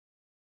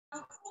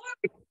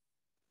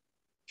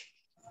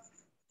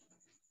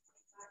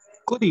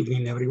Good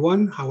evening,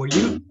 everyone. How are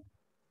you?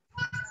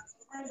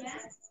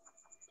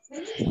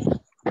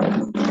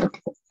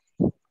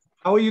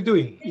 How are you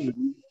doing?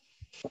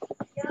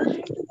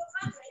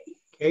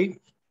 Okay.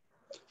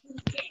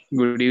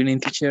 Good evening,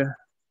 teacher.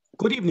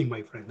 Good evening,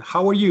 my friend.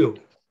 How are you?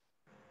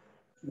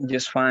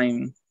 Just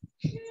fine.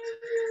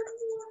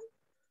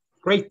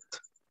 Great.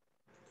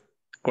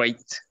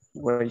 Great.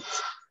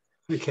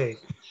 Okay.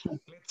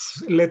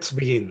 Let's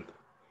begin.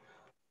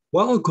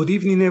 Well, good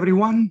evening,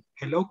 everyone.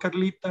 Hello,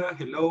 Carlita.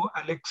 Hello,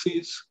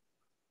 Alexis.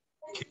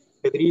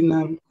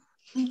 Pedrina.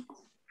 Good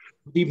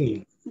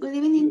evening. Good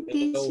evening,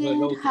 teacher.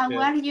 Hello, How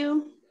teacher. are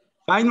you?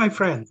 Fine, my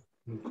friend.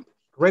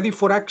 Ready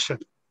for action.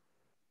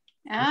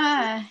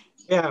 Ah,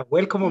 Yeah,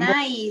 welcome on board.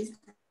 nice.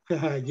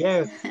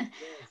 Yes.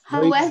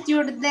 How was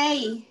your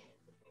day?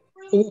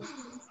 Oof,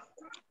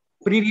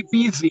 pretty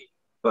busy,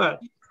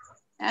 but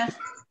Ah,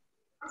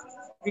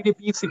 it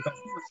was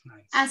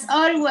nice. as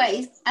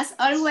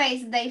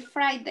always, they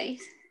Fridays.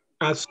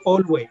 As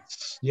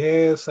always.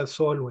 Yes, as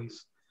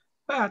always.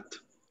 But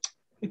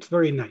it's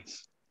very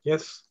nice.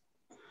 Yes.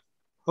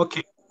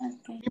 Okay.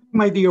 Okay.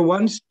 My dear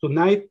ones,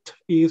 tonight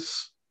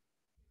is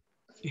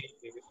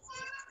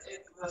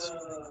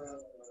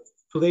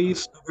today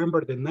is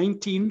November the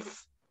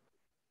 19th.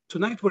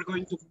 Tonight we're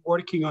going to be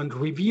working on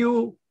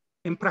review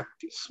and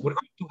practice. We're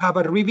going to have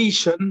a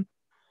revision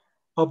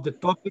of the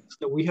topics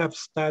that we have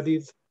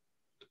studied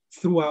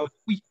throughout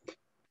the week,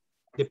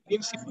 the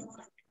principal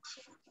topics.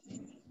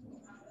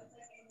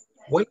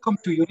 Welcome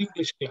to your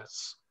English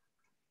class.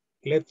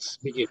 Let's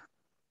begin.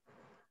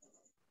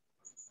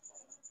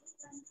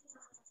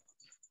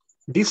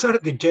 These are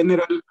the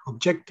general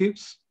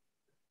objectives.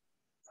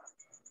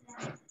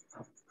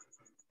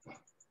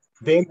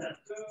 Then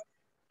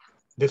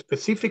the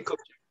specific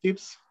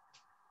objectives.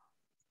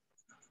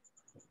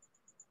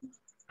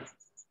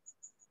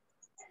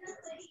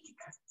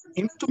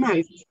 And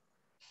tonight,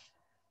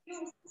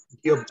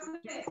 the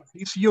objective of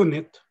this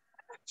unit,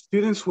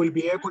 students will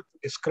be able to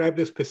describe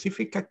the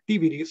specific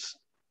activities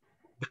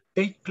that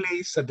take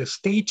place at the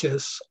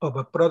stages of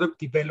a product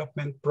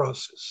development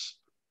process.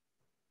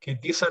 Okay,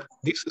 this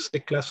is the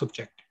class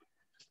objective.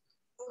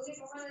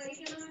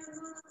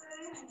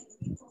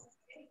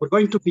 We're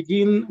going to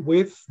begin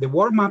with the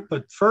warm-up,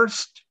 but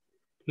first,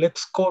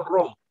 let's call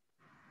roll.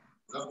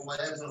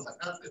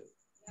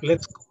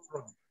 Let's call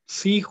roll.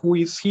 See who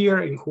is here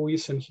and who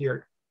isn't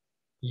here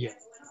yet.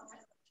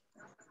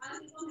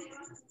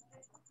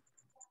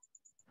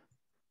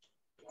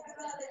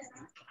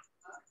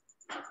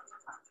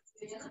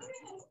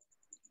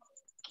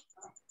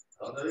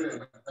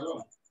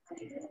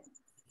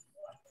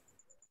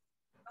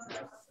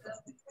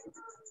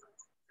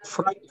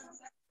 Frank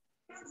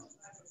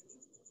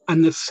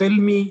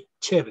Anaselmi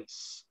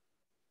Chavez.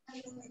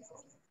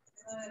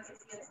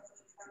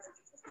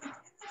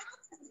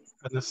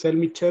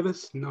 Anaselmi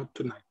Chavez, not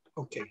tonight.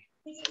 Okay.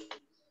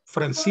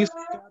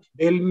 Francisca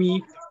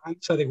Delmi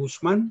Carranza de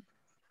Guzmán.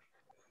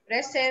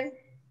 Present.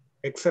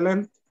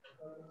 Excellent.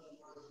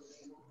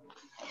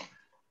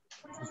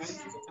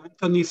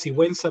 Anthony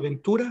Sigüenza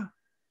Ventura.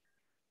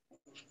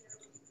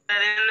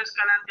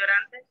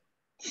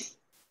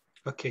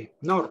 Okay,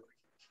 no.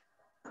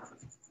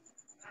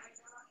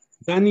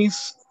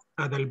 Danis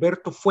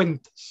Adalberto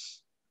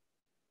Fuentes.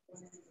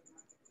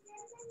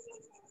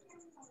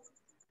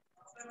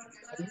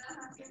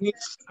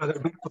 Danis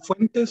Adalberto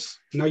Fuentes,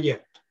 not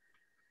yet.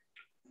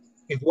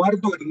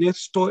 Eduardo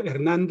Ernesto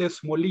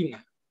Hernández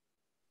Molina.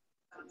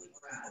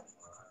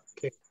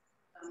 Okay.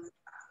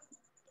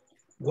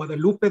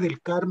 Guadalupe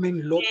del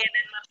Carmen López.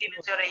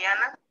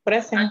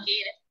 Present.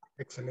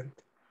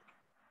 Excellent.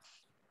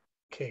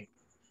 Okay.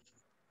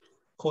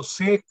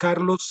 José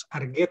Carlos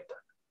Argueta.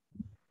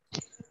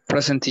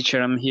 Present,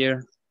 teacher, I'm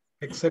here.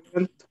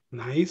 Excellent.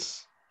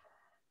 Nice.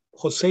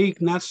 José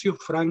Ignacio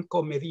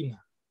Franco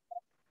Medina.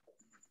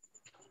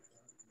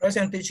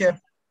 Present, teacher.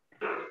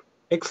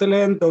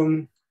 Excellent.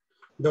 Don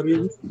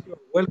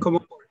Ignacio, welcome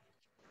aboard.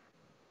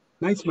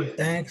 Nice, man.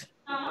 Thanks.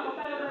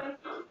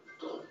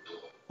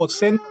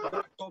 José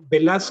Norberto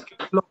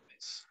Velázquez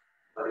López.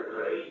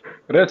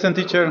 Present,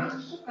 teacher.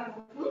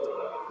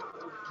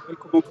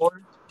 Welcome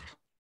aboard.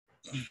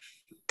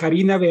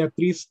 Karina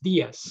Beatriz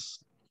Díaz.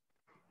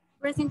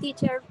 Present,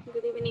 teacher.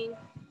 Good evening.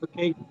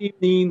 Okay, good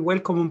evening.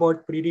 Welcome on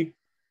board, pretty.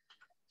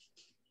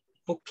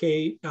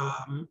 Okay,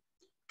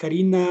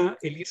 Karina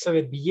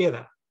Elizabeth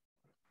Villeda.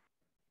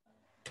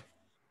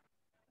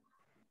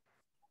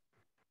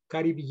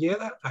 Cari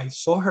Villeda, I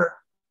saw her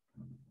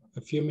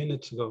a few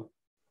minutes ago.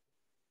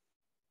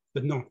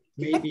 But no,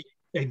 maybe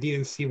I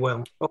didn't see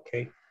well.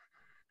 Okay.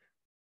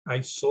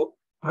 I saw,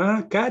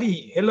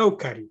 Cari. Hello,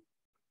 Cari.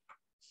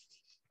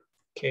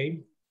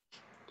 Okay.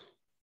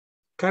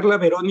 Carla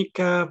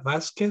Verónica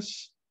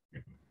Vázquez.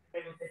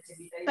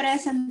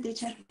 Present,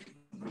 teacher.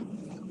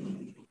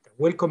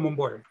 Welcome on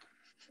board.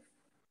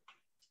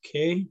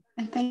 Okay.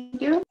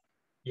 Thank you.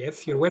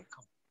 Yes, you're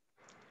welcome.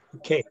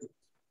 Okay.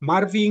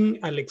 Marvin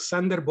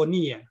Alexander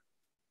Bonilla.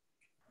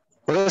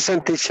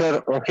 Present,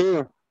 teacher. I'm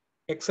here.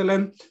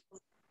 Excellent.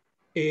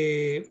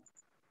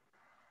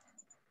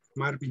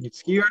 Marvin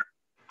is here.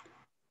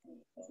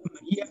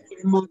 María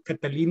Emma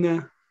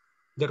Catalina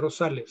de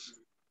Rosales.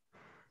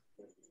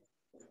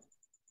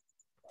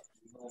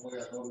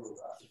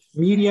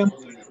 Miriam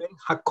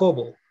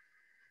Jacobo.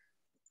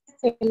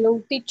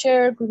 Hello,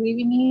 teacher. Good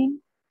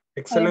evening.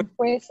 Excellent. I am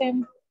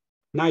present.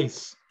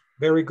 Nice.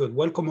 Very good.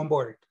 Welcome on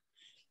board.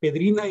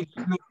 Pedrina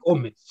Elena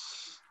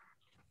Gómez.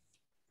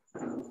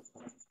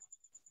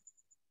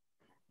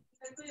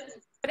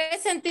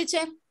 Present,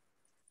 teacher.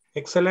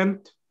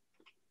 Excellent.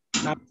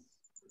 Nice.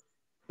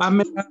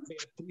 Pamela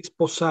Beatriz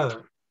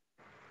Posada.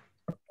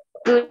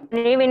 Good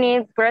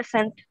evening,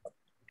 present.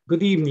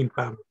 Good evening,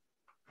 Pam.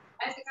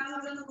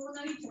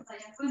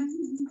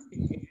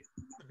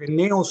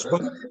 René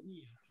Osvaldo.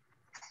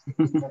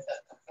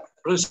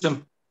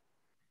 Present.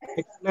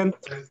 Excellent.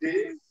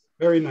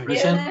 Very nice.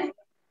 Present.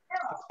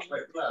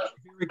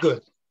 Very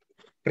good.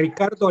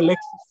 Ricardo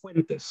Alexis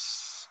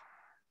Fuentes.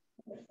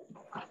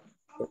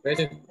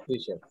 Present,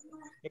 teacher.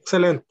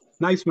 Excellent.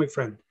 Nice, my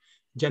friend.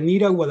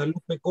 Yanira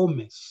Guadalupe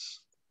Gómez.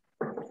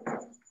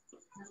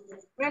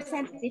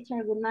 Present,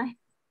 teacher. Good night.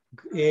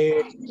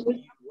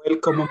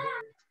 Welcome.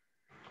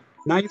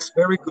 Nice,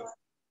 very good.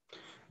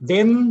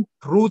 Then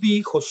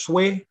Rudy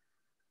Josué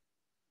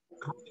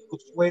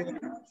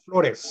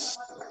Flores.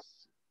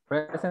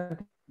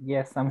 Present.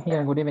 Yes, I'm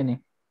here. Good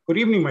evening. Good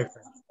evening, my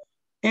friend.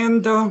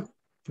 And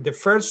the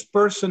first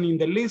person in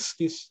the list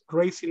is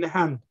raising the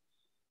hand.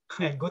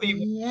 Good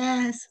evening.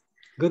 Yes.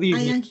 Good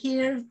evening. I am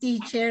here,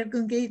 teacher.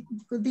 Good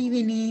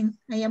evening.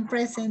 I am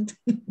present.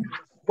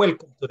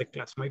 Welcome to the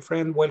class, my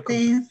friend. Welcome.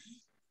 Thanks.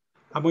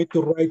 I'm going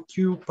to write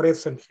you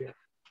present here.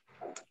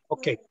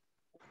 Okay.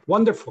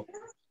 Wonderful.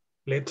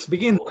 Let's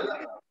begin.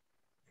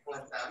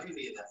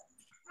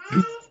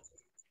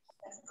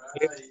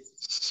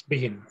 Let's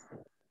begin.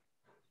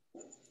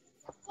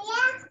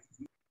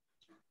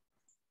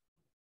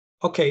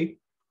 Okay.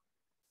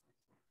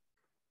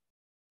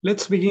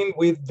 Let's begin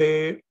with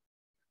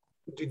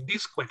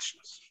these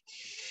questions.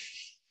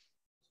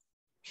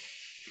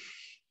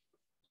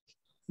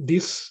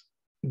 This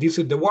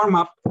is the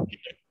warm-up.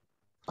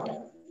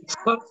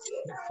 Discuss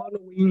the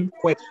following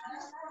questions.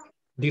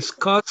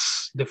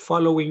 Discuss the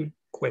following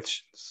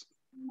questions.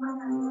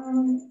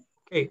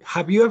 Okay,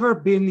 have you ever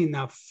been in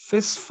a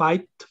fist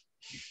fight?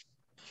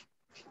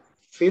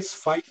 Fist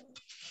fight.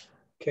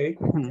 Okay.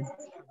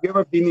 Have you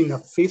ever been in a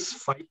fist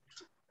fight?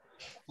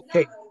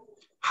 Okay.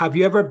 Have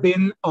you ever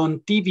been on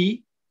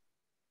TV?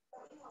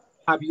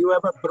 Have you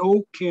ever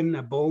broken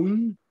a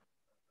bone?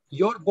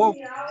 Your bone,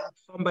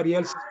 somebody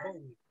else's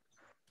bone.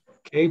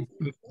 Okay,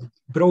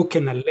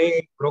 broken a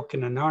leg,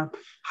 broken an arm.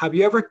 Have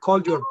you ever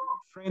called your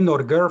boyfriend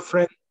or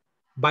girlfriend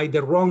by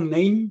the wrong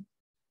name?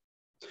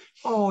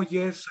 Oh,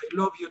 yes, I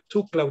love you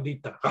too,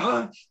 Claudita.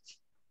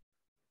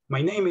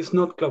 My name is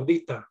not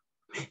Claudita.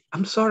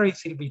 I'm sorry,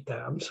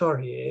 Silvita. I'm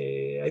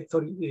sorry. I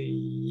thought...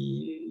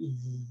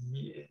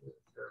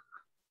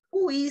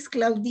 Who is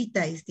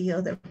Claudita is the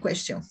other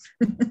question.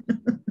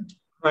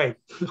 Right.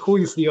 Who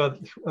is the other?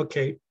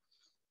 Okay.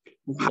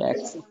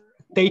 Yes.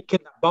 Taken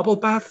a bubble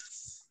bath?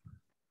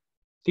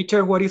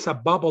 Teacher, what is a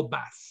bubble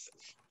bath?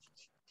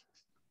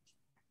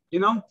 You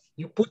know,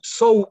 you put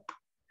soap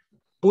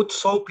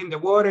in the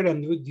water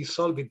and you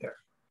dissolve it there.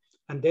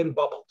 And then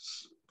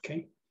bubbles,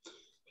 okay?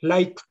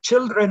 Like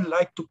children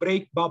like to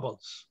break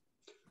bubbles.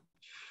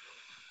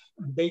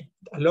 A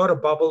lot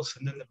of bubbles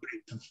and then they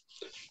break them.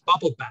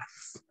 Bubble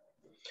bath.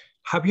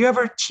 Have you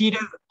ever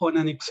cheated on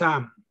an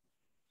exam?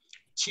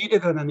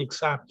 Cheated on an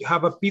exam. You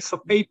have a piece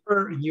of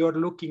paper and you're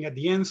looking at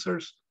the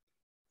answers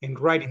and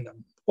writing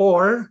them.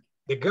 Or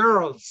the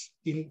girls,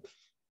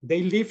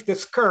 they lift the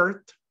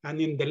skirt and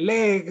in the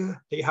leg,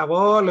 they have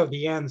all of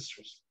the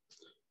answers.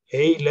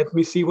 Hey, let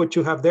me see what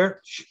you have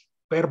there. Shh,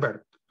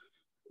 pervert.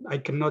 I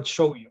cannot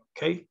show you,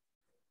 okay?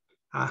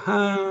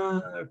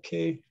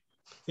 Okay.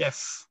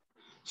 Yes.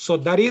 So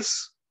that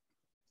is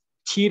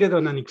cheated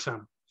on an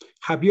exam.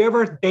 Have you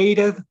ever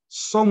dated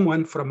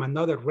someone from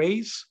another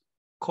race,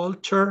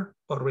 culture,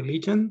 or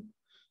religion?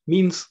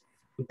 Means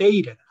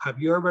dated. Have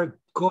you ever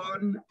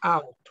gone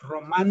out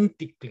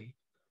romantically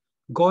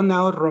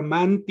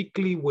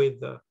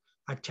with a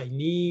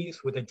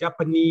Chinese, with a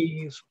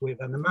Japanese,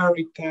 with an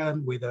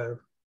American, with a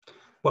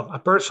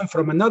person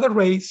from another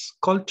race,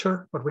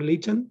 culture, or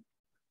religion?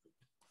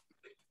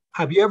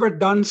 Have you ever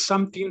done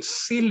something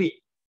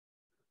silly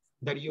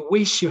that you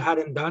wish you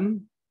hadn't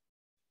done?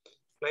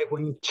 Like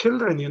when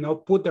children, you know,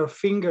 put their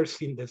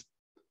fingers in the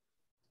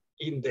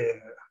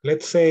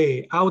let's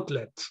say,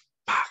 outlet.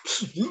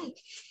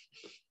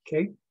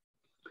 Okay.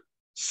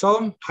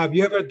 So, have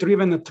you ever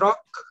driven a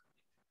truck?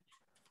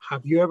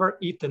 Have you ever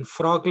eaten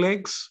frog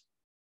legs?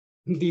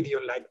 Did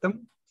you like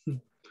them?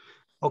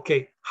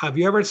 Okay. Have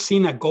you ever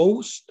seen a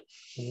ghost?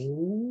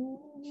 Ooh,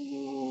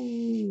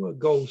 a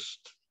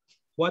ghost.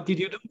 What did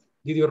you do?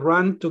 Did you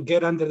run to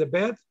get under the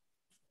bed?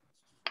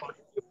 Or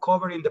did you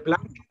cover in the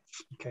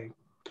blankets? Okay.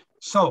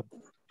 So,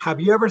 have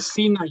you ever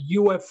seen a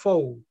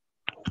UFO?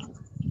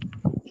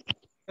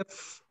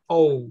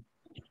 UFO.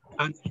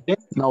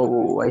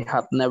 No, I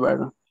have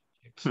never.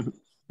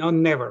 No,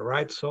 never,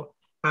 right? So,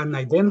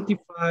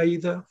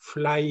 unidentified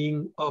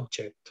flying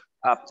object.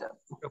 Object.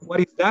 What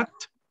is that?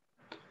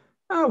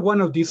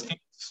 One of these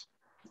things.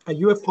 A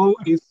UFO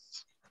is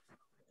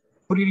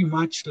pretty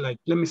much like,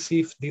 let me see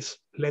if this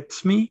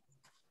lets me,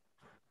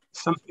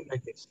 something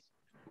like this.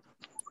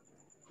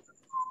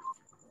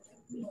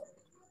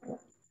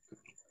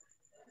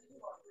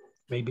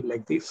 Maybe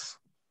like this.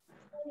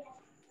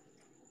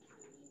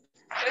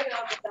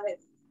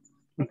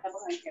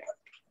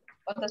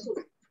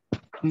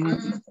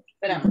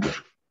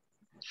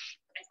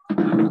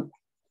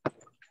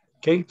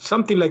 Okay,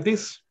 something like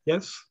this,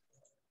 yes.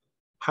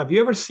 Have you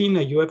ever seen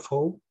a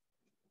UFO?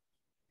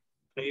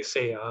 And you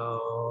say,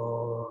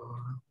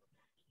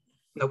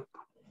 nope,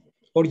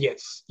 or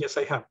yes, yes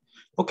I have.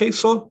 Okay,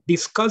 so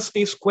discuss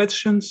these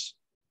questions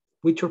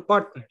with your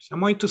partners.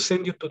 I'm going to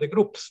send you to the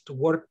groups to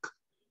work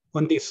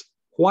on this.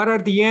 What are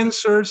the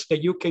answers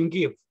that you can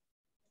give?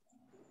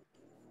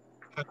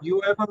 Have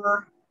you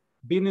ever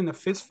been in a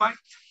fist fight?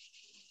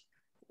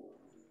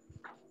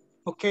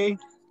 Okay,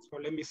 so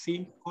let me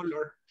see,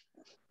 color.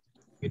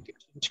 Let me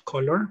change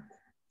color.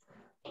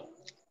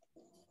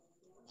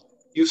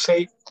 You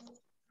say,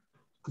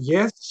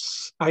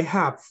 yes, I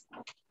have.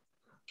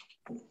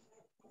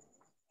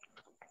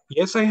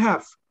 Yes, I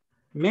have.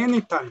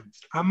 Many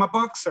times. I'm a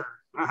boxer.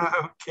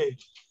 Okay,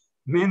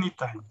 many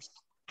times.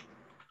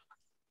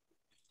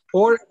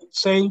 Or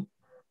say,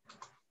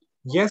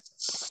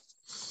 yes.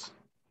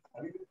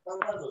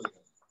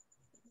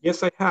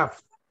 Yes, I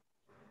have.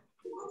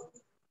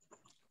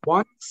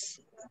 Once.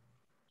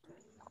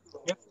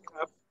 Yes, I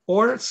have.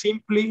 Or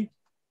simply,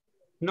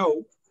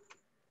 no.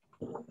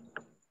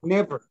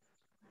 Never.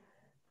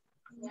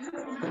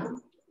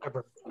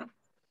 Never.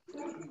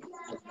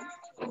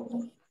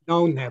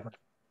 No, never.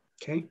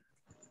 Okay.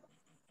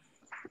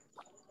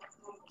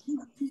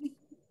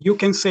 You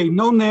can say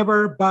no,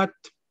 never, but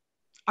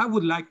I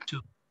would like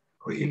to.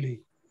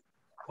 Really?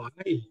 Why?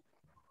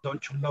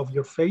 Don't you love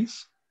your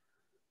face?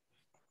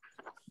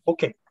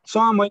 Okay, so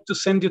I'm going to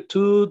send you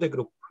to the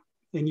group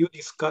and you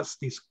discuss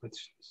these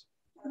questions.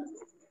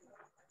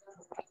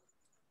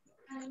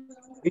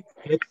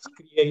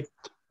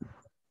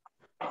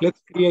 Let's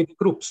create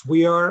groups.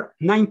 We are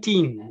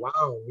 19.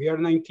 Wow, we are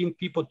 19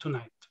 people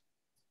tonight.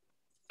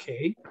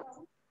 Okay.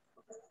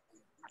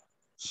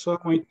 So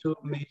I'm going to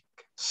make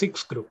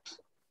 6 groups.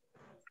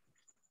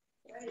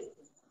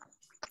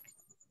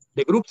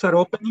 The groups are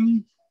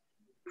opening.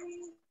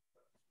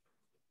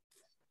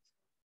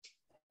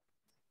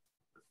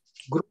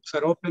 Groups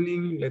are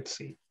opening. Let's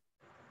see.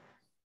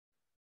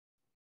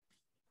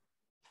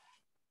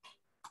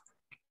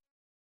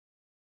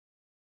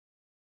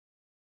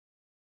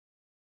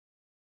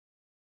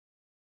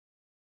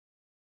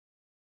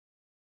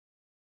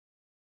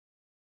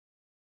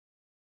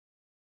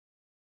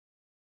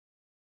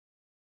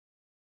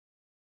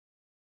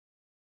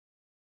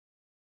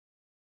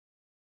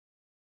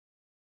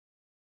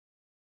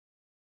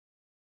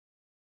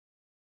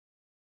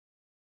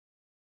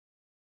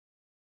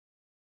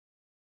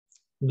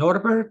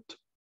 Norbert,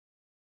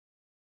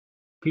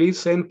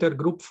 please enter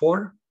group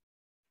 4.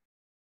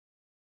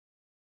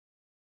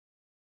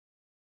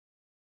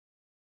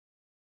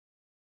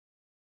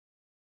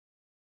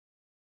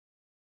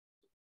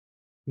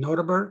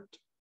 Norbert.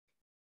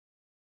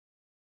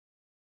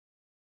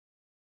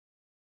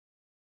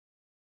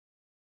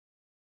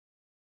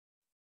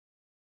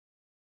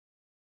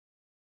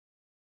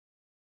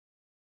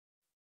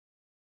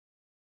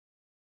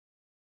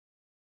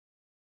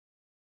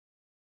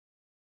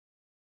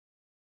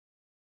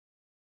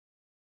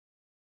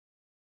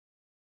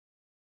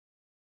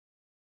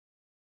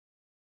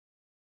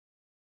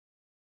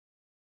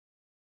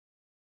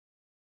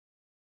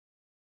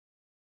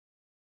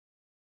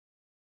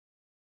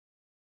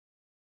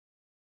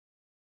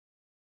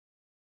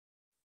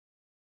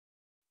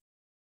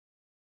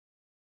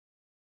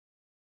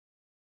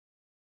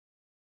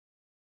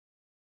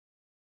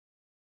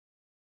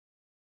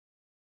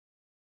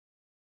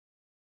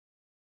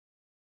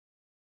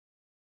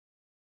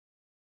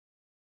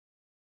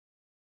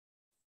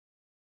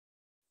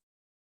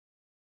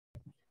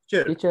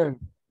 Teacher,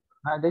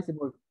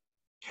 disable.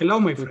 Hello,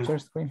 my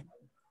friend. Screen.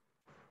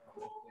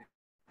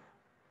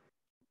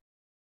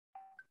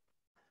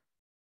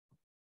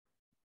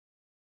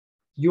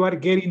 You are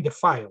getting the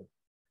file.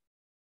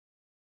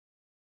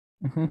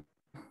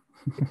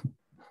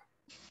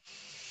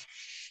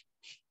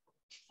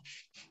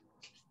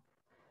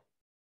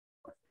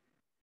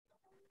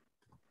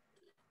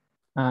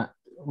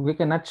 We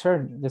cannot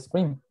share the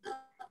screen.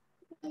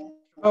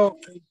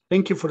 Okay,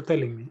 thank you for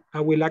telling me. I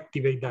will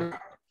activate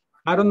that.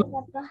 I don't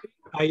know.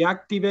 I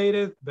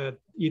activated, but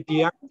it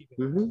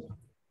deactivated.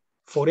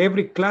 For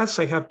every class,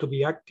 I have to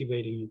be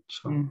activating it.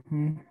 So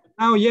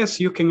now, yes,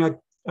 you can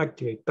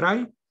activate.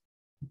 Try.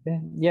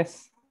 Okay.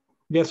 Yes.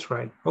 Yes,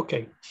 right.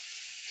 Okay.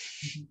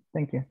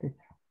 Thank you.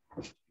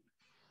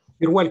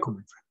 You're welcome,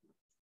 my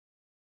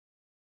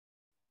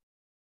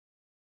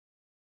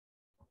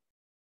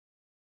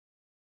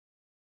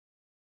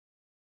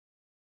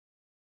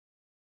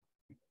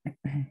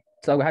friend.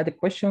 So we had a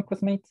question,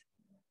 classmates.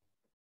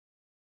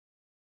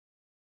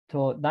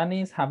 So,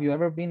 Dennis, have you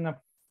ever been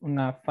on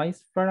a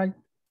face fair?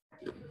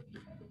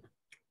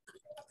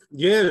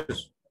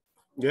 Yes.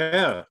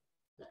 Yeah.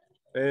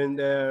 And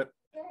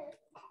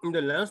in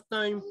the last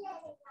time,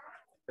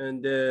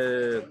 and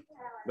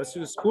was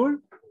in school.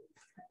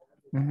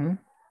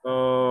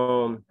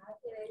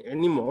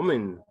 Any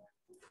moment.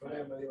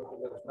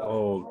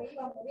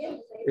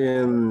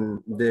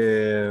 In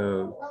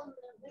the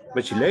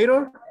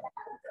bachelor.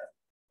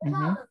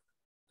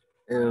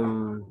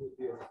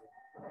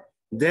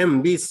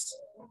 Them business.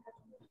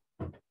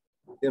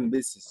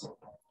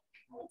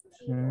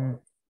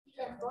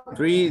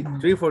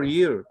 3-4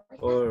 years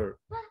or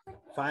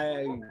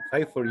five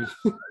for you.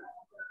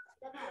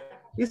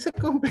 It's a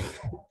company.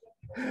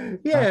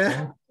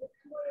 Yeah.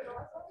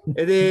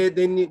 Okay.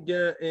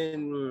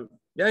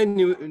 In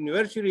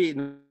university.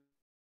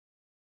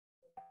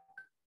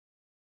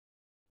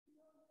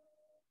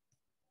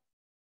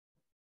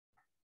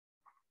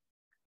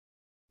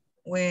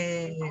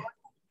 Where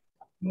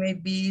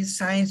maybe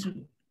science,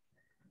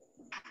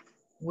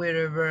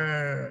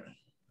 wherever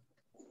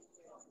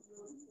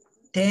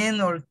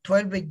 10 or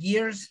 12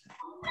 years,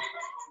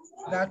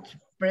 that's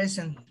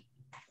present.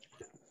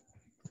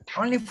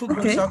 Only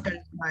football, soccer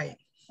is my.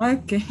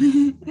 Okay.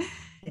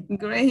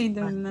 Great,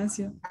 Don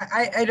Ignacio.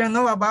 I don't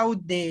know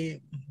about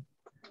the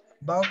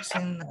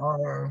boxing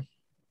or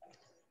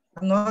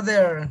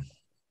another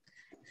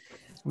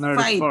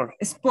fight,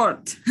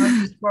 sport.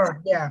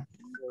 Sport, yeah.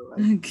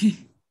 Okay.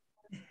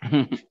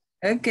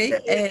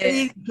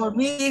 Okay. For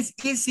me, it's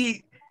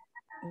easy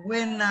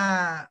when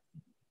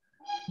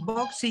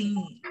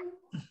boxing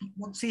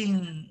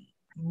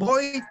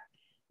boy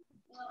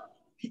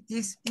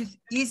is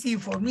easy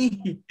for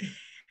me.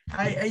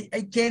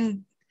 I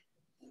can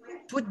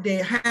put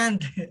the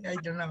hand. I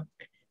don't know.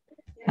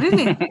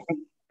 Really?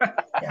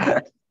 Yeah.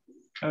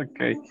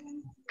 Okay.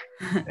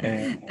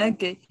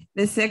 Okay.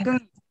 The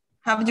second,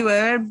 have you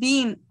ever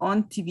been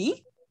on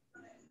TV?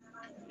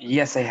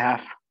 Yes, I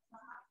have.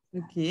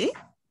 Okay.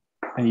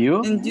 And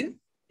you? And you?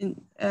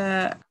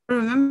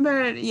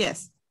 Remember,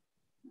 yes.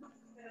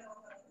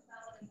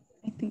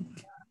 I think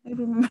I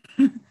remember.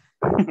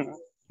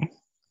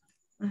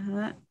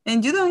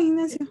 And you don't,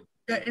 Ignacio?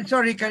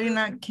 Sorry,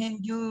 Karina,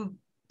 can you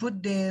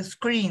put the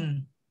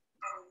screen?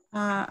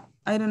 I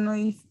don't know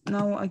if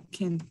now I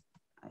can.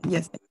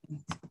 Yes, I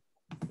can.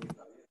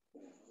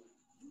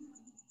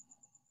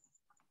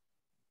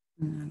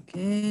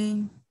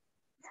 Okay.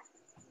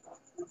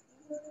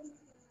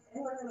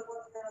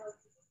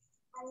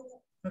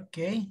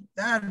 Okay,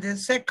 the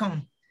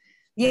second.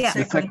 Yeah.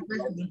 Second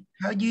question.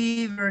 Have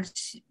you ever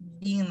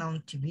been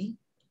on TV?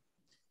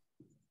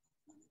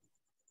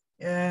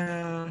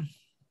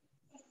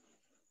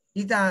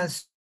 It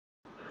does.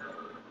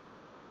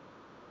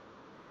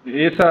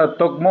 It's a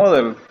top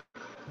model.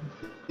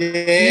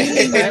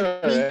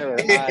 Never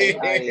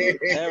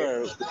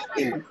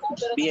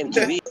be in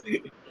TV.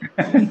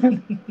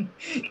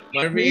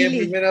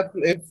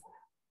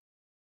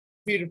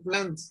 Really?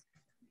 Plans.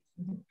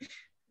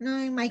 No,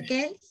 in my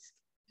case,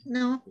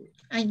 no,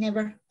 I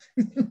never.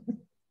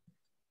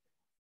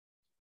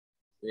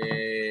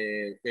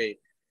 Ok.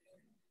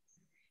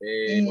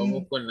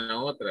 Vamos con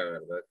la otra,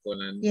 ¿verdad? Con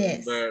la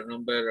Yes.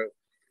 number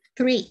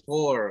 3.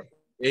 4.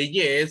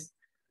 Yes.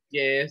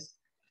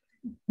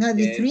 No,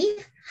 the Yes.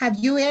 3. Have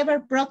you ever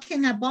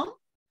broken a bone?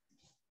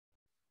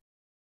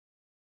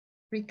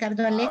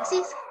 Ricardo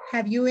Alexis,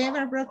 have you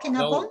ever broken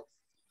a bone?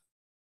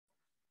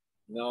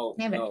 No,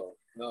 Never.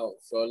 no,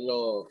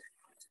 solo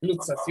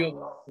luxación.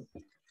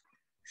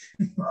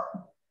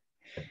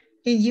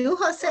 And you,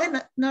 Jose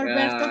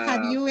Norberto,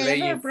 have you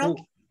ever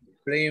broken?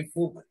 Playing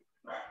football.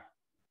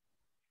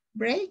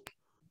 Break?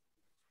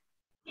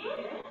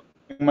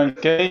 In my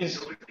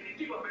case,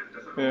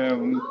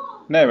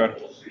 never.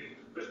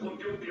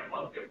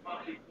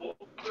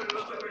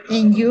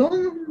 And you,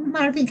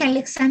 Marvin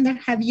Alexander,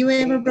 have you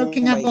ever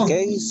broken a bone? In my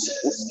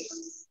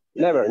case,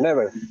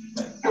 never.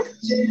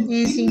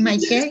 Yes, in my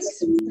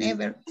case,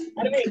 never.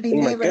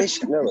 In my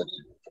case, never.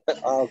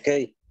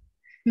 Okay.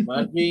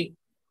 Marvin,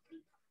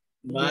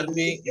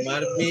 watching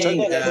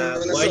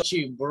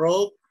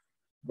broken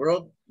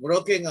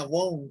a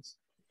bones.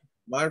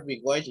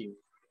 Marvin watching.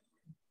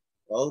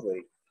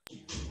 Always.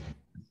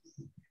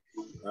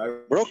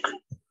 Broke?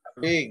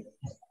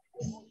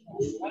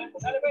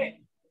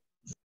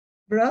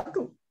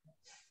 Broke?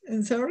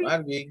 I'm sorry.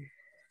 Marvin.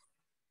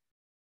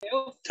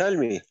 Tell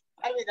me.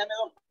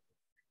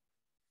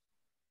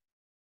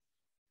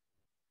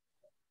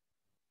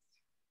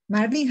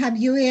 Marvin, have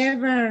you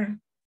ever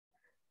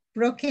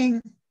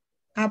broken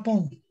a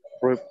bone?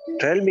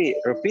 Tell me,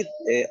 repeat.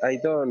 I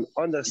don't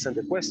understand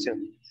the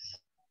question.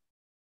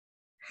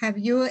 Have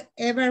you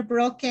ever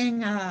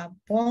broken a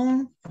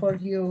bone for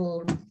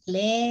your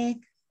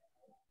leg,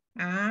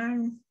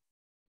 arm?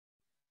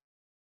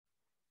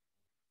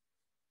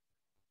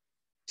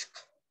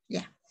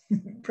 Yeah,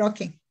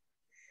 broken.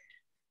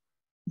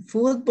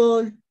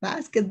 Football,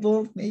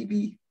 basketball,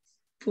 maybe.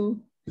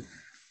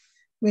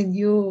 When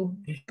you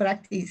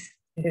practice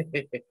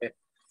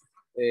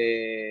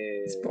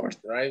sport.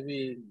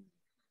 Driving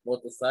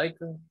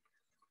Motorcycle.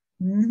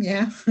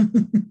 Yeah.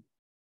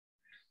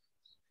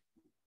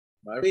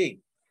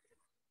 Marvin.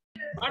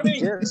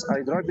 Yes,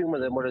 I driving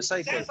with a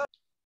motorcycle.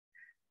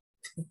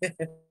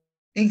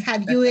 And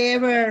have you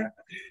ever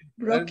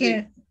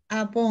broken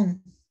a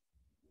bone?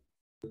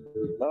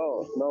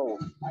 No.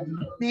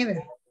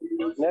 Never.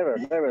 Never.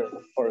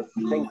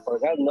 Thank for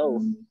God,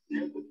 no.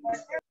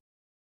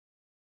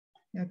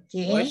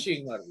 Okay.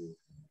 Washing, Marvin.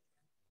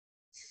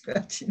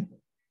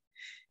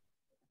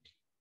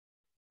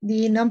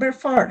 The number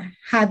 4,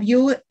 have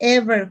you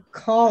ever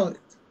called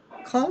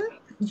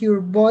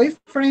your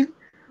boyfriend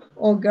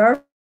or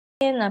girlfriend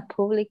In a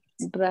public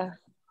bath.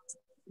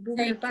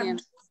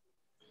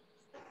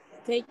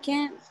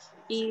 Taken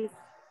is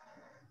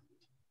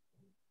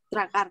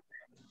tragar.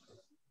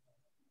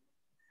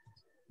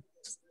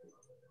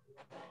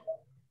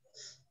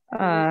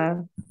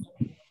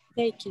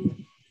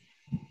 Taken.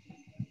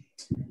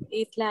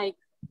 It's like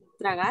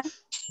tragar.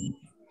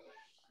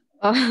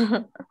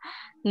 Oh,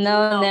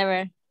 no,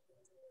 never.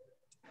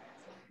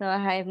 No,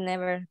 I have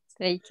never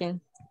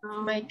taken.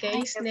 My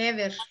case,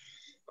 never.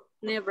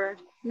 Never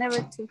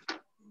to.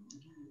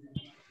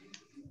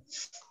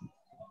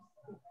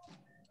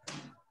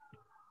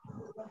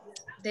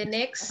 The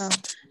next,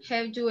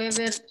 have you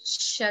ever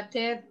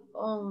chatted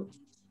on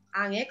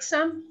an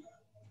exam?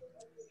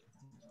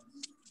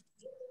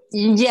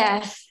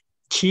 Yes.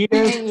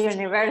 Cheated. In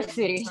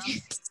university.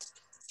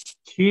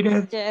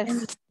 Cheated.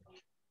 Yes.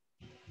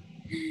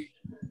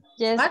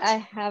 Yes, What? I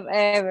have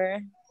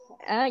ever.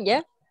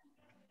 Yeah.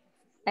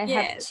 I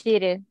have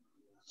cheated.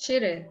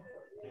 Cheated.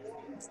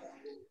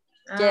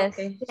 Yes.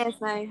 Okay.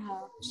 Yes, I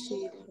have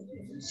cheated.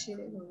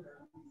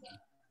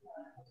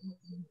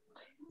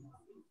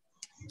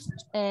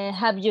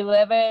 Have you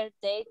ever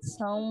dated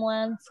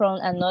someone from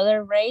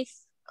another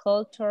race,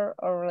 culture,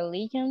 or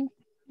religion?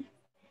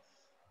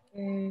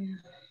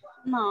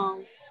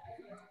 No,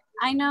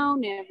 I know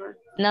never.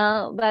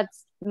 No, but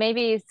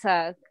maybe it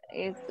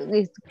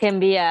can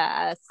be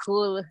a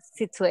cool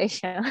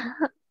situation.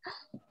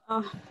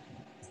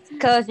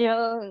 Because you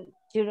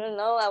don't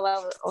know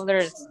about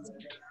other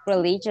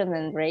religion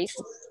and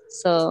races.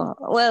 So,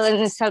 well,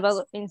 in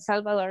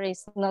Salvador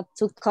it's not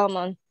too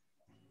common.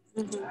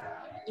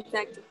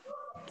 Exactly.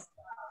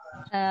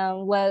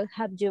 Well,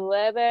 have you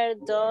ever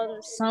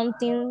done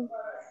something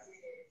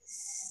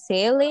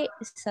silly?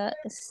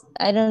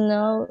 I don't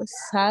know,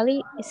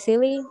 silly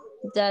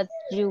that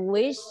you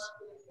wish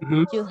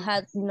you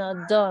had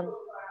not done?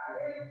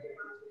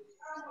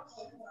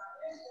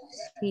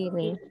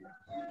 Silly.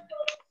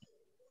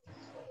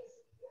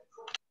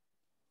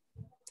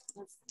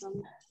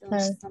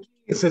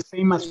 It's the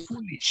same as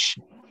foolish.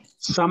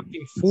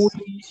 Something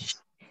foolish,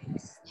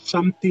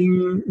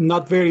 something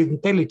not very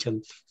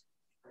intelligent.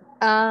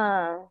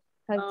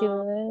 Have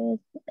you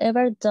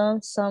ever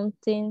done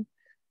something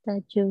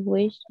that you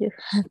wish you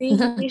had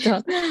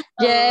not done?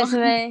 Yes,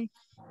 man.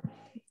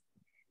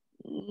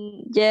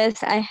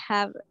 Yes, I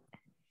have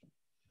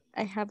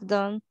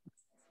done.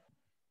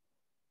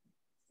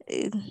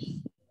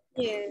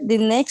 The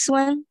next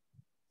one.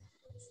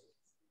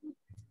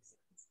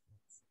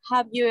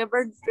 Have you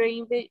ever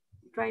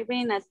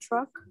driven a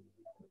truck?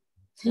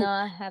 No,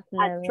 I have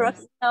never. A truck?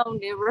 No,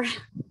 never.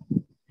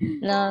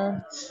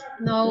 No.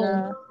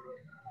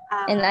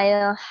 And I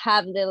don't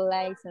have the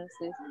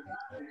licenses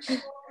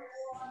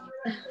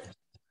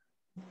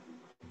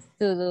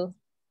to do.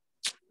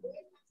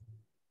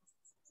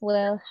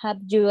 Well,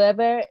 have you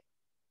ever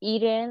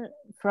eaten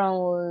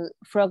from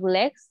frog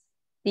legs?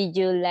 Did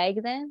you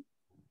like them?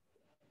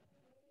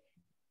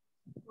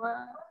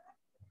 What?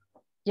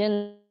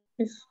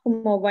 Es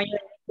como baño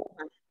de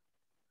burbuja.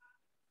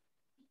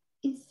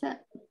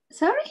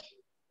 Sorry?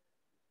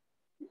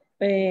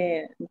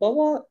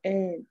 Bobo,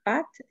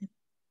 bat.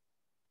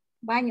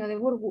 Baño de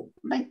burbuja.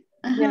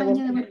 Baño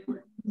de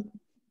burbuja.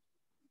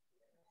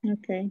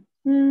 Okay.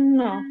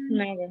 No,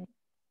 never.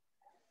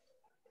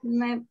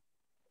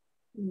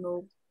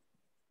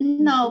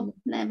 No,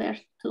 never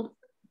too.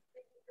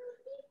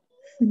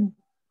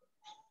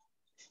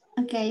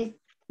 Okay,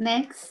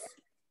 next.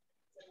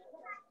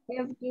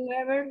 Have you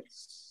ever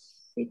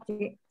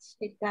cheated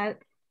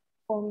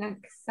on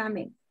an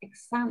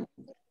exam?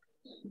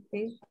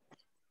 Okay.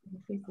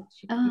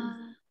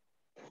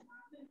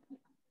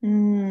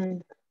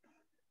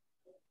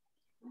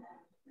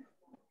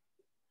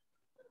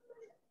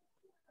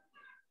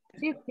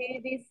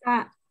 Cheated is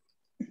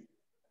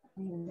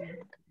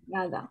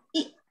nada.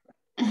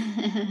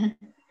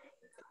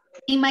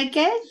 In my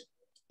case,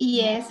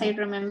 yes, I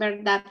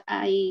remember that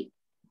I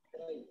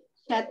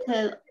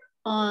chatted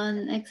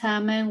on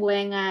exam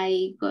when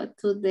I got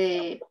to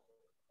the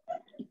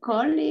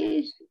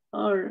college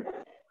or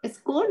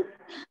school.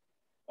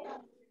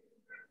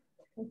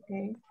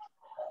 Okay.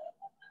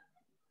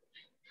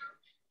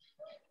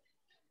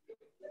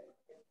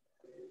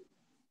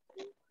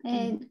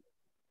 And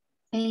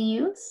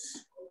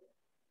use?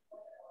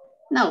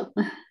 No.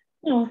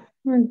 No,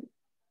 I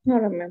don't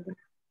remember.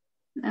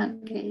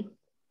 Okay.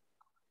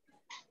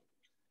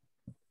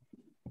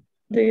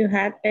 Do you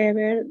have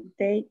ever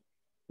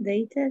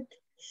dated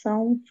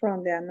Some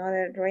from the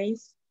another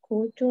race,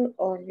 culture,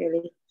 or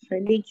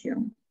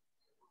religion.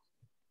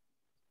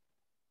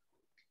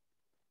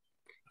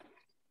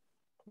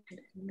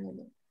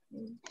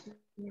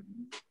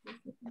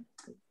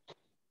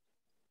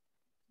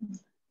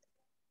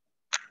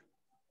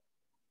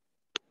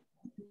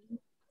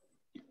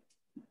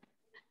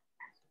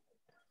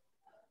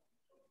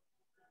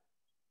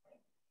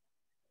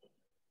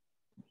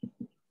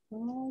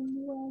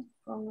 Someone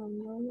from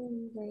another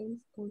race,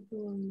 culture,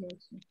 or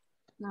religion.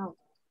 No.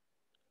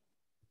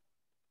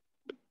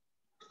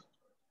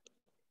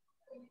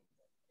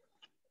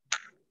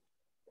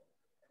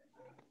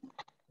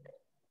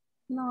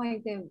 No,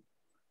 I don't.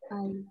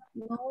 I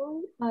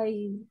know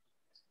I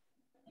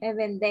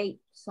ever date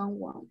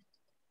someone,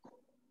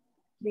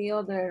 the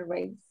other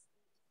race.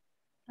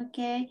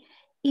 Okay.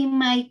 In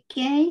my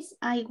case,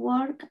 I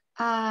work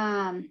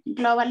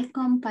global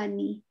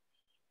company.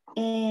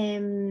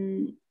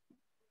 And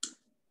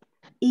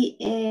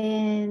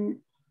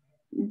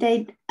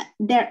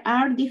there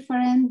are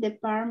different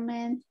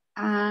departments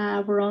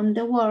around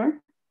the world,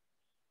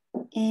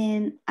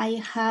 and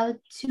I have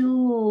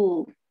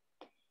to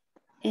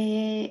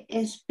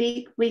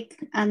speak with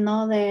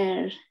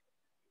another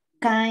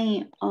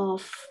kind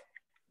of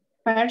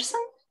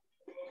person,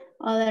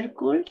 other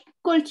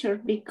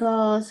culture,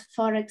 because,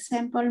 for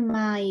example,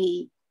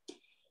 my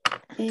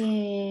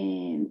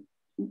payment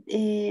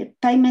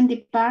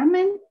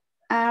department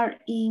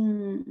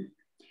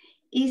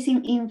is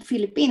in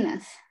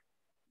Filipinas,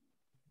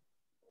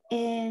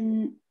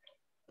 and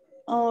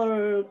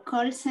our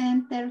call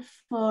center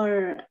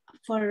for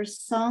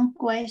some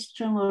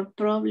question or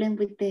problem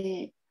with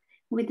the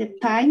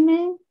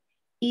payment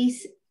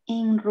is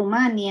in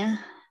Romania,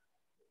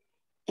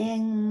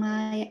 and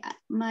my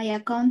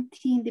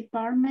accounting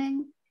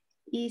department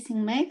is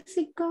in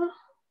Mexico,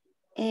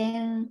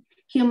 and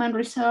human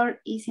resource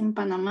is in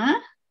Panama.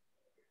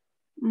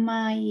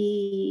 My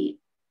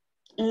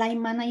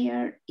line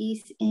manager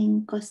is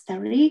in Costa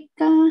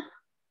Rica,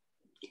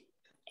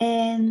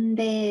 and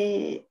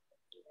the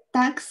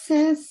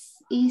taxes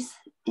is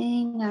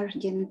in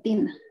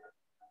Argentina.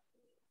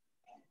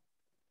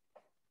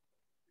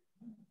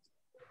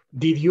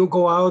 Did you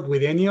go out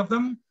with any of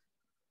them?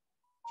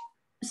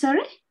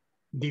 Sorry?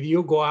 Did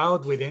you go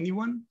out with any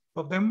one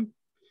of them?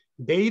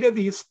 Dated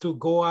is to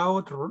go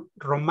out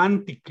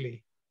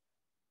romantically.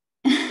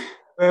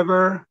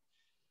 Ever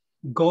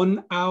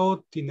gone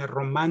out in a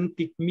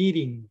romantic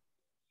meeting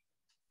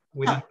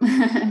with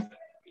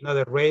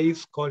another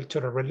race,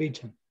 culture, or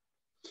religion?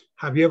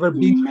 Have you ever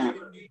been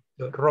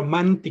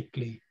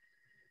romantically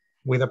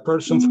with a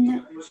person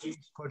from race,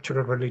 culture,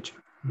 or religion?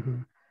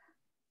 Mm-hmm.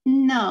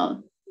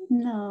 No.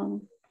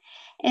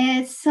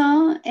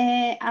 So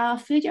a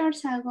few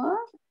years ago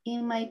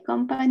in my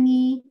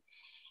company,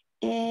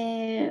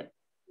 we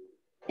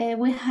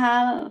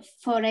have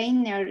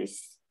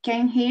foreigners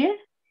came here.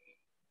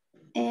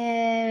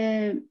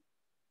 In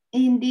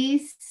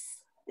this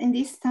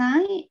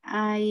time,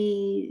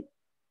 I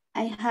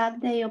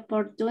had the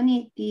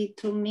opportunity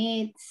to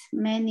meet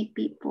many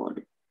people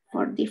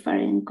for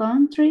different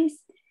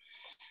countries,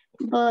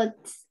 but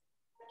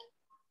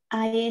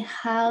I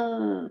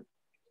have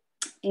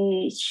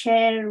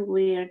share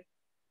with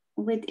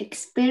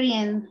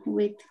experience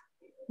with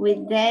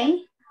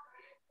they,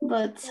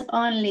 but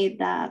only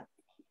that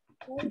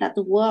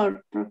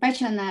work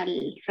professional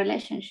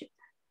relationship.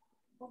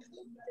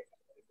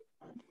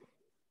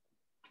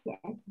 Yeah.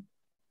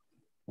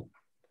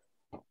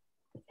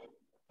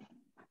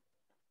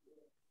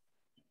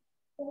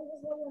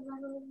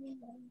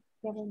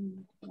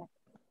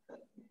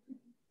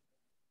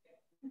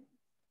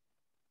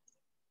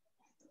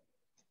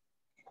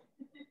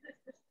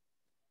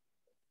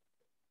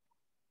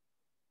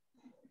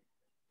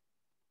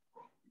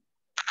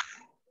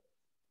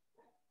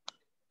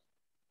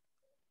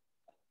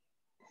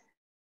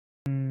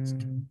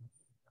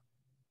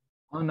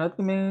 On not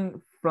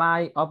mean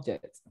fly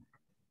objects.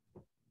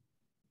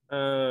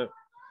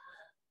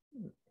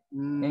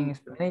 In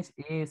Spanish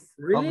is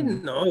really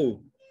ovni.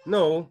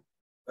 no.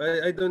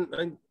 I don't.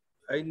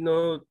 I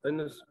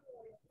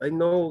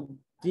know.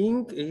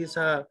 Think is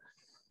the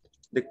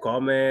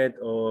comet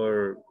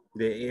or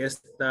the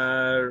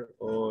star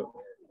or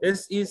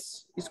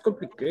is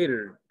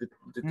complicated. The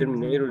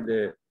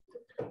Terminator,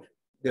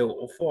 the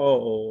UFO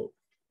or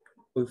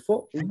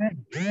UFO.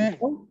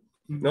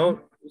 No.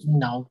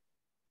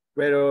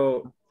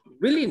 Pero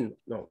really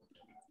no.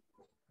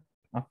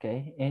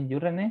 Okay, and you,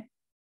 Rene?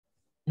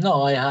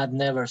 No, I had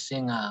never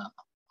seen a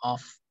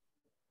off.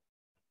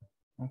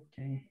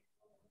 Okay.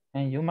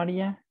 And you,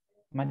 Maria?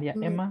 Maria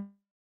Emma?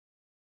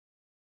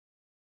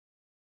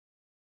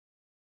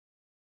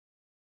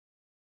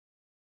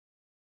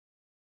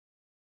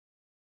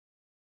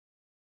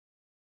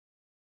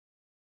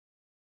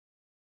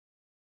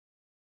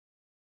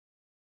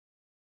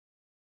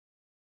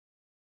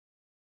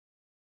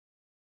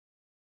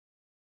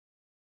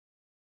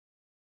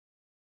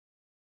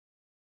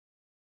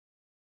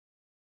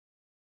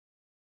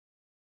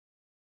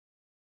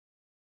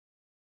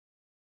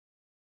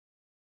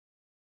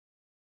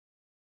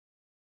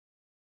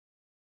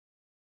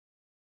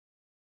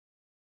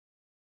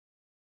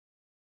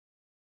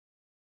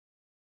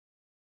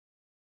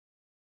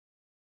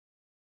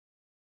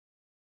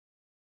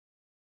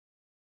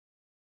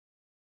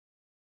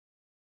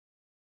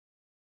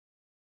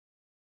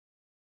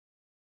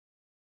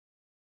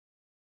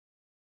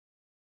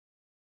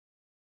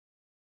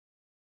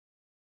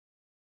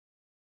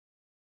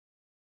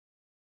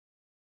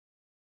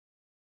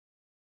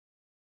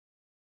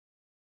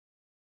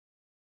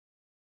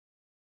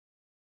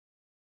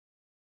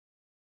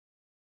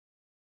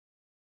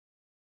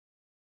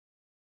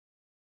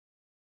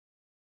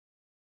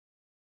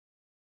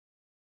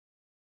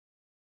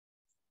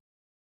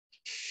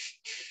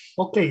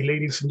 Okay,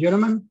 ladies and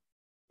gentlemen,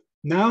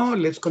 now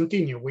let's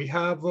continue. We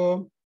have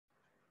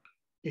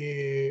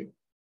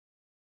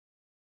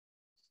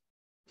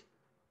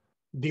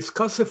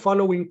discuss the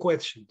following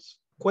questions.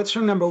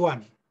 Question number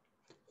 1.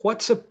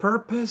 What's the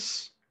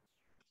purpose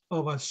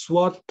of a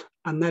SWOT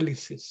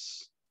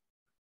analysis?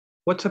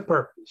 What's the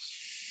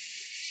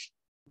purpose?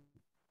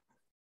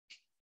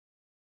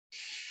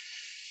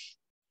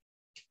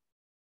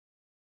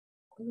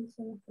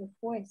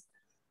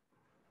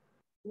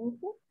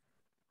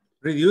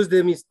 Reduce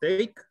the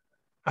mistake.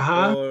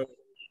 Uh-huh.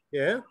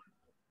 Yeah.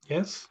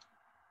 Yes.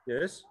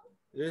 Yes.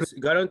 Yes.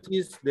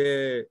 Guarantees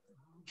the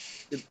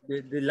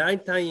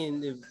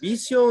lifetime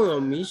vision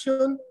or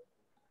mission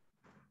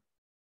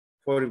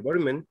for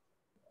environment.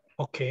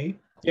 Okay.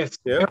 Yes.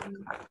 Yeah.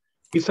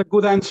 It's a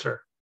good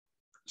answer.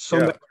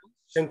 Somebody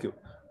else? Thank you.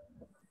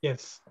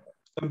 Yes.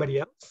 Somebody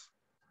else?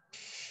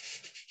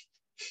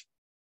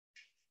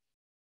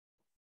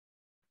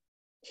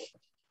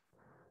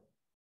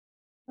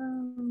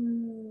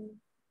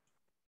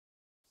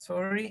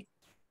 Sorry.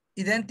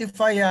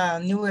 Identify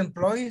new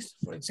employees,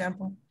 for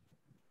example.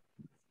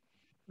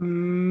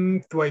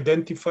 To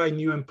identify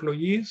new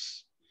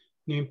employees.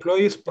 New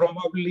employees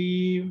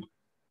probably,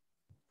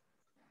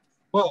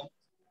 well,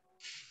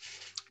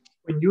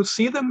 when you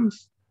see them,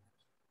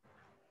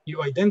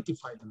 you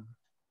identify them.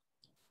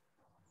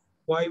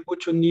 Why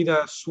would you need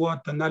a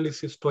SWOT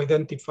analysis to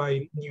identify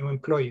new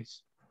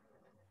employees?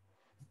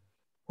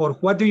 Or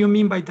what do you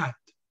mean by that?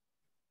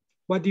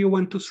 What do you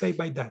want to say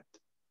by that?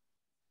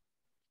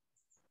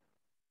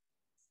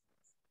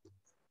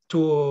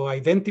 To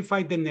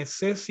identify the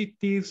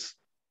necessities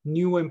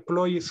new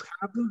employees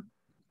have,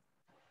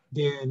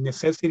 the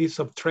necessities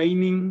of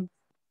training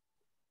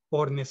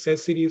or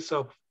necessities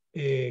of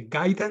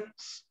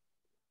guidance?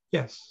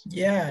 Yes.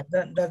 Yeah,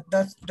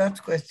 that's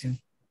question.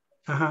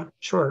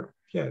 Sure.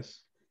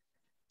 Yes.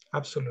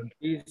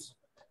 Absolutely.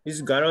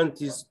 It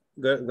guarantee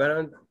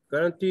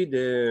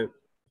the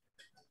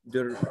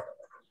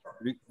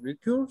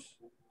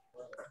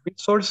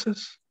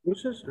resources,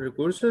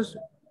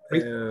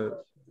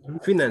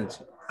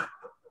 finance.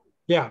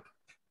 Yeah.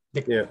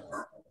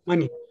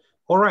 Money.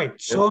 All right.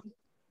 So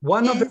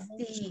one of the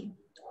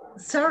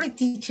sorry,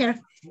 teacher,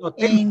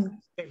 and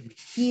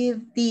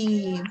give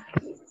the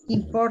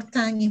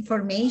important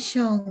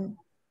information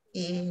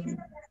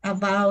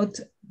about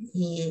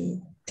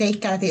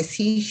take a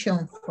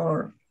decision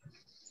for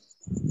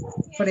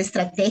a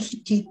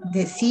strategic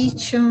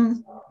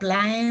decision,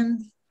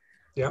 plan.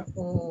 Yeah.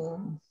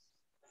 Or,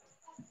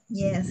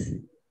 yes,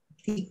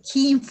 the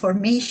key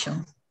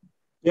information.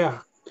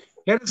 Yeah.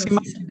 Let's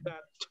imagine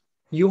that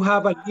you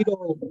have a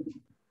little,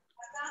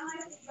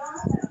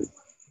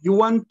 you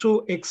want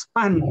to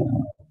expand,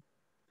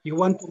 you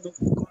want to make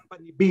the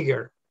company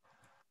bigger.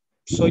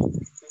 So you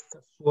make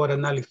a SWOT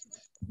analysis.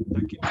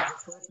 That can be the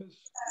purpose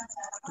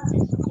to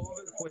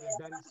discover whether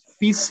that is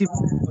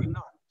feasible or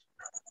not.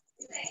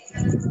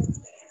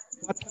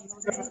 What's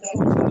another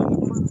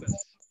purpose?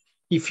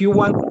 If you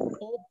want to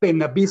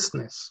open a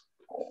business,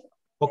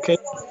 okay,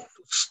 to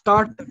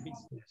start a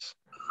business,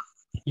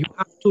 you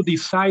have to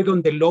decide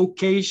on the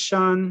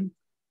location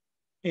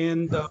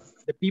and the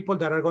people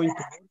that are going to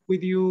work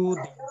with you,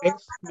 the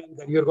investment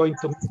that you're going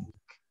to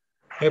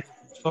make.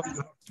 So you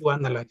have to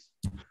analyze.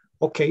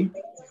 Okay,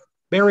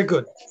 very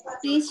good.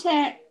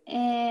 Teacher,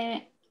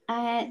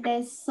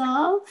 the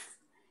SOF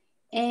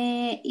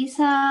is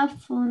a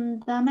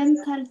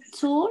fundamental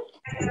tool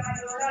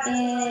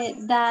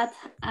that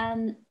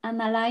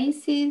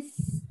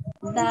analyzes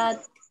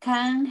that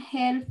can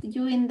help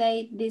you in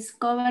the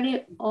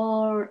discovery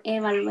or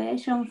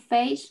evaluation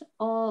phase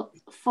or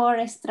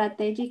for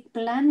strategic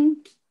planning.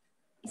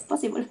 It's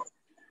possible.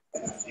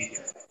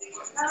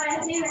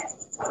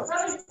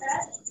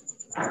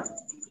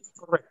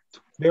 Correct.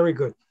 Very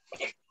good.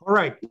 All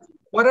right.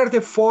 What are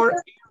the 4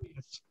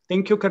 areas?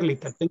 Thank you,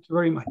 Carlita. Thank you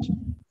very much.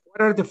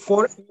 What are the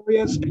 4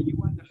 areas that you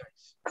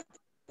analyze?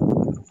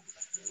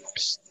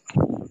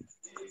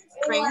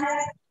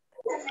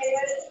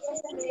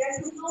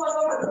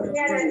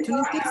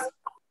 Opportunities.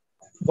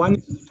 One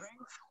is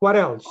strength. What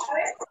else?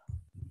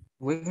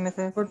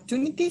 Weaknesses.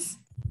 Opportunities.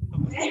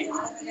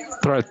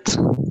 Threat.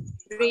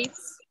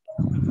 Risks.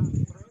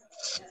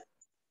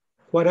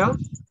 What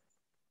else?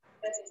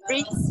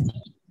 Risks.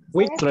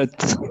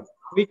 Threats.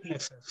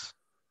 Weaknesses.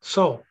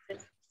 So,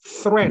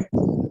 threat,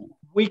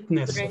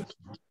 weaknesses,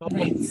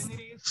 opportunities,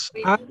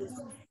 and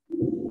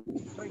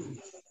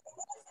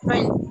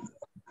strength.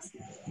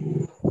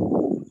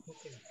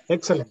 Okay,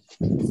 excellent.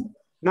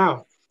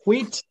 Now,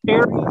 which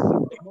areas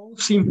are the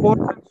most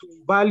important to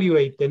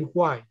evaluate and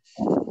why?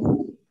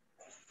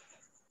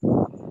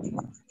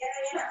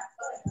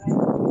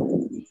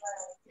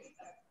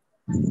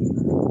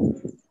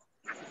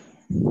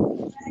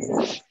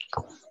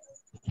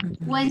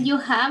 When you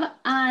have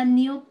a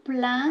new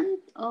plan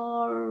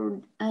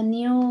or a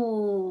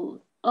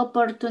new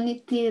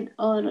opportunity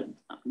or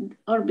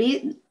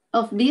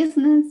of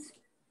business.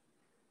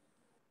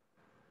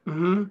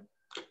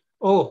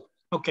 Oh,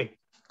 okay,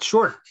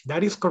 sure,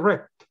 that is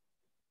correct.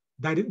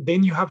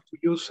 then you have to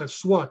use a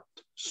SWOT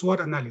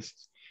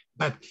analysis.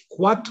 But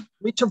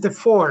which of the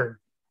four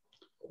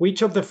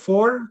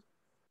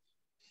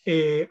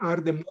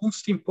are the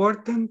most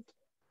important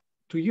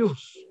to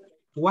use,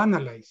 to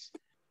analyze?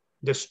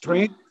 The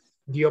strength,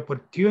 the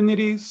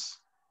opportunities,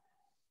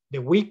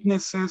 the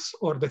weaknesses,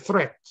 or the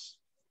threats?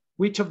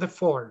 Which of the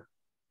four?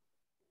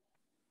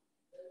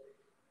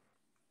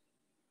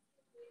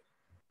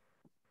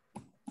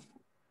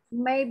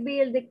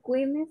 Maybe the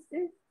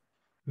weaknesses.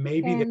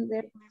 Maybe the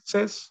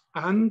weaknesses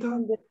and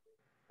the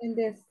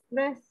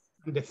stress.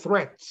 And the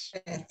threats.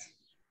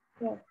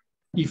 Yeah.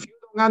 If you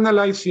don't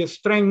analyze your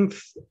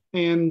strengths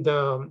and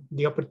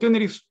the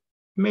opportunities,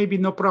 maybe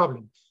no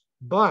problem.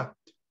 But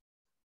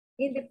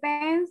it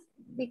depends,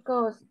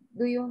 because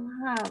do you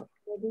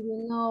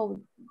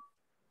know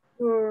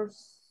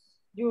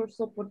your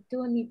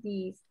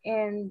opportunities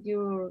and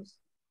your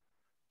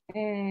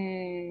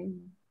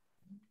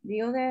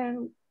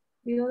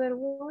the other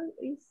word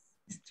is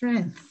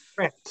strength.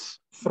 Threats.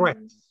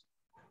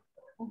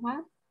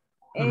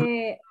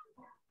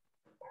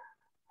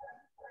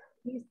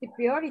 Is the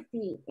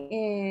priority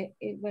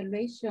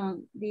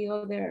evaluation the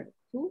other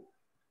two?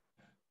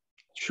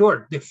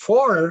 Sure, the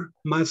four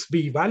must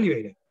be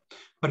evaluated.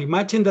 But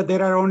imagine that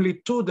there are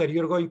only two that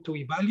you're going to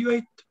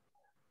evaluate.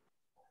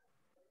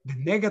 The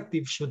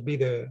negative should be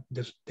the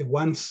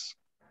ones,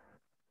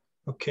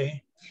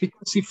 okay?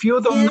 Because if you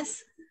don't know,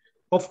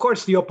 of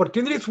course, the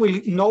opportunities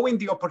knowing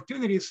the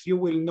opportunities, you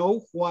will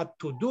know what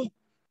to do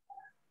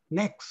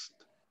next.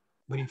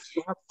 But if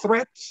you have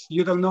threats,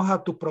 you don't know how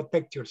to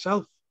protect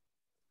yourself.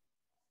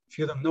 If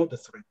you don't know the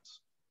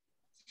threats.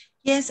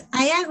 Yes,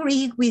 I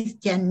agree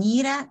with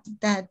Yanira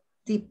that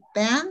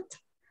depend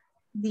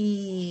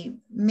the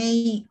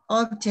main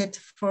object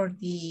for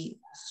the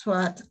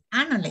SWOT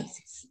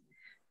analysis,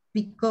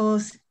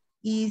 because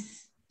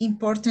it's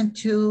important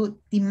to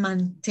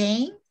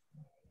maintain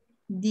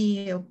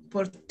the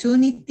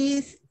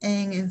opportunities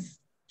and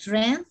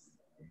strengths.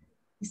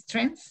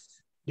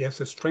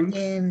 Yes, strength.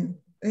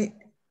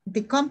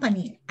 The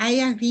company. I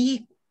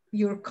agree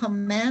your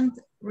comment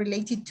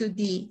related to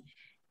the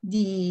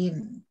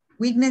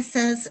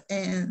weaknesses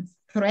and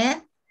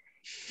threat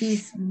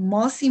is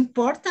most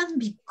important,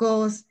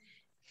 because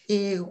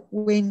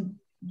when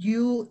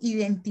you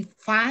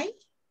identify,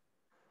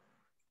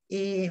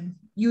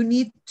 you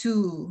need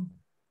to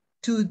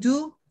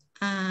do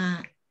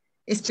a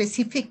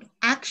specific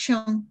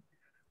action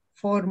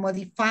for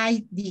modify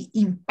the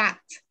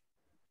impact,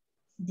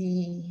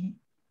 the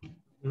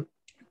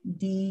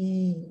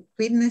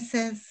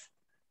weaknesses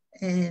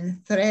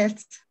and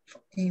threats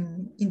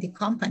in the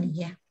company.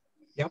 Yeah.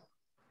 Yep.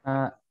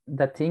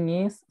 The thing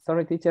is,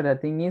 sorry teacher, the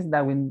thing is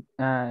that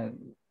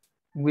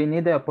we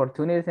need the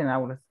opportunities and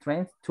our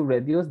strengths to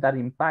reduce that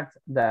impact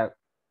that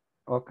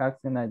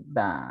occasion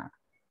the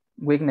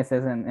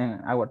weaknesses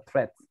and our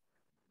threats.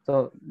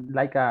 So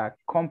like a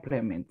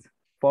complement.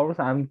 Four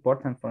are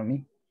important for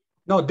me.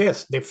 No,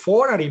 the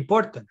four are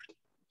important.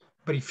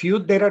 But if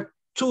there are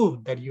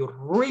two that you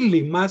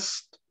really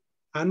must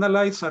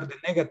analyze are the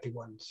negative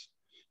ones.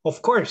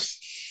 Of course,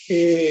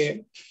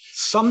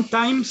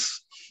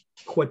 sometimes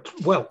what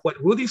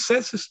Rudy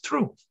says is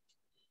true.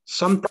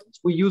 Sometimes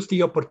we use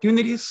the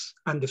opportunities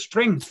and the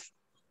strength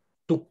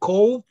to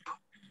cope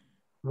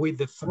with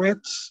the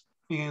threats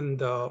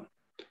and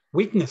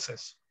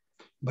weaknesses.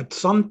 But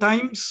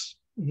sometimes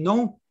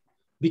no,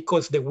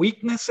 because the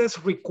weaknesses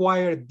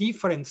require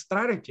different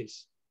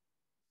strategies.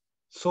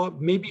 So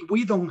maybe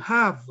we don't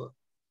have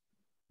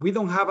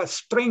a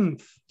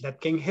strength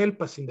that can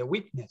help us in the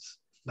weakness.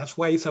 That's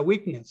why it's a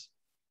weakness.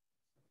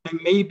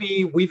 And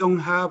maybe we don't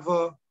have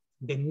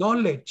the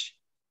knowledge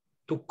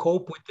to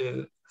cope with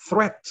the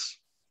threats,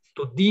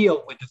 to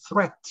deal with the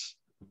threats.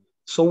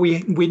 So we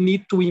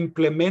need to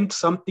implement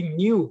something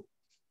new.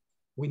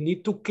 We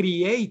need to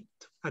create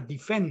a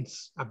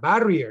defense, a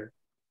barrier.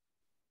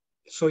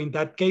 So in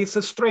that case,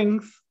 a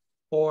strength,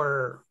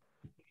 or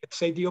let's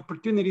say the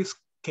opportunities,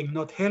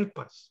 cannot help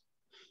us.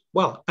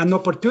 Well, an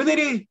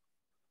opportunity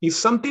is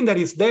something that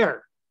is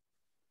there.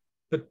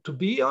 But to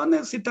be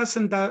honest, it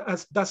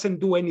doesn't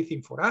do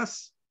anything for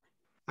us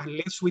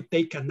unless we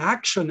take an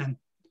action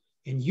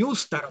and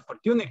use that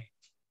opportunity.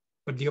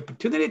 But the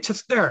opportunity is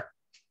just there.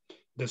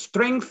 The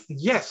strength,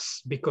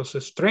 yes, because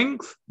the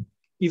strength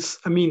is,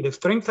 the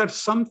strength are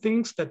some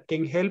things that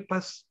can help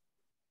us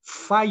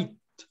fight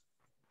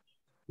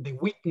the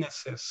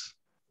weaknesses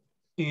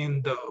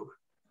and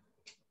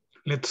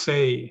let's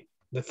say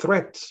the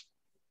threats.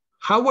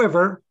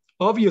 However,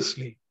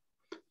 obviously,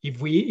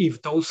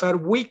 if those are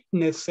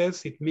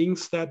weaknesses, it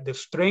means that the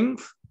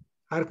strengths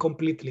are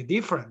completely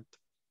different.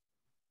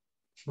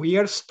 We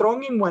are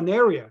strong in one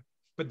area,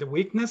 but the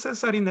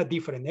weaknesses are in a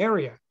different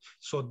area.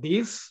 So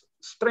this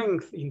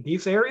strength in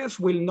these areas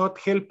will not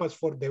help us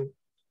for the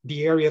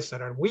areas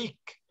that are weak.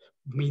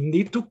 We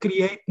need to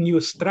create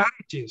new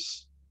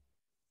strategies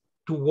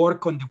to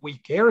work on the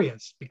weak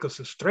areas, because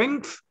the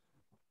strength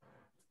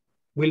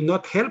will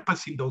not help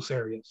us in those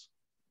areas.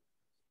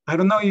 I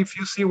don't know if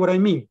you see what I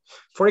mean.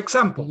 For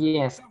example,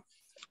 yes.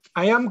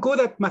 I am good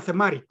at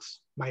mathematics.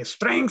 My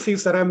strength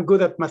is that I'm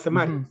good at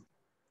mathematics.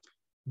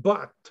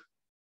 But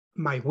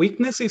my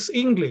weakness is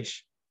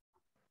English.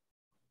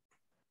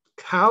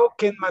 How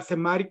can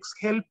mathematics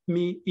help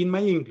me in my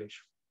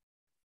English?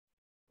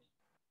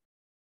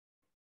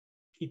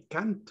 It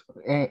can't.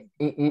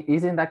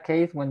 Isn't that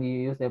case when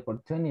you use the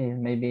opportunities?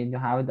 Maybe you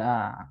have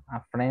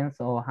a friend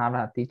or have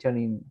a teacher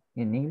in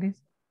English.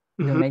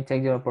 You may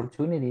take your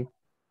opportunity.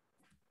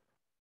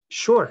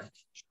 Sure,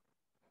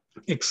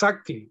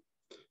 exactly.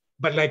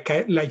 But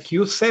like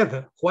you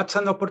said, what's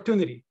an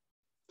opportunity?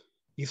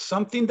 It's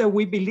something that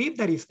we believe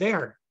that is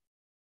there.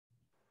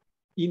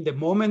 In the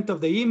moment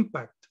of the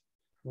impact,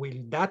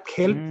 will that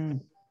help?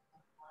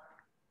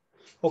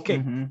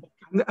 Okay,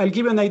 I'll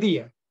give you an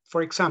idea.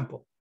 For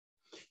example,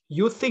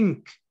 you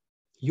think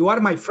you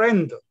are my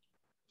friend,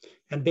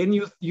 and then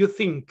you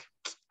think,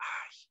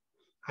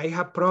 I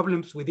have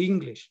problems with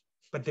English,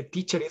 but the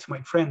teacher is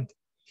my friend.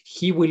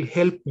 He will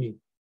help me.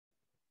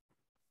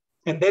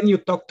 And then you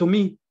talk to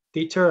me,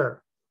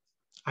 teacher,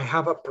 I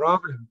have a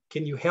problem.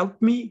 Can you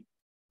help me?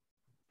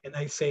 And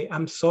I say,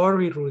 I'm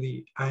sorry,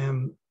 Rudy. I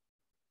am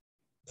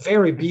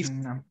very busy.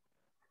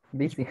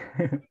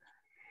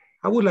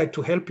 I would like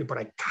to help you, but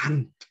I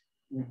can't.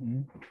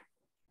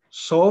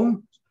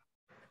 So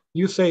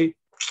you say,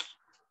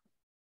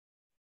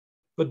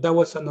 but that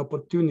was an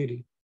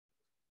opportunity.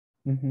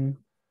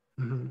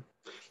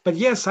 But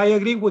yes, I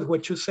agree with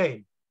what you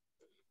say.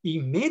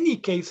 In many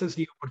cases,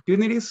 the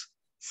opportunities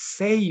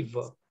save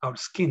our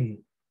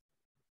skin.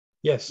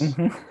 Yes.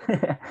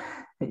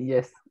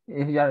 Yes.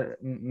 If you are,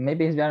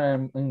 maybe if you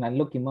are in a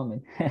lucky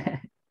moment.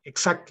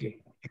 Exactly.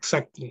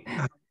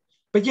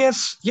 But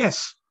yes.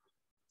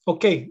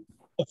 Okay,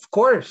 of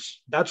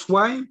course. That's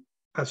why,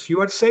 as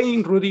you are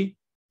saying, Rudy,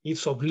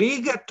 it's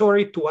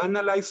obligatory to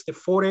analyze the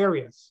 4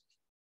 areas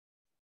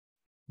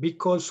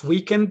because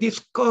we can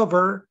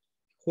discover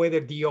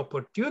whether the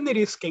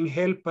opportunities can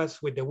help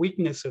us with the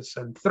weaknesses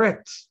and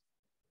threats.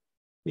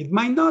 It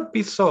might not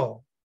be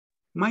so,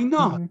 might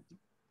not,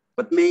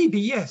 but maybe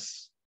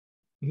yes,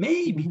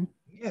 maybe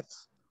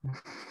yes.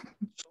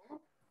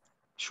 So,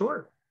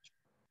 sure.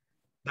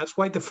 That's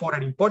why the 4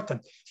 are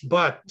important.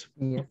 But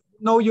if you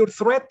know your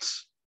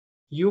threats,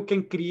 you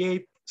can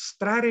create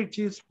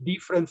strategies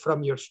different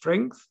from your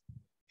strength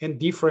and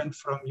different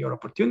from your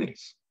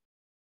opportunities.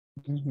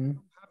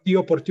 The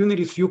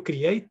opportunities you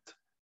create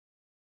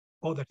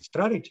other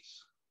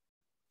strategies.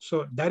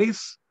 So that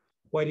is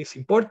what is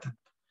important.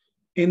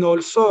 And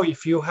also,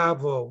 if you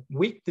have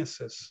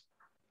weaknesses,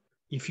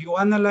 if you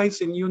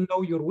analyze and you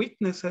know your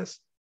weaknesses,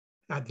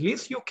 at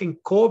least you can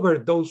cover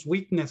those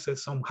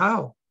weaknesses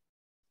somehow.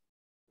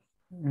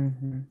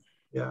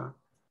 Yeah,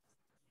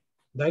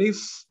 that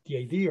is the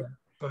idea.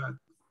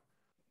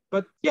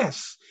 But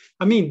yes,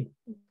 I mean,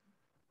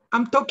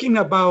 I'm talking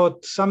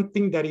about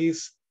something that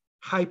is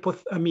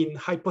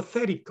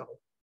hypothetical.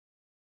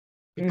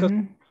 Because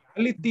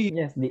reality,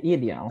 yes, the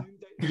ideal.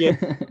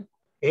 Yes,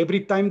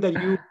 every time that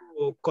you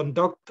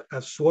conduct a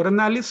SWOT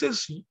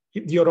analysis,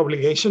 your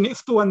obligation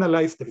is to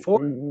analyze the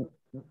 4.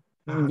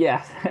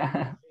 Yes.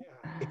 Yeah,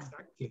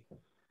 exactly.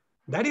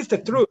 That is the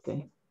truth.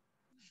 Okay.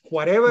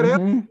 Whatever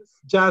else,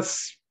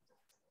 just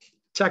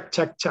check.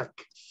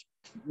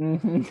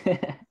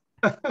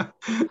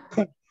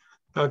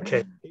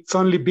 Okay, it's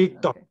only big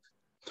talk.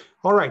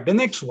 All right, the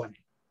next one.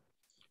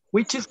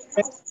 Which is the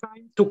best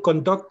time to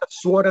conduct a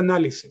SWOT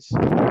analysis?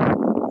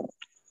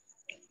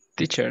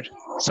 Teacher,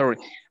 sorry.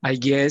 I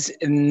guess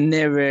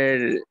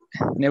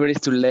never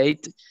is too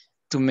late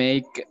to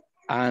make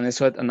an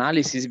SWOT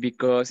analysis,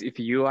 because if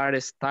you are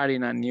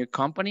starting a new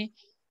company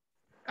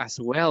as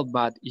well,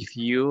 but if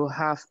you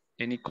have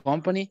any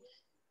company,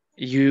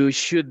 you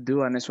should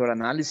do an SWOT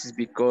analysis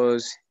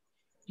because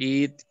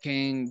it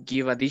can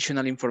give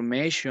additional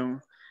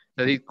information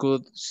that it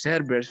could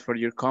serve for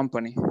your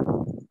company,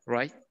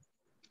 right?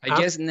 I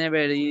guess never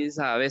is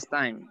a best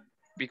time,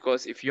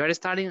 because if you are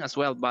starting as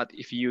well, but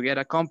if you get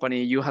a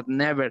company, you have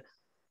never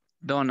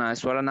done a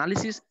SWOT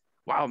analysis,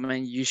 wow,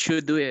 man, you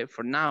should do it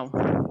for now,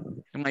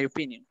 in my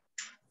opinion.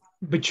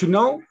 But you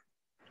know,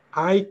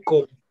 I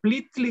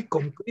completely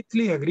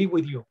agree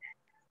with you.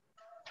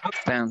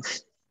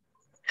 Thanks.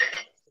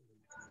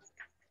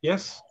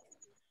 Yes,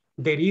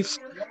 there is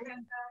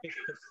a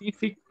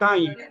specific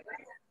time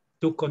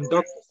to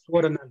conduct a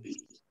SWOT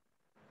analysis.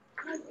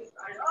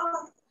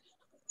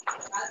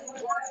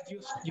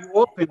 You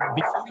open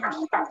before you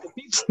start the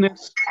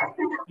business,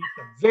 it's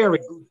a very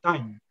good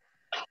time.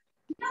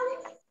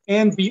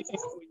 And when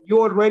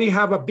you already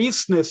have a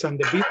business and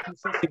the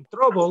business is in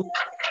trouble,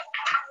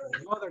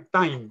 it's another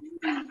time.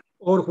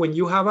 Or when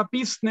you have a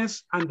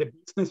business and the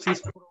business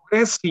is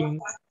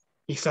progressing,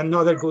 it's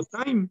another good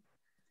time.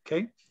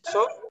 Okay,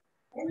 so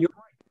you're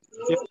right.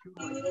 Yes, you're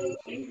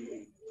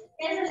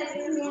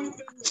right.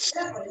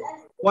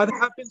 What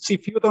happens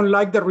if you don't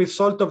like the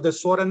result of the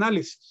SWOT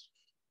analysis?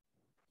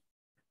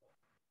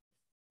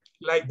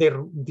 Like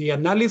the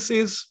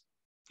analysis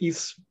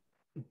is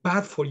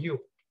bad for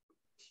you.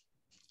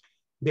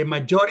 The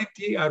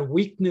majority are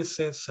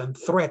weaknesses and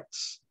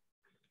threats.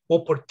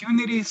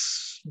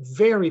 Opportunities,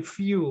 very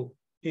few.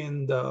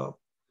 And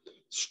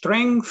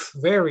strength,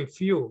 very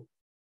few.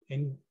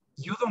 And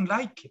you don't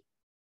like it.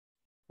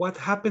 What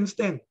happens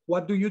then?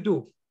 What do you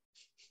do?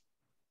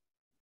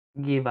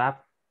 Give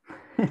up.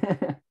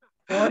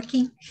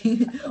 Working,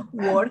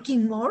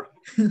 working more,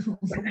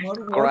 more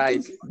Right.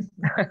 working.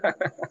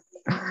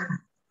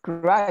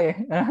 Cry.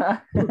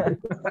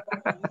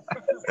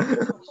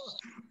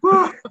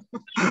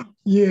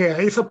 Yeah,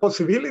 it's a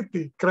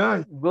possibility.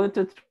 Cry. Good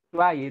to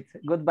try it.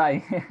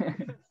 Goodbye.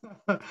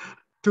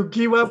 To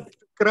give up,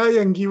 cry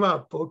and give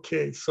up.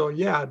 Okay, so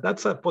yeah,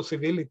 that's a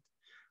possibility.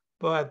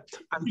 But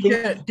I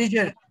think,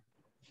 Teacher,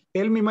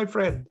 tell me, my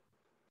friend.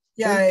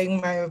 yeah,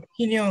 in my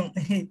opinion,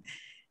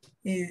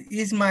 it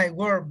is my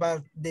word,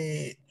 but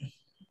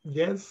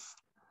yes,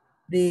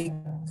 the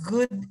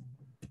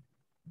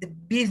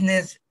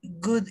business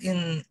good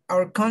in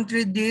our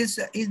country, this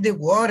is the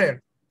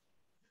water.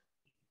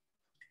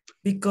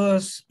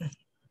 Because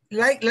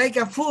like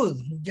a food,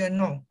 you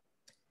know,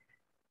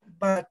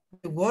 but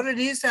the water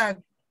is a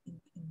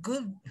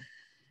good,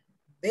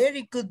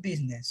 very good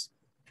business.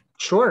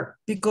 Sure.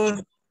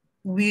 Because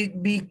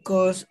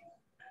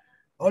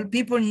all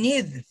people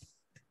need.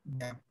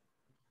 Yeah.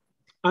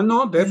 I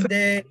know,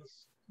 definitely.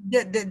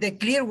 The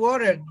clear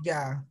water,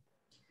 yeah.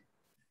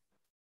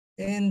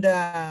 And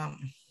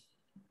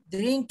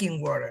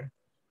drinking water.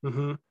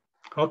 Mm-hmm.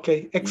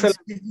 Okay, excellent.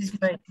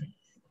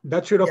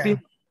 That's your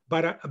opinion,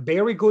 but a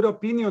very good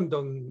opinion,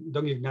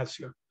 Don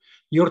Ignacio.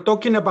 You're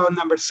talking about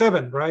number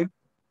 7, right?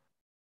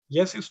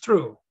 Yes, it's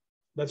true.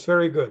 That's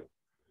very good.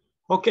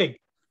 Okay,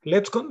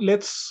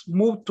 let's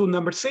move to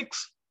number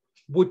 6.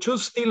 Would you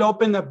still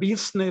open a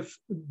business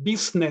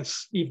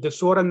if the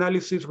SWOT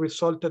analysis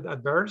resulted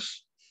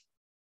adverse?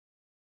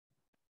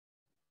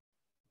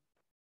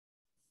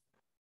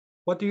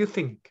 What do you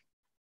think?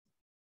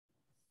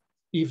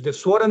 If the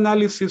SWOT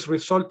analysis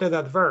resulted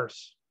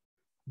adverse,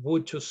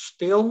 would you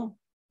still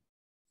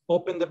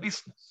open the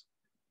business?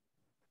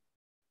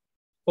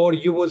 Or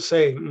you would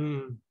say,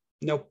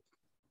 no.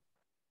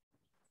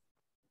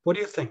 What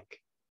do you think?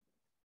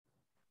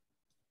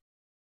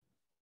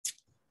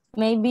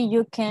 Maybe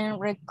you can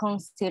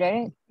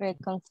reconsider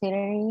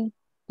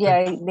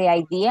the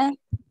idea.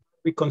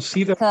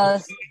 Reconsider.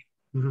 Because,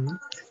 mm-hmm.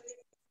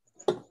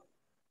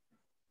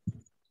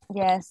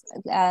 Yes,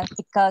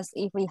 because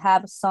if we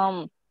have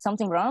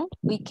something wrong,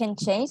 we can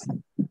change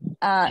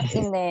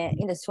in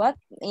the SWOT,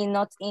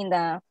 not in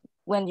the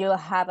when you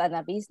have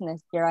a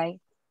business, right?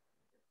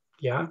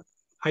 Yeah,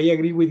 I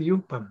agree with you,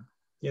 Pam.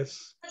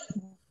 Yes,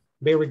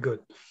 very good.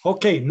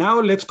 Okay, now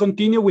let's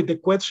continue with the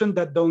question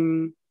that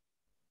Don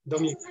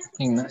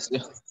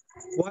Ignacio.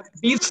 What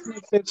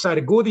businesses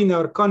are good in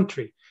our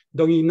country?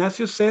 Don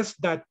Ignacio says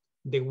that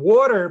the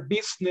water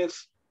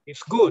business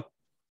is good.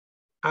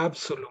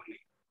 Absolutely.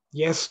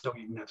 Yes, Don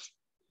Ignacio.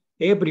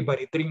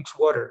 Everybody drinks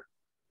water.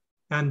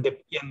 And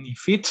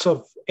if it's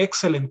of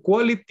excellent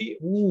quality,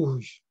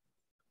 ooh,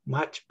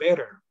 much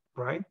better,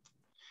 right?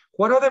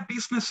 What other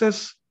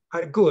businesses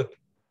are good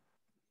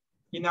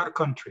in our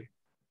country?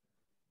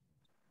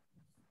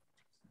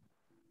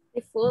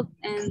 The food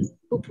and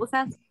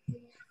pupusas.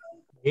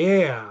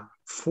 Yeah,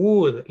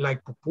 food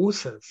like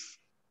pupusas.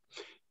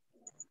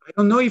 I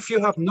don't know if you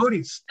have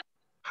noticed.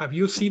 Have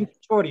you seen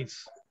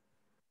choris?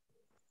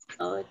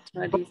 Oh,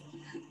 choris.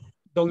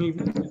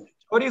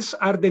 Choris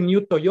are the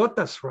new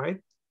Toyotas,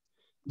 right?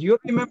 Do you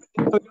remember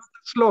the Toyota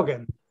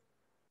slogan?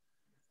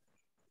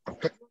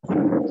 Por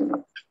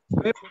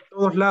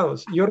todos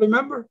lados. You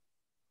remember?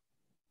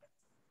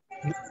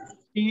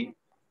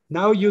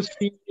 Now you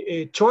see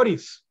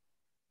choris.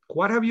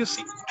 What have you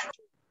seen?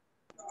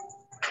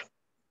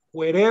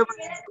 Wherever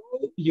you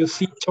go, you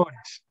see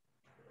choris.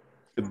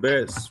 The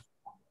best.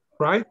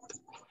 Right?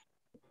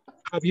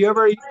 Have you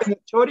ever eaten a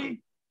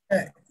chori?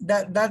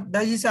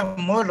 That is a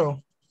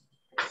motto.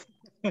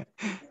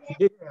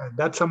 Yeah,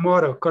 that's a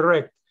motto,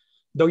 correct.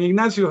 Don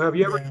Ignacio, have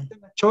you ever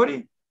eaten a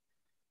chori?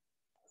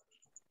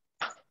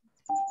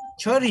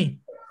 Chori?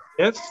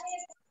 Yes.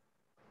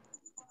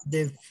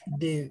 The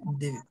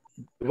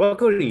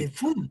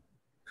food.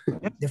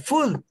 The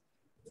food.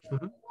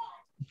 Mm-hmm.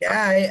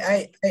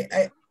 Yeah,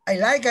 I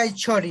like a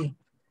chori.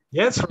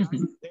 Yes,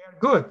 they are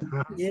good.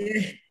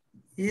 Yeah.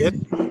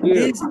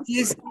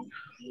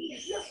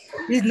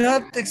 It's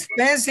not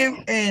expensive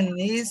and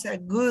it's a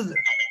good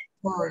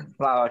for a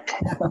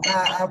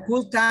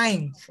good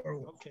time.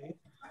 Okay.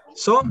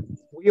 So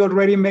we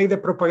already made the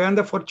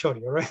propaganda for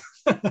chori, right?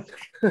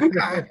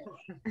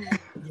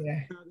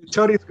 Yeah.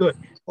 Chori is good.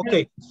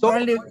 Okay. So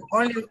only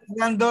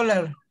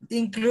 $1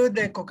 include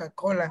the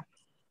Coca-Cola.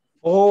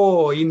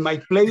 Oh, in my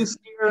place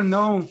here,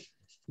 no.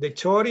 The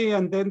chori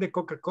and then the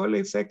Coca-Cola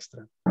is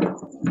extra.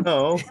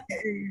 No.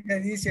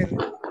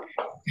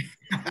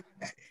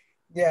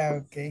 Yeah,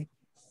 okay.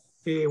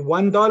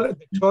 $1,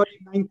 the chori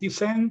 90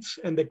 cents,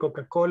 and the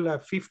Coca-Cola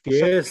 50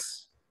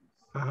 cents.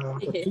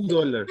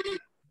 $2.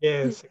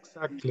 Yes,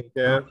 exactly.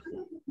 Yeah.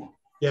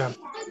 Yeah.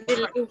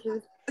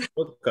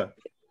 Okay.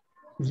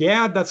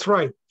 Yeah, that's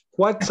right.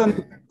 What's a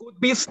good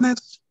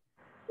business?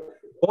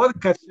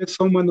 Vodka, says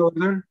someone over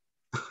there.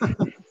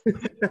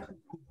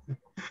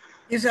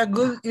 It's a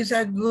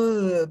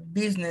good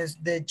business,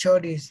 the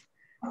choris.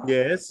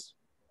 Yes.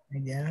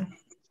 Yeah.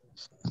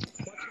 What's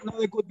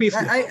another good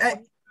business?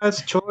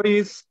 As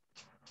choris.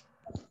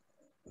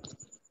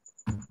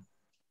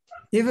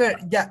 Ever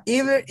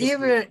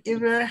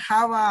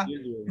have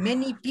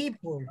many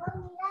people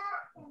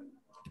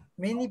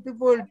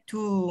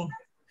to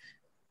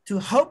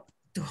help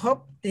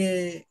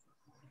to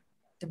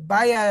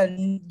buy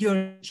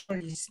your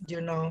choice,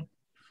 you know.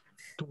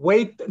 To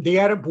wait, they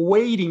are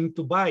waiting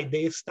to buy.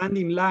 They stand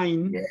in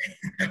line.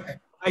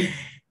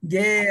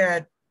 Yeah,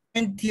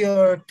 20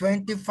 or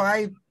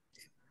 25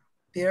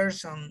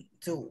 person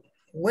to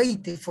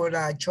wait for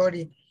the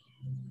choice.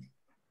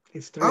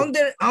 It's true.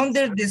 Under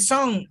the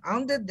sun,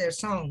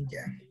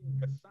 yeah.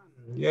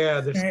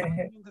 Yeah, they're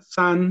standing in the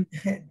sun.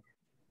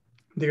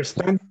 They're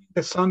standing in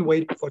the sun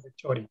waiting for the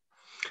chori.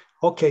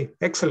 Okay,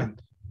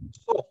 excellent.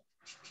 So,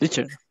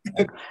 teacher,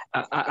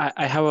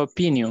 I have an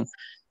opinion.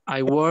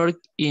 I work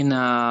in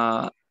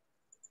a,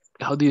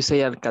 how do you say,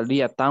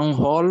 alcaldía, town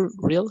hall,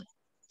 really?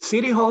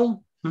 City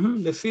hall,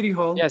 the city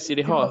hall. Yeah,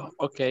 city hall,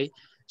 okay.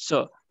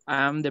 So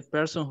I'm the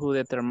person who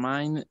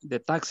determine the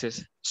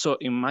taxes. So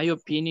in my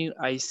opinion,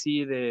 I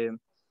see the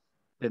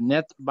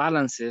net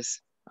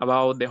balances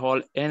about the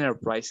whole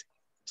enterprise.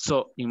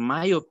 So in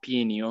my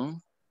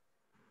opinion,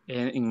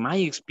 and in my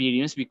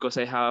experience, because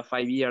I have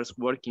 5 years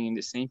working in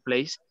the same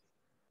place,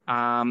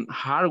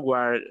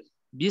 hardware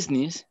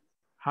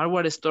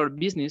store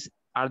business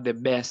are the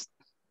best.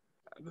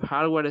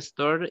 Hardware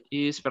store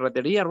is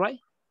ferretería, right?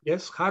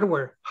 Yes,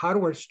 hardware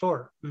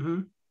store.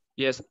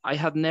 Yes, I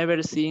have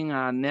never seen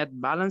a net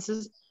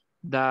balances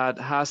that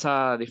has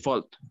a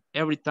default.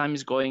 Every time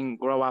it's going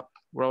grow up.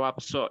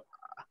 So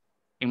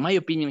in my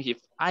opinion, if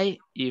I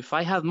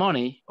have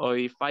money or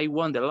if I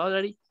won the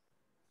lottery,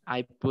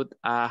 I put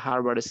a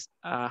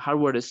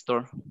hardware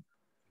store.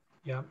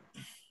 Yeah.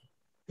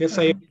 Yes,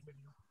 I agree with you.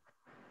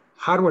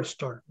 Hardware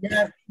store.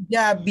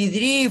 Yeah,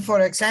 Bidri,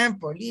 for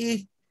example,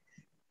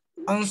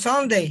 on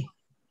Sunday.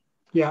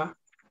 Yeah.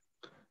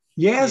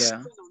 Yes, yeah.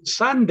 On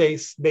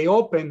Sundays they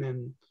open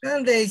and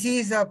Sundays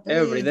is a place.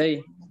 Every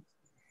day.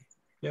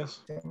 Yes.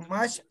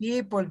 Much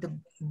people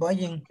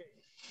buying.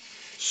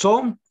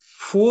 So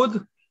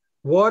food,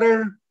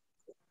 water,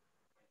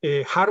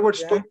 hardware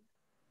store.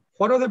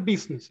 What other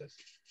businesses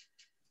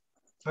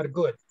are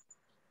good?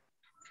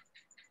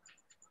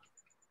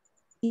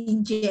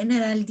 In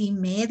general, the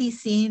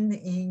medicine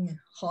in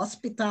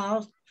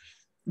hospital,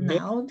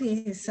 now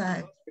this is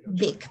a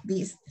big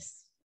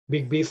business.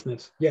 Big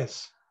business,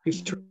 yes,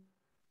 it's true.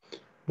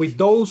 With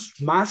those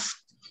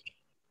masks,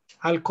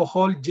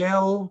 alcohol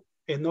gel,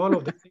 and all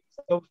of the things,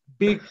 those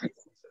big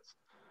businesses.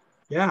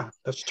 Yeah,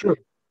 that's true.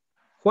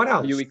 What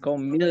else? You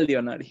become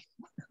millionaire.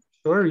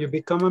 Sure, you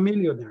become a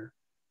millionaire.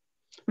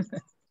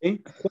 Okay.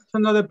 What's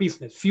another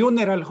business?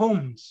 Funeral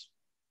homes.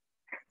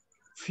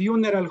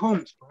 Funeral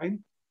homes, right?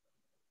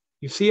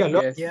 You see a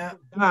lot of people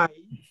die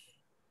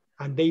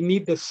and they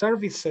need the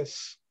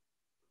services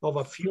of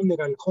a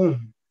funeral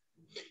home.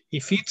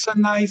 If it's a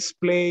nice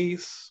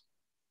place,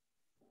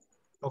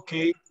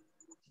 okay,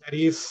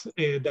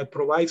 that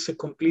provides a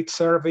complete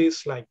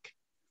service like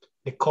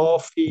the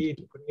coffee,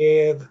 the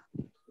bread,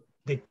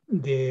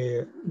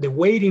 the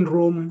waiting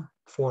room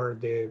for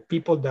the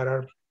people that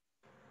are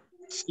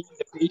seeing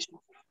the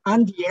patient,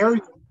 and the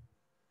area,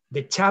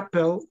 the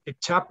chapel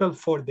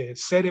for the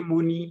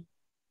ceremony,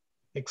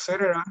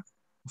 etc.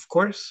 Of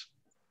course,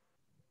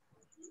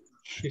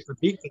 it's a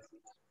big business.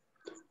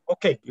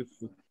 Okay,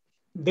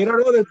 there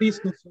are other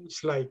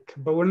businesses like,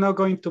 but we're not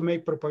going to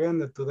make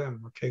propaganda to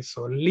them. Okay,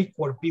 so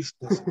liquor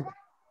business,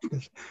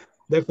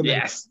 definitely.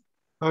 Yes.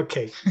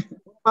 Okay.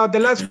 The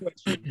last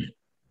question: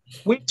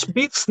 which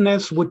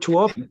business would you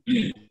open?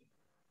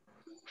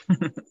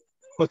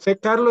 Jose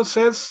Carlos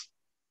says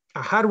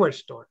a hardware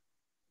store.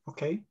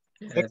 Okay.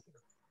 Yes.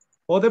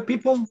 Other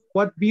people,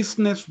 what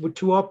business would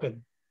you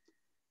open?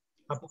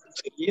 A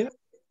pizzeria?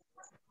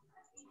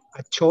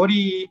 A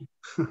chori?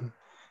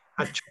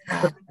 A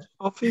chori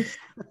office?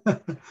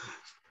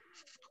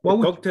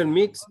 What cocktail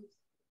mix?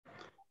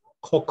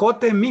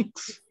 Jocote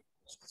mix.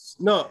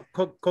 No,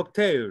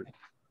 cocktail.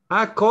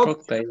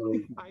 Cocktail.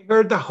 I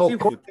heard the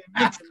jocote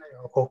mix.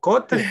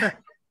 Jocote.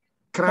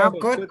 Crown.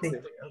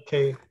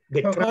 Okay.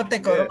 The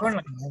Jocote crown.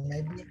 Corona,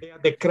 Yeah,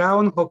 the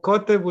crown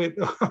jocote with,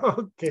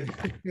 okay.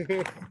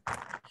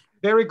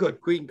 Very good.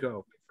 Queen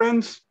crown.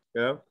 Friends,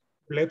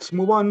 let's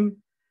move on.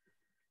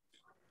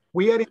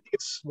 We're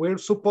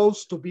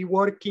supposed to be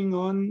working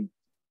on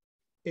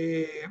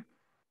the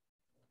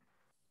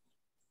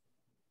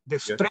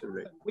strengths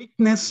and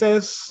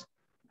weaknesses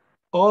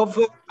of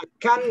a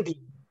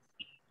candy,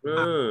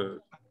 a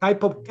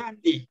type of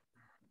candy,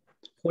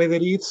 whether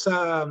it's,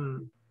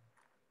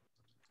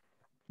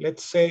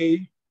 let's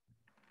say,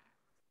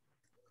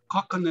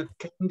 coconut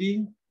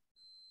candy,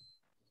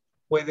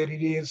 whether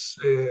it is,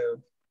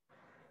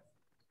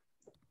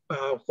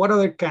 what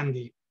other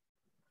candy?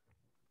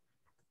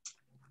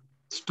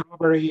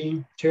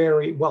 Strawberry,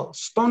 cherry, well,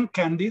 stone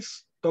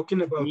candies,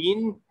 talking about.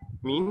 Mint.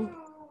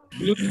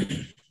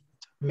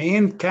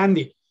 Man,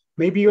 candy.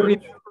 Maybe you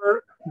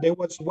remember there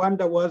was one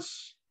that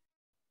was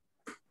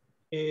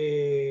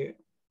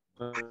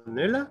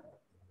Vanilla?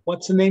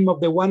 What's the name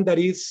of the one that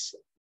is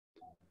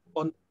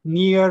on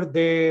near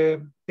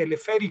the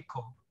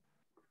Teleférico?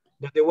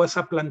 That there was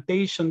a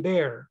plantation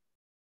there.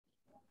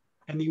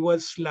 And it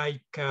was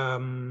like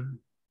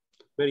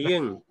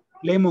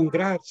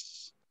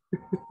lemongrass.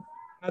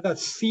 Had a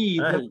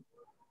seed.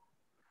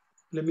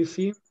 Let me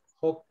see.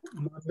 Don't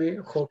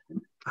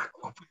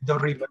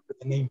remember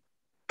the name.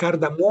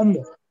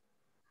 Cardamomo.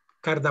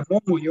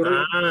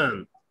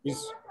 Cardamomo.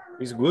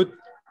 It's good.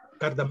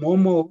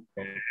 Cardamomo.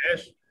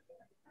 Yes.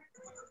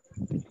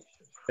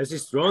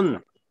 It's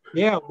strong.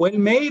 Yeah, well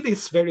made.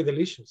 It's very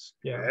delicious.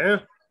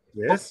 Yeah.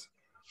 Yes.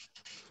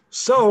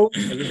 So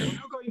we're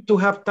not going to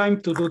have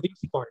time to do this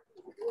part,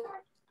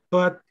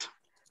 but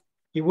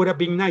it would have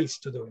been nice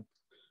to do it.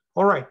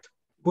 All right,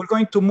 we're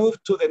going to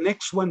move to the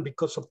next one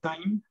because of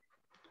time.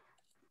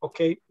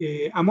 Okay,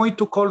 I'm going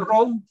to call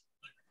roll,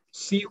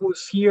 see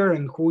who's here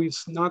and who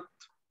is not.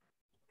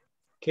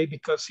 Okay,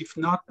 because if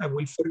not, I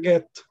will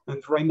forget.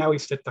 And right now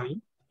is the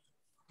time.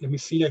 Let me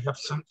see, I have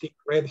something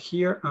red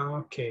here.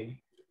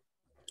 Okay.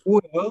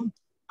 Well,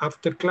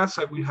 after class,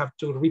 I will have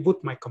to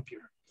reboot my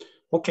computer.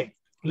 Okay,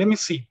 let me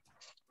see.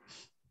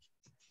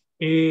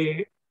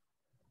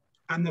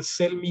 Ana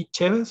Selmi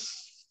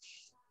Chavez.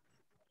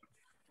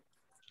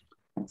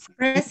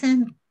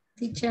 Present,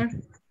 teacher.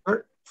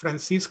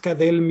 Francisca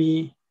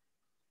Delmi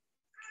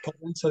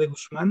Carranza de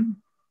Guzmán.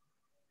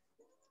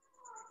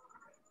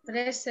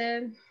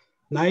 Present.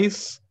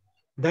 Nice.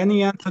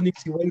 Dani Anthony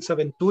Sigüenza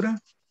Ventura.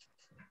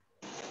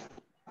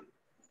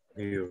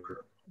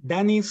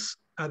 Danis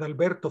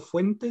Adalberto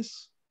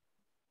Fuentes.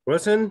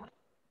 Present.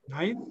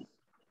 Nice.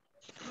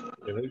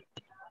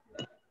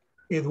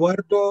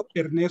 Eduardo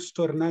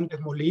Ernesto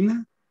Hernández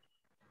Molina.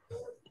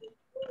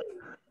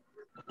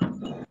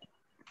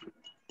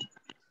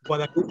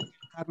 Guadalupe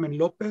Carmen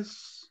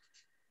López.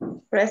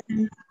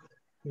 Present.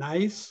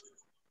 Nice.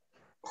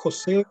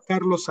 José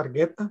Carlos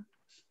Argueta.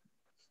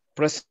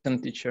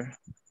 Present, teacher.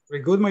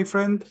 Very good, my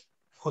friend.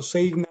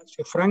 José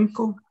Ignacio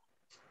Franco.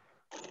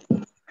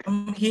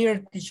 I'm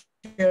here, teacher,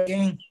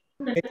 again.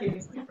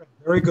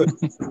 Very good.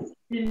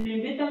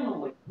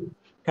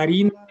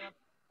 Karina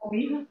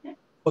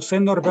José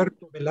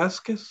Norberto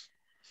Velázquez.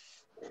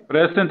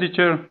 Present,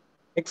 teacher.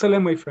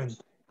 Excellent, my friend.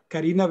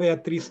 Karina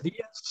Beatriz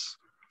Díaz.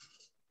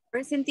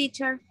 Present,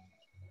 teacher.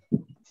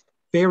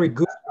 Very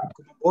good.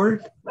 Welcome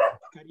aboard.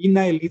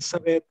 Karina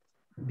Elizabeth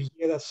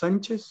Villeda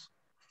Sánchez.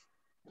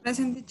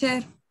 Present,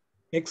 teacher.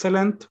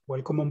 Excellent.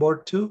 Welcome on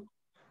board too.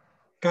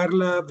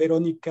 Carla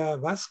Verónica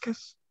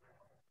Vázquez.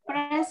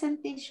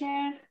 Present,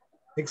 teacher.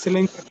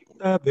 Excellent,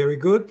 Carlita. Very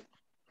good.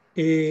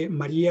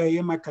 María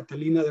Emma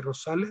Catalina de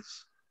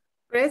Rosales.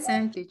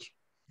 Present, teacher.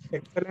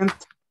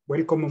 Excellent.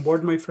 Welcome on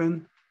board, my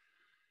friend.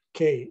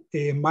 Okay.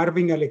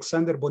 Marvin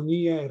Alexander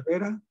Bonilla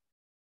Herrera.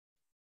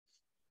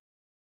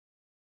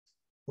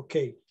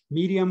 Okay.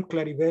 Miriam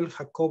Claribel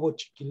Jacobo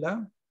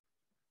Chiquilá.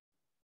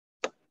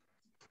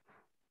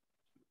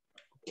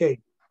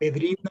 Okay.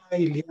 Pedrina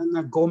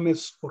Ileana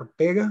Gómez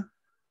Ortega.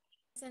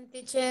 Present,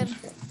 teacher.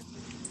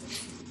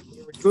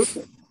 Very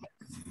good.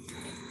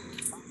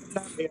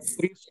 Paula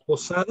Beatriz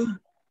Posada.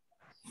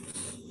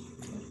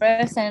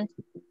 Present.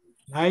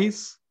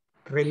 Nice.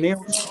 René.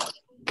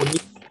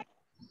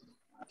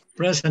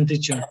 Present,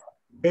 teacher.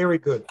 Very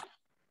good.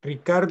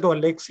 Ricardo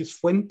Alexis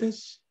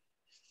Fuentes.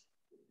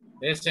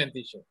 Present,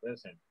 teacher.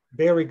 Present.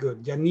 Very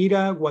good.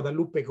 Yanira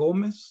Guadalupe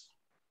Gómez.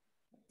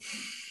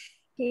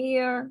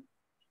 Here.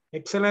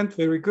 Excellent.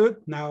 Very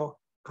good. Now,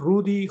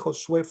 Rudy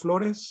Josué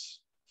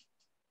Flores.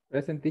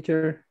 Present,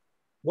 teacher.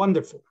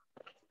 Wonderful.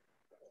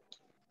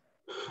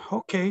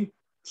 Okay.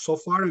 So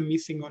far, I'm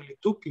missing only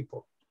two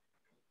people.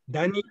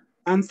 Danny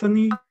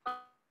Anthony.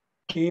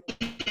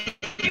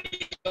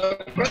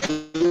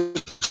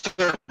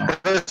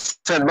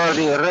 And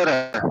Marvin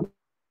Herrera.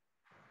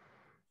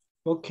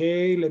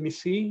 okay, let me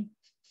see.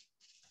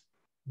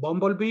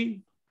 Bumblebee.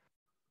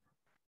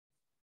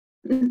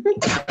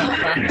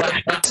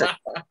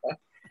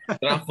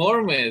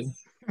 Transformers.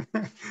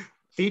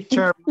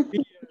 Teacher.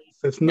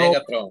 Yes, no.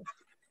 Megatron.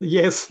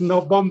 Yes,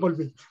 no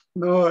Bumblebee.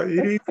 No,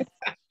 it is.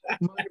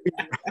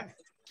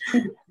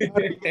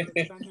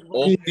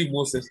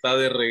 Optimus está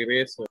de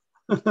regreso.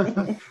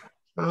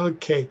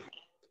 Okay.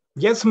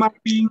 Yes,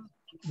 Martin,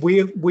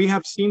 we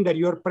have seen that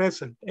you're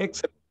present.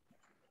 Excellent.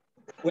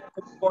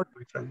 Welcome aboard,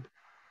 my friend.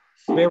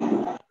 Very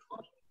good.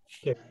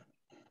 Okay.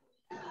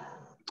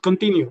 Let's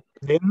continue.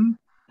 Then,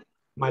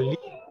 my lead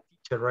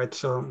teacher, right?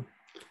 So,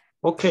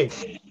 okay.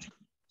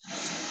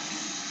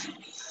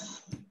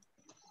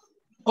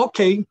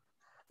 Okay.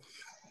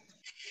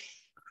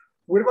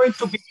 We're going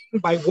to begin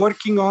by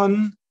working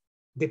on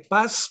the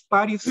past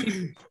participle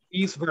of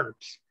these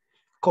verbs,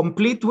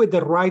 complete with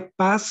the right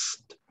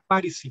past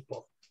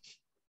participle.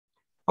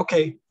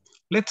 Okay,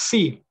 let's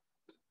see.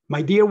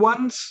 My dear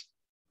ones,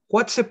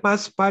 what's the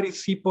past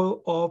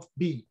participle of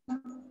be?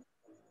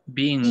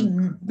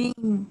 Been.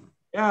 Been.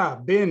 Yeah,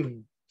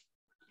 been.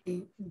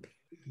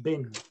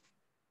 Been.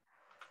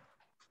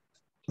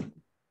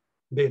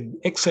 Been.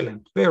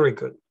 Excellent. Very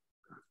good.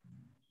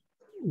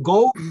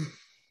 Go.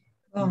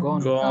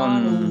 Gone.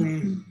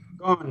 Gone.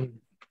 Gone.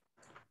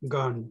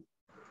 Gone.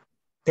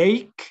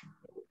 Take.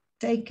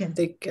 Taken.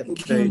 Taken.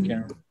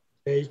 Taken.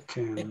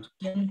 Taken.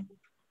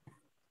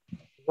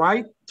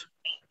 Write.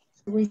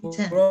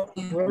 Written.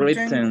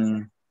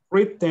 Written.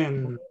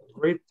 Written.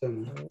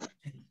 Written.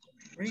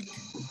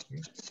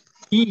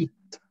 Eat.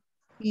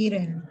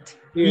 Eaten.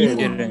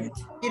 Eaten.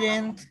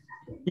 Eaten.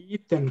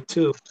 Eaten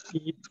too.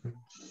 Eaten.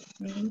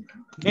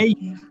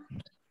 Made.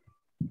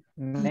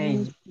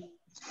 Made.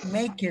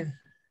 Make it.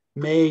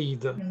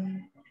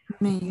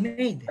 Made.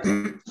 Made.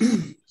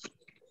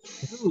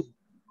 Do.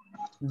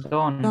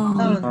 Done.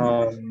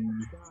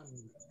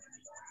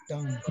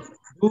 Done.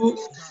 Do.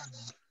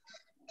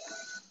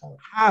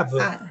 Have.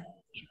 Had.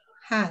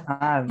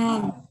 Had.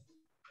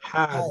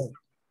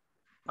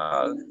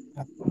 Have.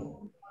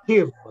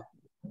 Give.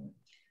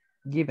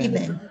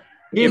 Given.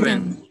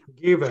 Given.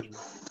 Given.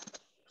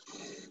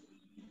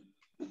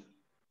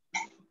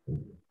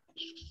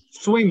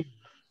 Swim.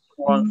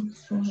 Swam.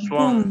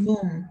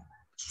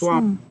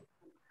 Swam.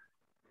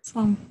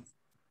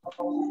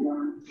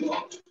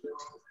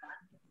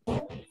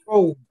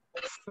 Throw.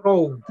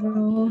 Throw.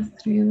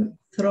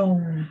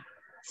 Thrown.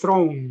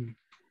 Thrown.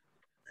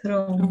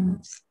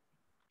 Thrown.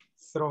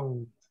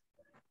 Thrown.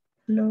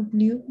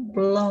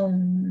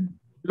 Blown.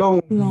 Blown.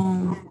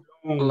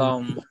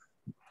 Blown.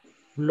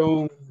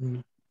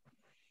 Blown.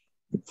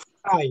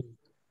 Fly.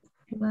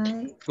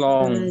 Fly.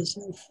 Flown.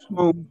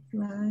 Flown.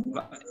 Fly.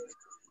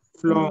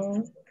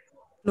 Flown.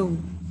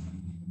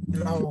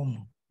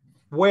 Blown.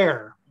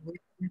 Where.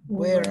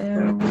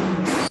 Where.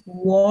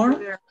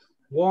 Worn.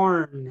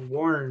 Worn.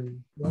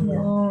 Worn.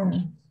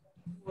 Worn.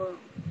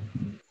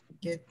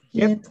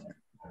 Get.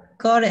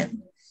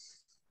 Gotten.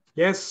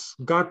 Yes.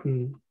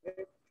 Gotten.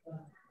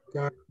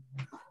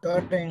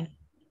 Gotten.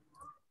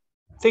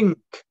 Think.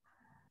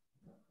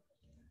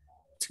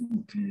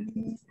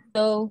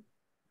 So.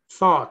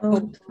 Thought.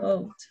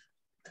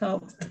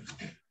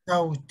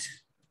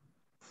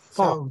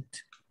 Thought.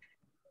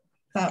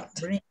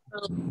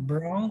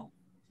 Brown.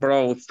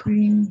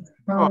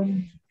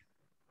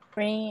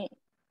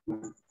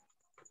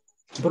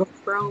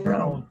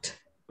 Brought.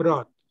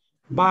 Brought.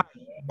 By.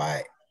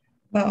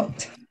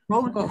 Boat.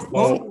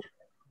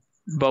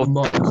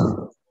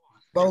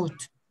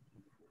 Boat.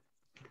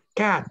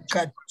 Catch.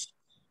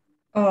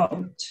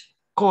 Out.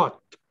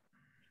 Caught.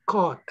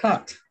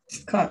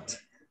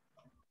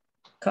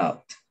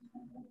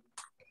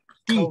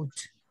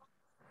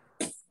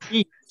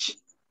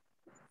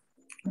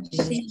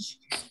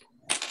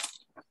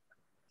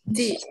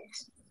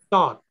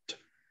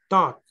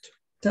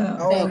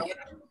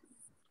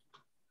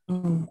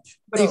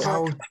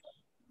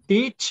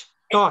 Teach.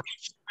 Taught.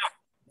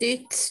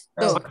 Teach.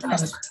 Taught.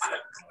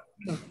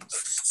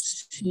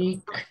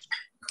 Seek.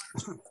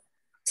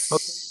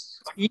 Okay.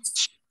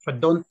 Teach, but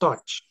don't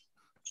touch.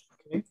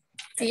 Okay.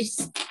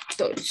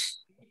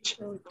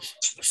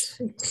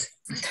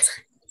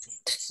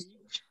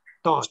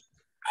 Taught.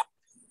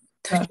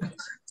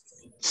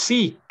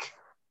 Seek.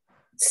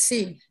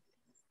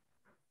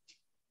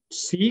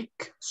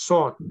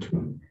 Sought.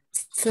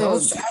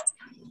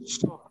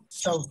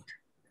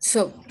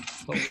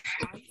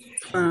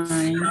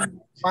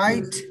 Find.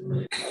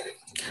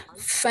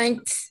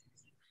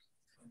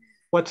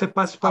 What's the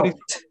past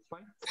participle?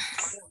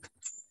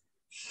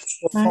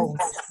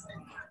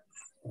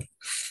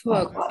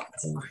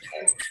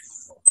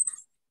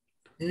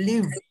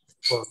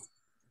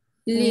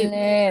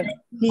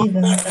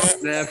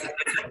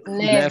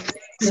 Live.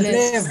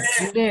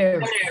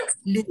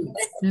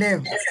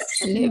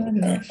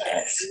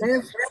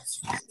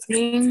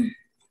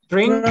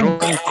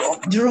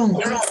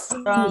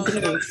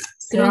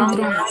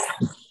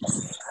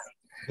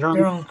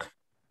 Drunk.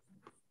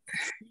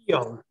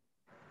 Feel.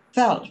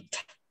 Felt.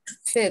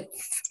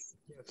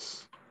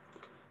 Yes.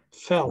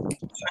 Felt.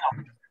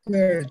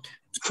 Word.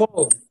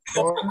 Fall.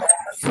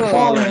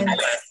 Fallen.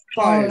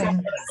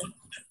 Find.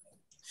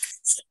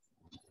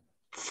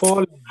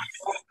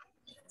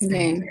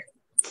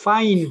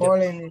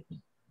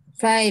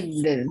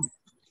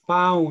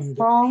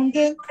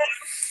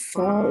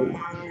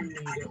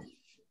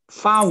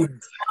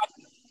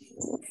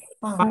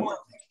 Found.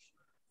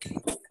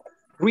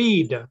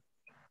 Read.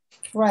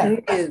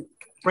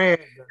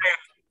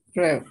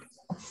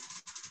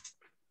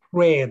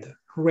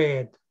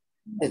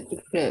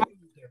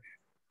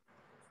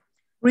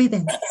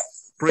 Ridden.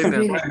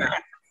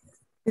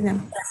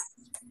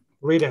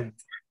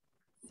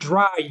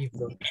 Drive.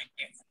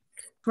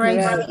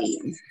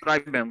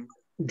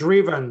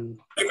 Driven.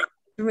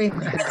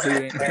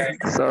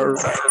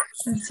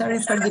 Sorry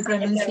for the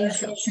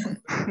pronunciation.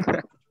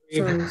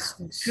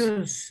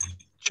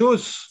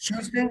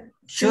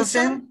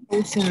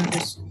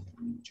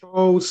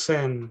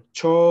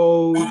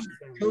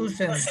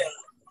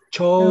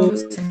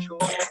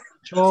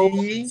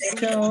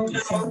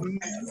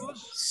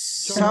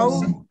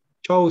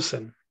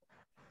 Chosen.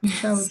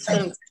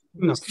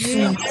 No.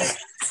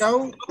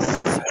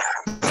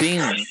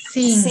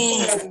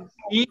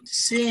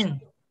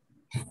 Seen.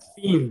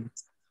 Seen.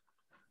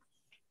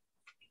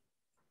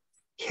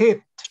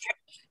 Hit.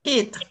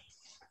 It.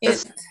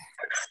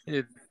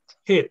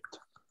 Hit.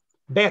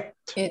 Bet.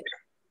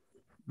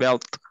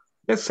 Belt.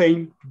 The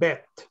same.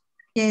 Bet.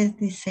 Yes,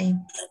 the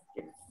same.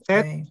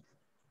 Set.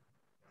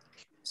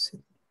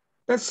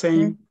 The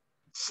same.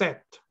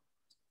 Set.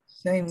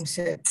 Same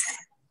set.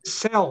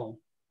 Sell.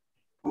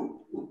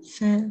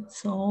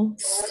 Sold.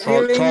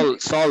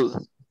 Sold.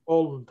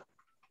 Sold.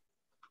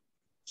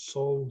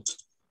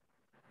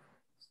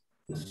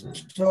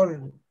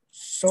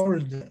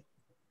 Sold.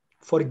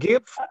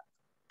 Forgive.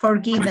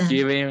 Forgiven.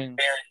 Forgiving.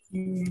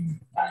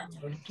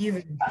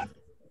 Forgiven.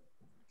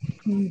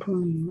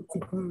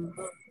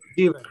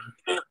 Given.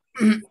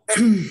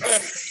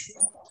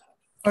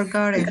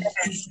 Forgotten.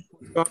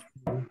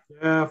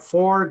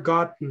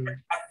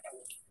 Forgotten.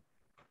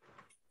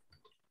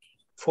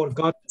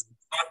 Forgotten.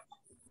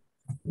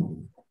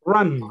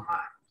 Run.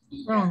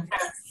 Wrong.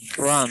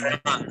 Run.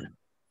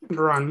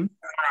 Run.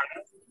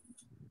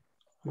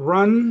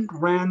 Run,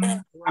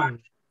 ran, run.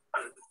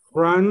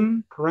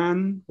 Run,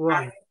 ran,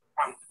 run.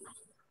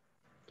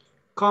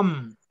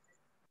 Come.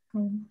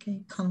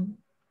 Okay, come.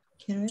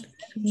 Carrot.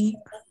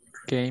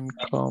 Came,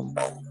 come.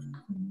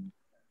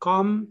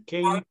 Come,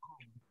 came.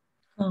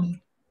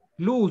 Come.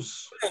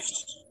 Lose.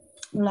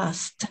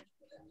 Lost.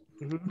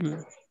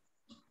 Mhm.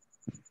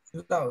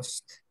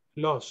 Lost.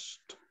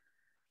 Lost.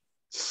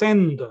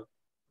 Send.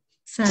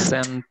 Sent.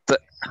 Sent.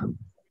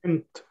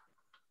 Sent.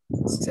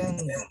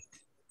 Send.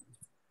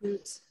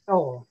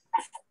 Tell.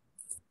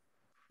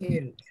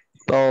 Hill.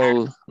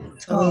 Told.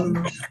 Told.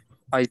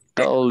 I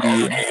told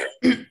you.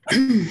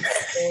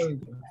 Told.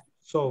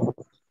 So,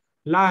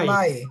 lie.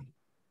 Lie.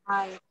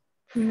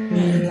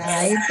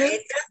 Lied.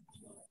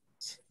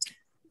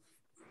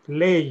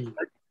 Lay.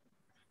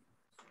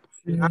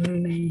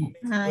 Lay.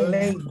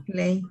 Lay.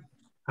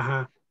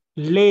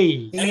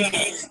 Lay.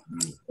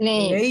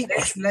 Lay.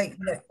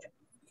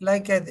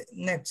 Like at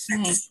next.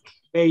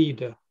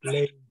 Laid.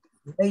 Laid.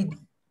 Laid.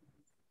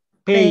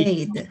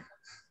 Paid.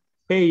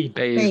 Paid. Paid.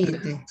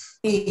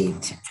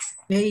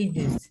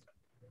 Paid.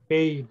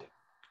 Paid.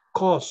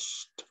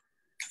 Cost.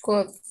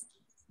 Cost.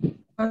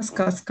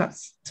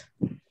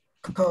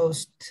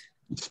 Cost.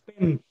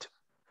 Spent.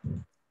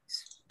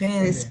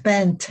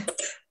 Spent.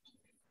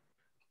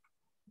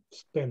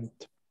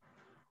 Spent.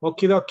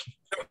 Okie dokie.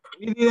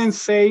 We didn't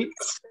say,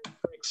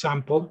 for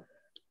example,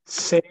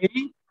 say,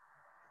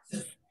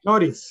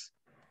 notice.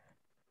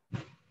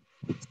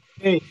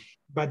 Say,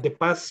 but the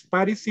past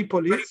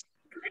participle is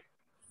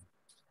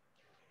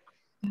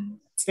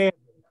said.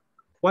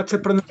 What's the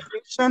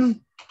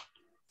pronunciation?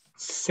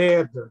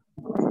 Said.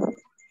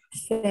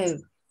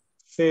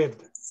 Said.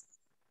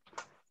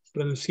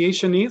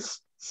 Pronunciation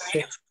is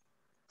said.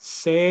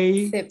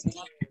 Say.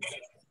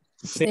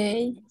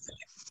 Say.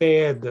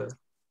 Said.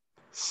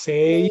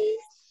 Say.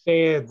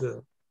 Said.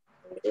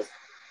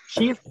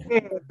 She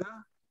said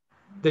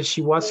that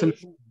she wasn't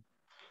home.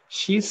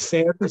 She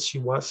said that she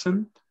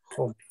wasn't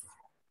home.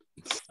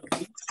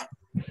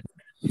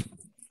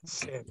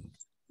 Said.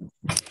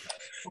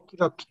 Okie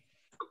dokie.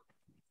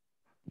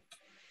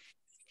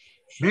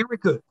 Very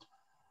good.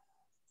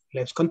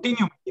 Let's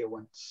continue, my dear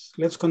ones.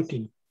 Let's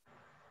continue.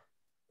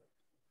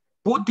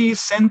 Put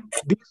these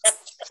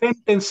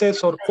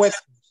sentences or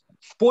questions.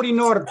 Put in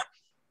order.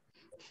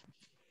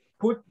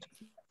 Put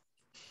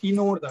in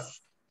order.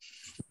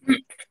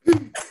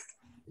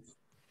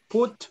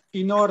 Put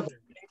in order.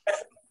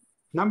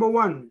 Number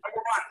one.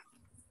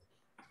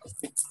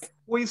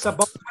 Who is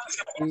about?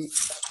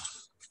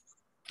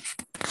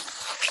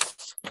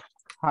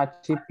 Had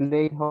she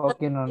played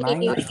hockey on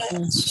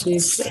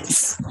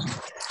ice?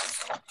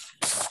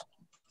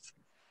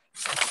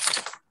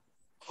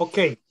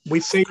 Okay,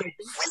 we say like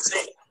this.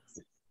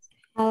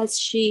 Has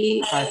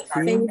she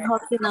played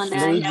hockey on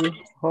ice?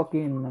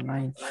 Hockey on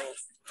ice.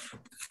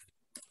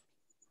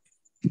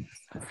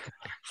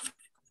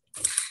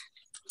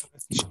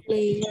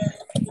 Play.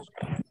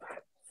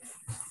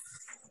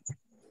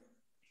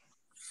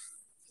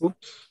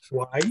 Oops,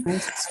 why?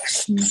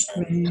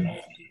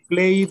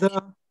 Play the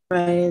hockey.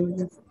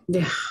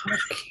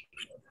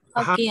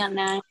 Hockey on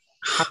ice.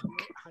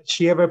 Has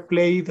she ever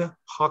played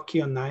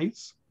hockey on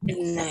ice?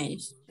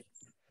 Nice.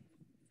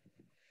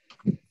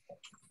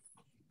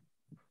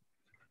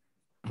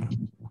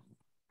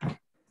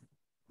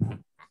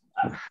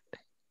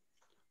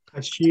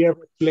 Has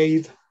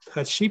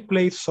she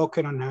played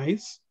soccer on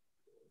ice?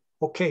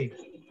 Okay.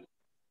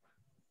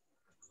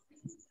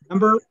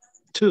 Number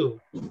two.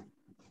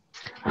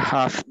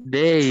 Have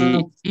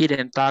they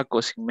eaten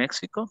tacos in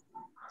Mexico?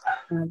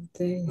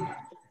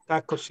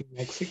 Tacos in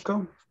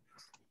Mexico?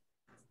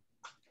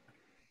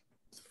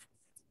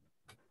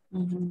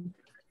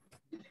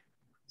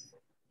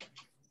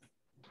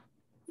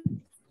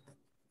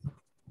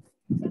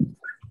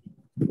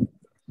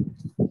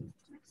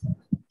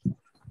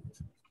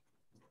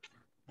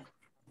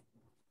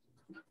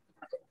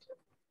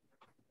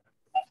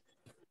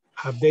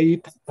 Have they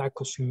eaten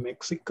tacos in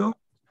Mexico?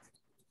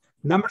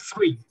 Number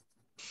three.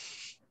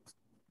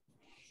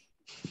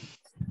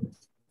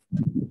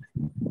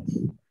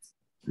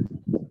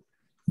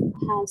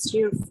 Has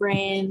your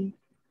friend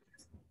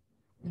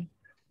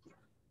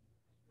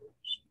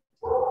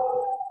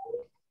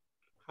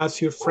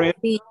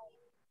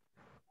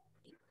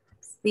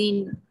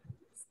been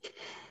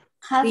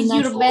How's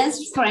your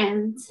best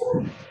friend?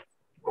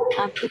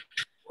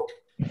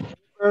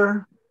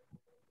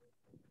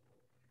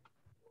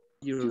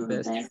 Your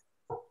best. In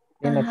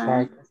the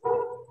park.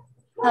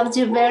 How's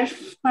your best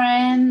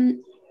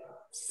friend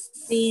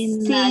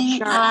seen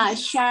seen a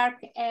shark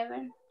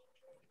ever?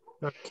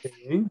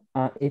 Okay.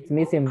 It's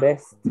missing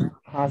best.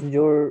 Has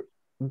your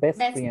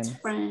best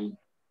friend.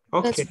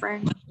 Okay. Best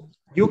friend.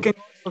 You can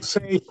also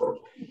say,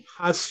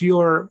 has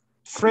your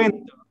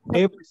friend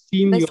ever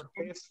seen your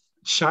best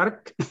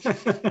shark?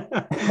 Has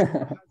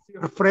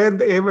your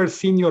friend ever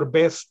seen your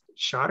best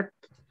shark?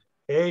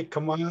 Hey,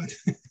 come on.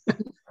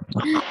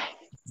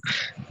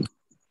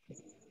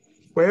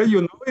 Well,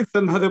 you know, it's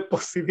another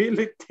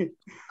possibility.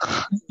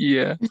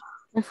 Yeah.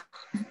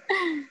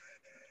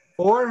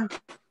 Or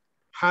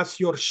has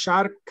your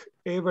shark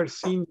ever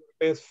seen your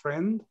best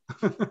friend?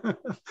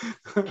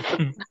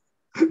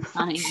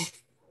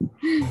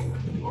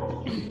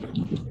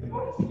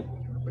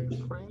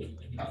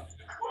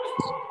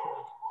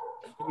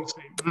 You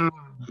say,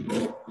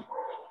 Number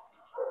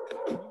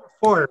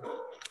 4.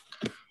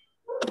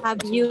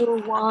 Have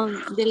you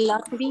won the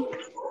lottery?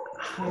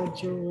 Have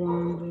you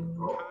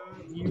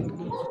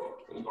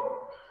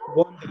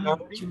won the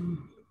lottery?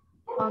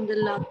 On the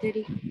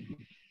lottery?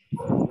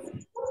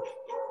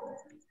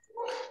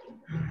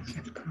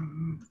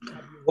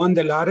 Won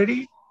the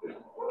lottery?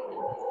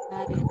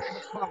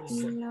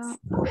 No.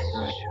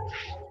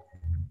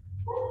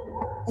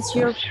 Is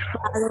your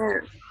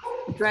father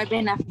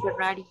driving a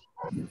Ferrari?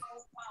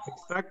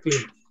 Exactly.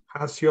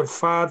 Has your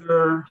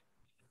father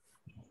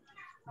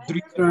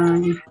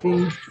driven?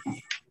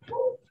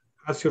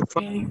 Has your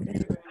father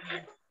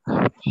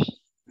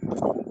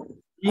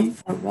driven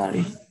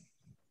Ferrari?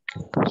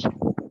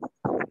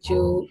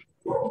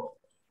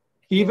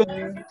 Even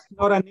if it's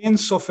not an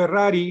Enzo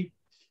Ferrari,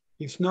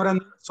 it's not an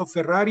Enzo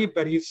Ferrari,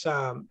 but it's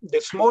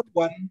the small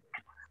one.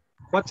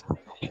 What's the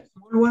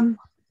small one?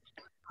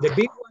 The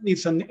big one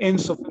is an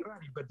Enzo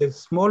Ferrari, but the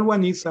small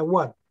one is a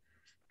what?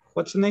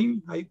 What's the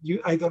name? I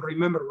don't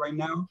remember right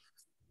now.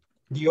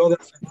 The other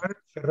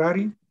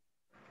Ferrari.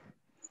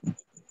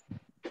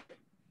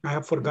 I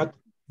have forgot.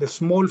 The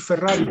small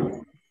Ferrari.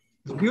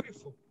 It's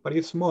beautiful, but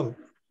it's small.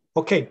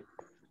 Okay.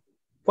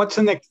 What's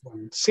the next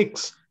one?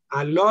 6.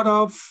 A lot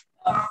of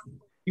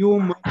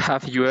you.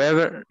 Have you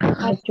ever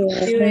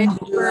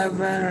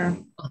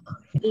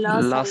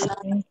lost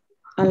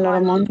a lot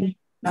of money?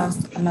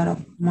 Lost a lot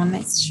of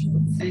money.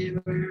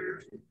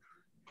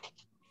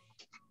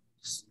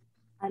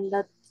 A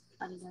lot of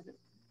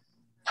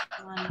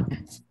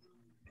money.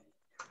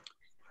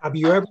 Have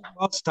you ever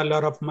lost a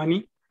lot of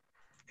money?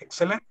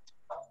 Excellent.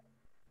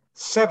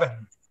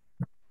 7.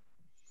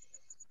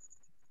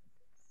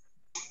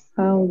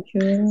 How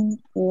you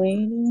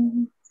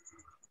waiting?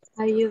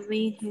 Have you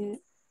been here?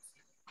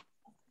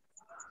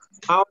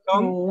 How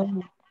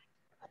long?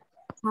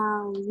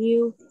 Are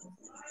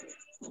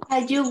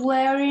you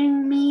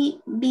wearing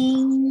me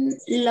being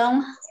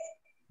long?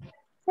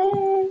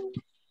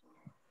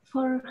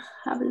 For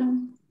how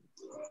long?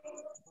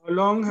 How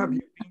long have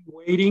you been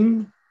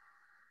waiting?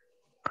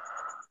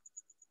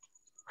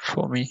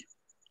 For me.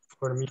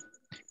 For me.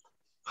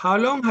 How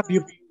long have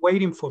you been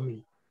waiting for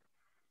me?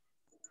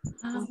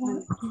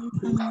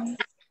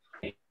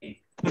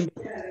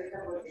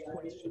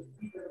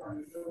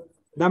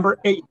 Number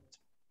 8.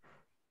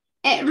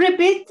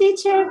 Repeat,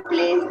 teacher,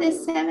 please, the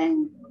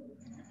 7.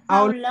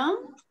 How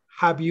long?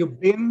 Have you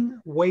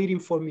been waiting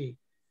for me?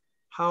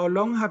 How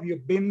long have you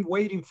been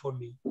waiting for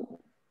me?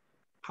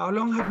 How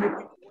long have you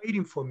been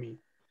waiting for me?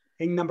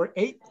 And number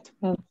 8.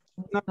 I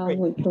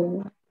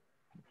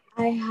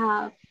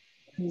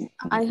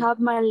have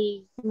my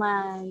life.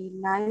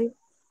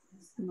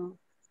 No.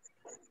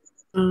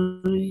 I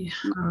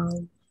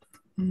have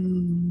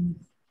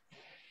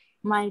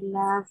my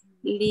life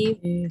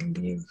lived.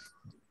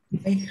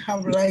 I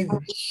have life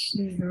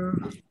here.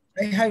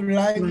 I have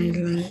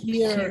life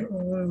here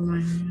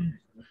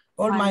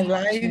all my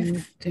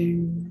life.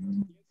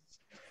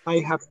 I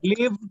have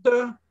lived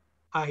here.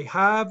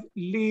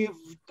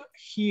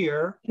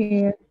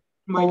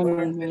 My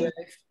life.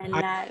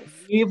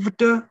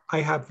 I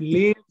have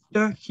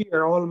lived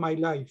here all my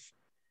life.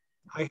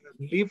 I have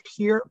lived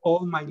here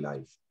all my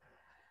life.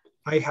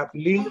 I have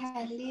lived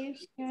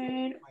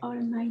here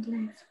all my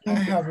life. I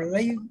have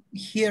lived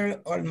here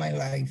all my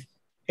life.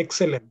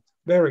 Excellent.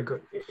 Very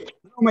good.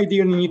 Now, my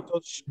dear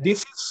niñitos,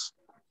 this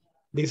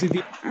is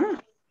the,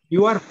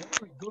 you are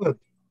very good.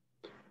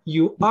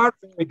 You are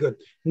very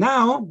good.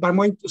 Now, I'm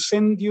going to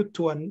send you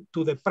to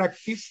the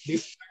practice,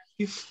 this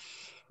practice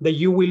that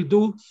you will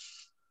do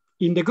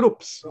in the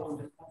groups.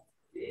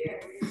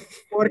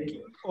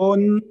 Working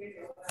on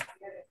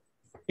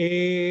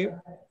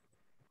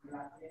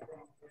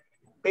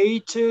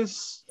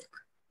pages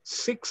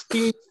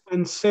 16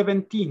 and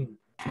 17.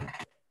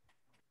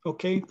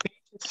 Okay, pages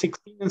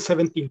 16 and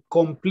 17,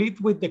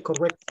 complete with the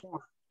correct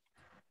form.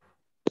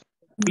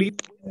 Please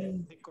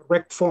put the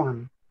correct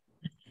form.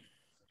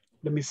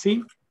 Let me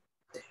see.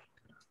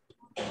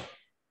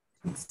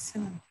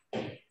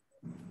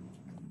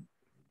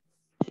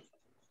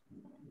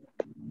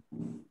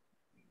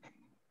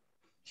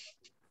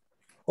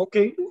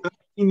 Okay,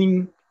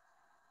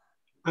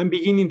 I'm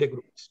beginning the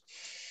groups.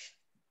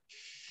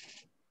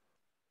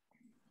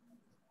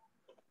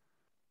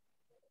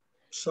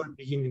 So I'm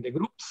beginning the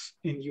groups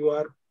and you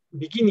are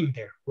beginning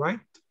there, right?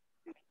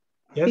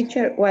 Yes.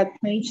 Teacher, what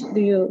page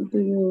do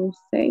you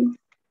say?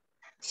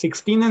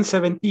 16 and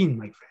 17,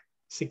 my friend.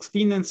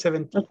 16 and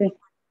 17. Okay.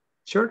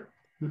 Sure.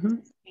 Mm-hmm.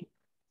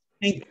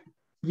 Thank you.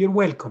 You're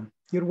welcome.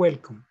 You're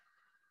welcome.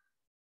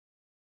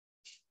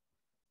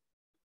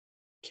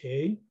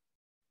 Okay.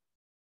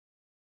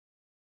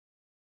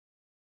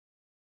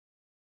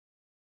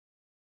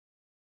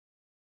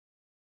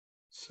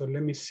 So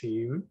let me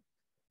see.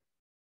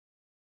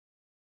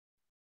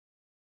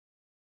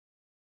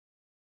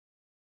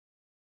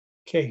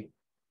 Okay.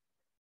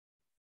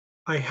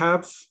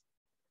 I'm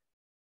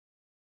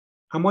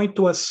going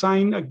to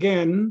assign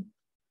again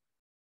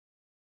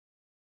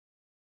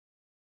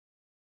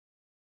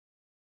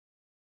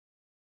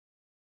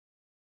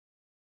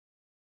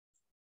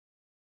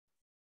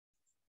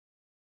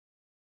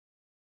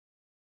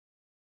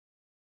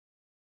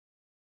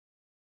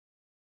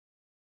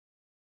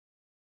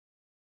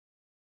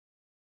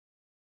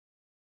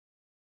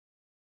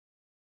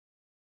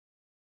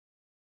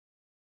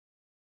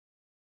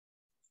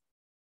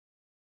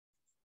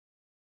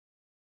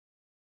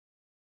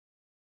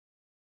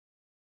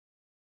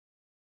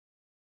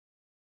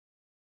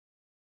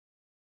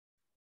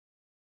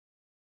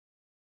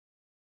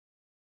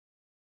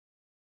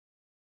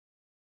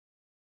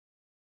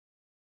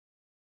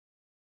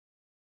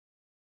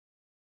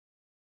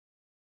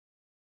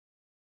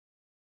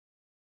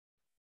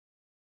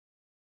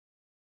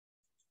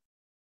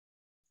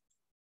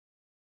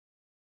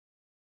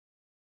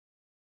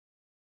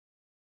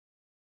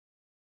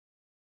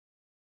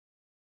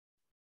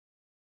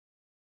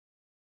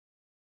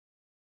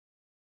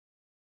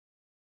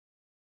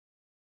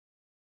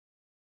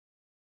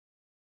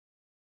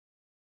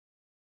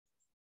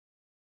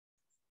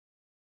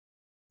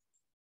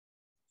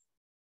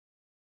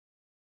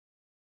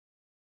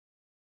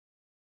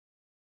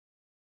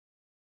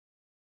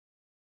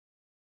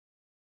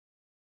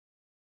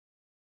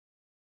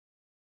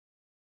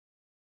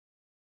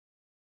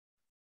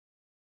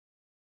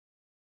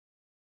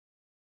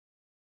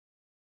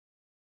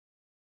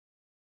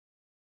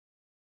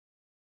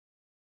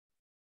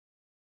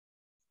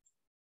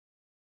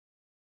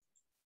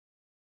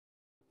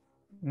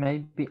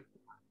Maybe,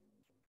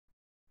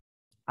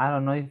 I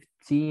don't know if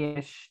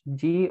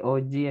GSG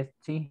or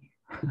GST.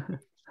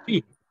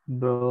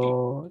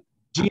 Bro.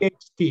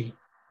 GHT.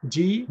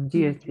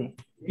 GST.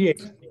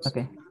 GHT.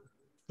 Okay.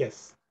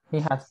 Yes. He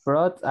has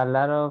brought a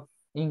lot of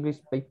English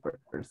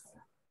papers.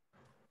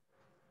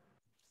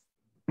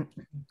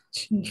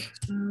 She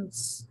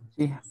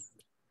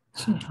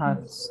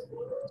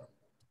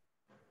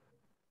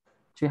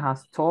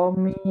has told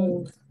me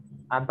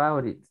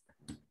about it.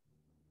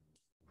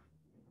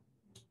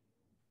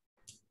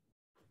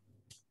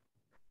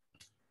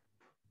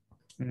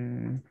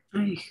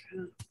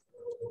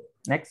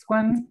 Next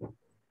one.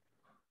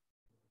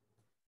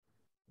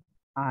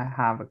 I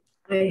have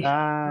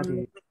got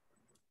it.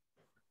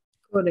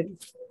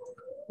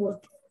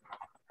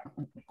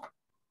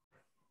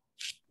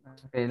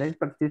 Okay, let's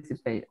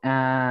participate.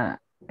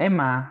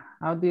 Emma,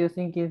 how do you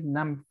think is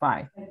number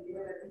 5?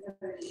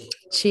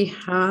 She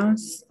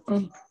has.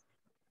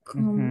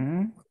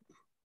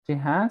 She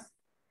has.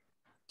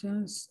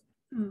 Just.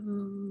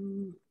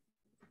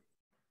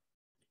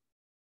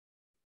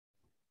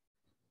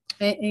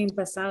 En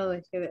pasado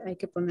es que hay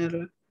que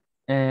ponerla.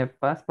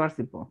 Past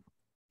participle.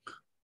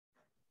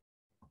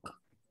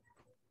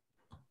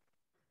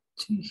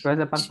 Where's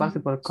the past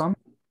participle come?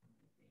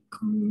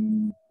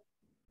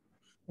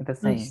 It's the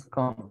same.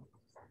 Come.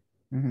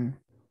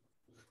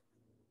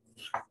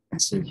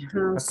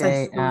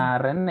 Okay,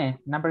 Rene,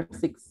 number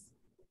 6.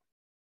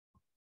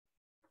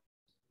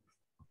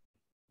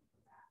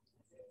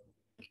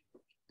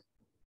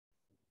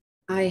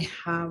 I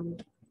have.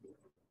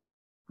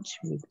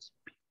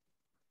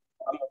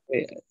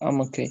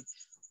 I'm okay.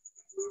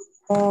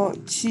 Oh,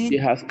 she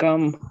has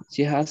come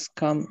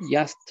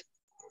just.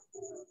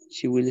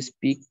 She will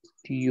speak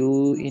to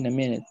you in a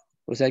minute.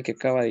 O sea que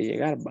acaba de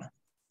llegar, va.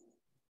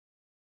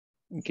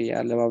 Que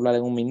ya le va a hablar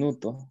en un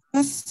minuto.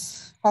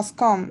 Has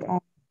come.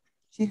 Oh,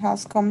 she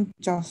has come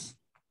just.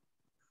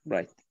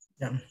 Right.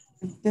 Yeah.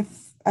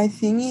 I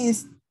think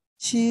is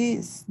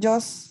she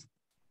just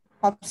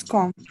has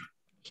come.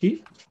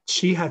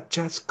 She had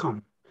just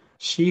come.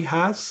 She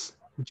has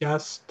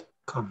just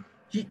come.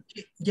 She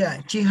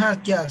has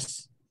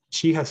just.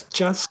 She has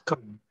just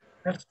come.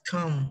 Has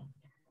come.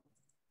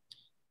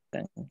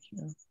 Thank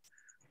you.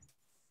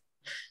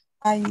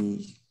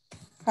 I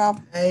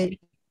have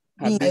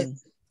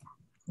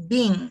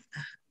been.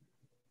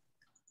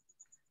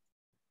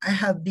 I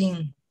have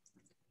been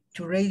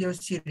to Radio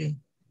City.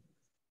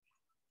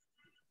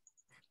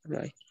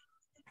 Right.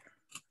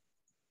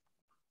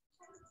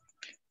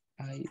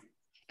 I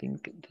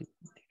think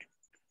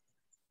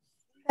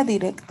the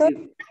director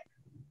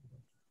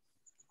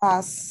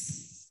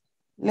has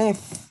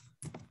left.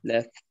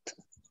 Left.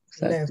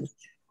 Left,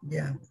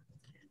 yeah.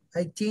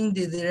 I think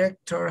the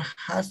director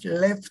has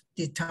left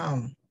the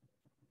town.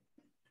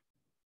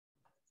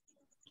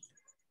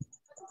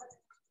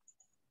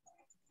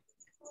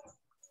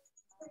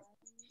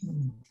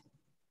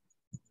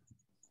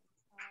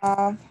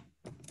 Va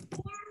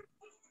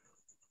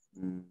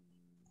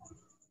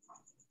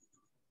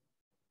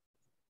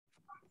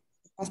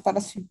a estar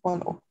así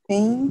por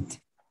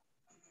paint.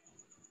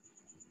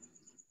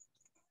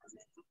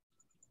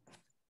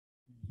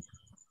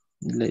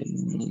 Let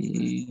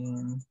me...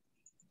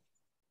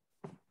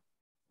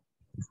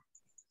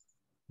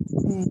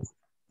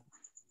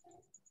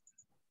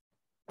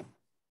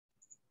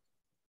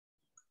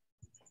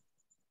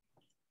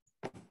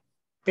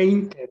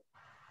 Painted.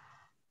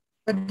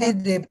 What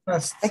did the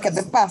past? Like at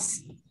the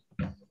past.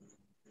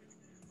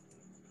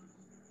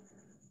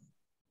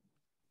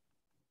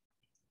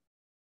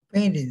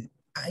 Painted.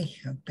 I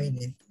have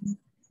painted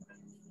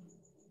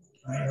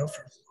my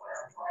office.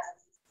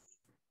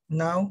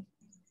 Now.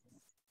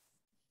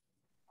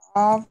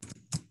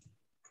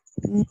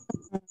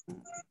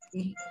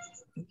 We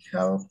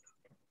have.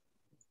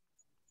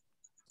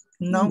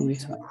 No. We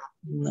have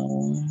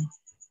no.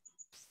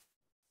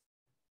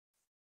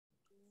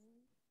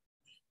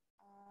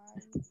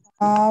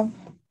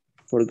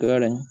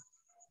 Forgotten.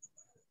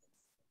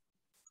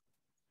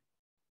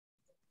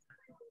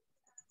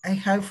 I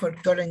have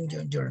forgotten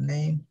your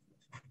name.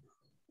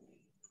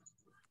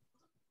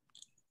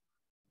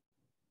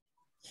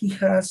 He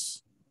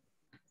has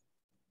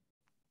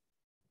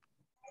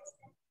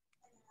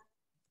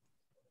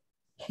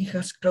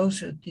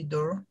closed the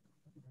door.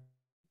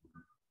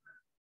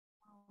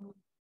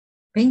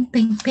 Paint.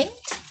 I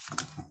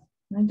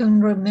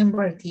don't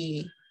remember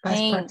the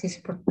past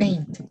participle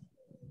paint.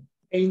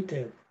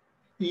 Painted.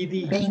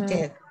 ED.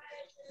 Painted.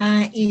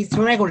 It's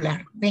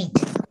regular,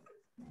 painted.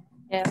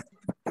 Yeah.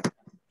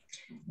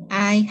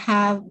 I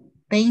have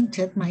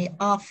painted my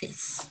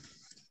office.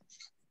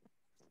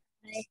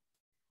 I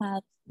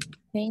have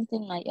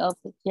painted my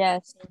office,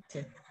 yes.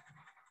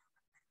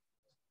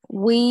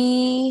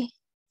 We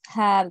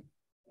have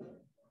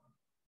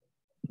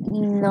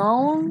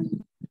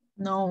known.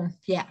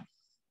 Yeah.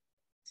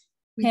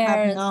 We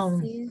have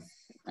known.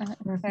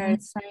 Her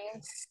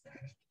since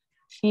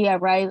she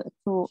arrived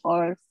to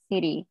our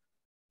city.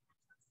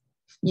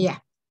 Yeah.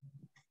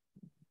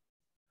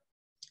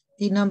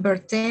 The number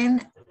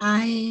 10,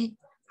 I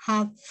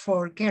have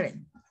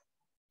forgotten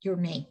your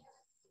name.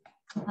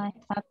 I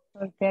have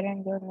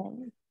forgotten your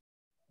name.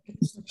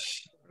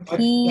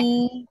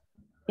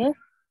 Yes.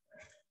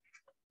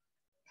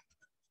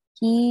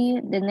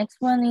 The next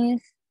one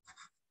is,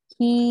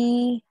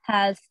 he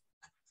has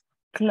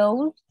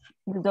closed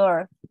the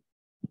door.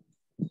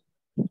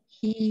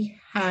 He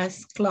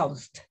has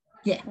closed.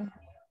 Yeah.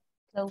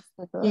 Closed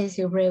the door. Yes,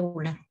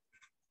 irregular.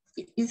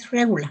 It's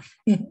regular.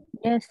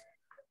 Yes.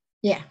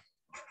 Yeah.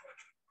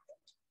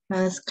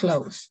 Has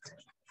closed.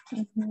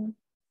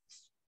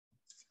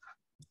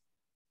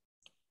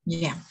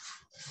 Yeah.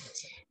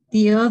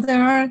 The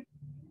other,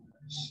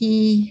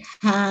 he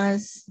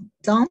has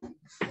done.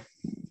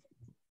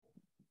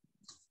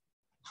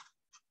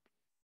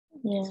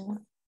 Yeah.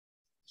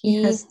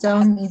 He has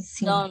done it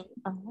since,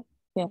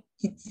 yeah.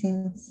 it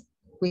since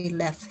we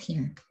left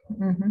him.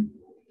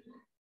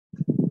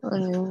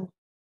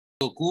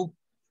 Goku.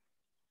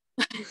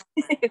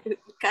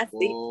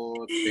 Casi.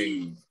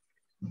 Voten.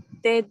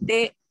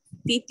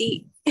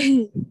 Titi.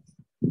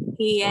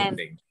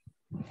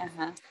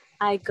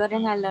 I got a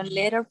long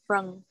letter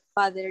from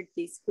father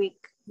this week.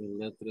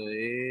 El otro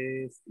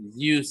es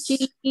use.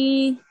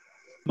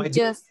 My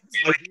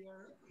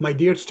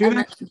dear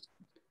student,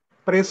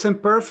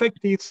 present perfect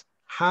is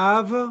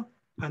have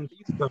and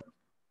is done.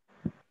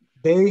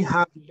 They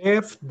have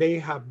left, they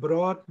have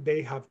brought,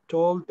 they have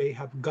told, they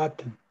have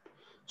gotten.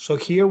 So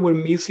here we're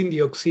missing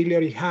the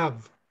auxiliary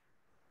have.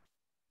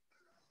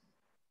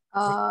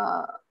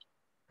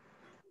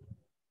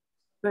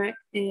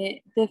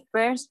 The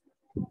first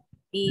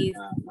is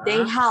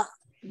they have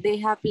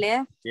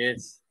left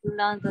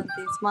London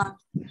this month.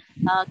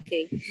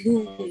 Okay.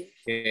 Okay.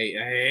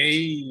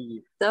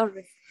 Hey.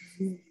 Sorry.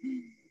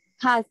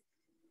 Has.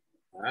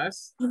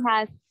 He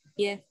has.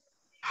 Yes.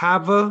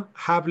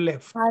 Have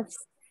left.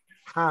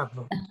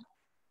 Have.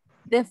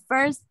 The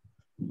first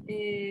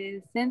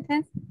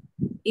sentence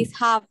is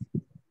have.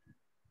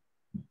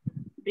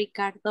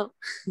 Ricardo.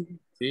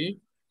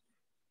 Sí.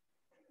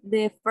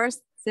 The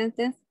first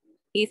sentence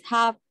is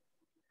have.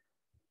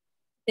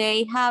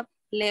 They have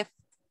left.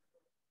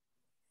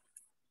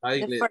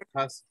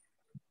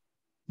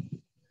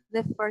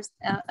 The first,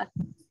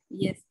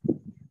 yes.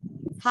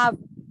 Have.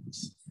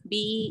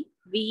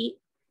 B-V-E.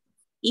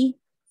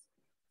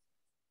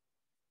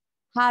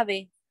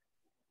 Have.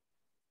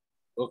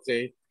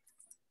 Okay.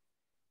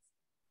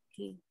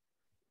 Okay.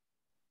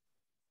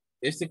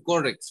 Este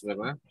correct,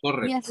 ¿verdad?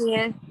 Correct.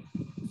 Yes.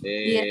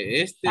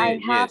 Este, I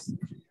have yes.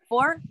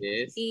 four.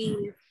 Yes.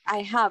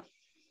 I have.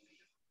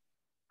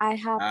 I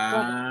have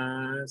brought.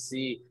 Ah,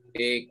 sí.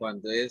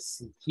 Cuando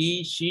es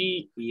he,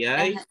 she y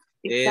I, Ajá,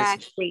 es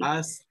exactly.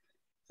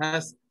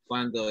 has.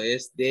 Cuando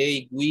es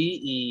they, we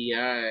y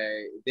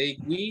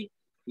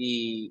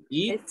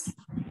it,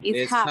 It's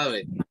es have.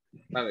 have.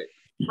 Have.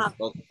 Have.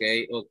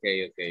 Okay.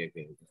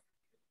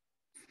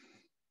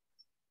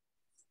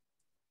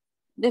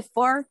 The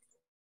fourth.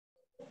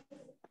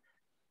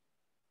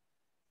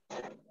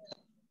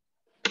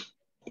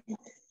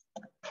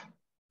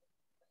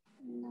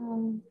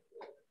 No.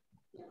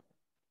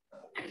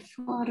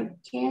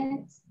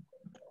 Forget.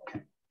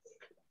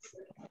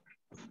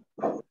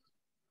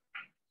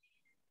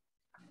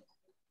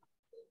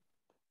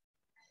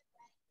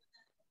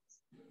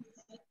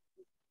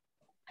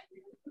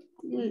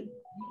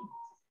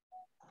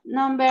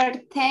 Number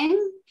 10,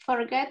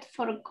 forget,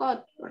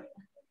 forgot.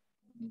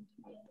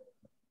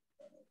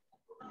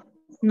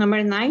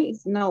 Number 9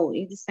 is no,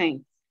 it's the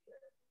same.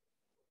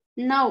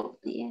 No,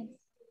 yes.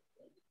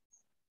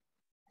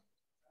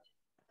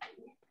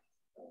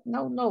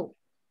 No.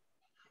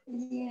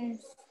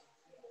 Yes.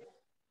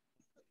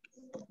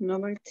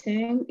 Number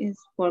 10 is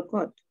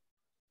forgot.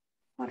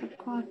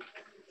 Forgot.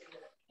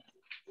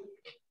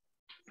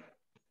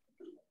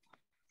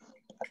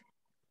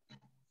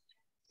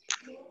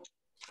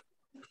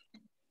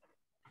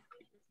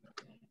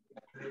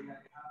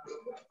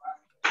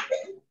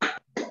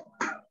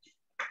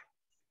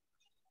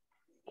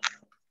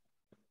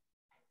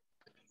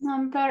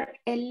 Number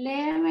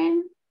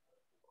 11.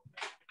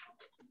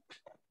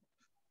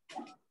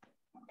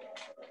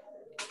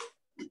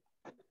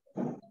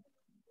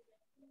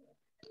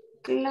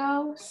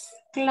 Close.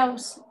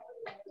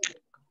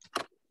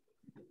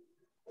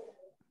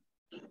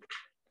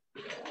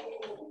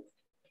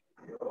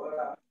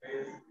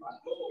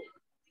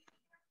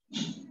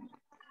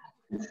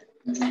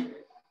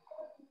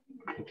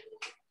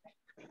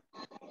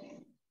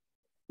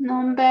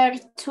 Number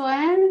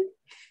 12.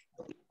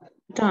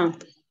 Done.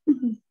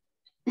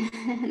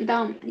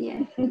 Done,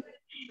 yes.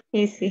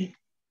 Easy.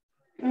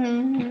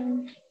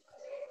 And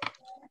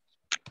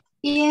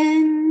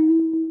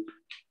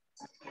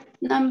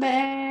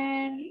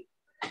number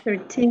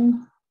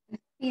 13.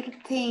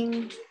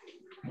 13.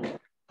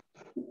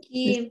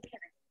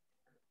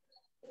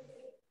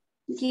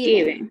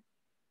 Given.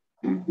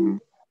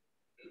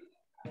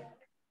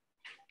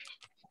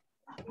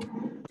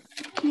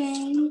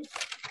 Okay.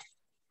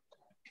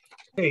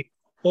 Okay.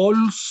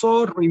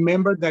 Also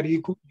remember that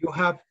you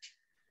have,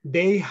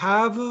 they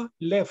have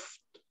left.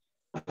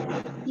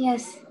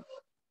 Yes.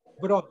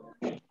 Brought.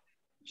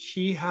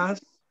 She has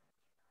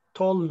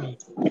told me.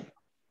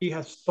 He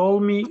has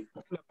told me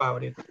all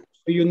about it.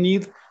 So you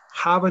need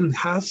have and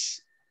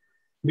has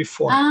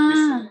before.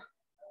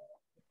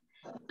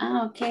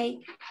 Okay.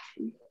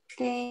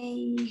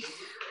 They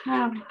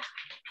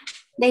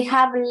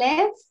have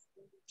left.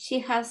 She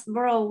has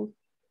brought.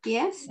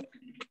 Yes.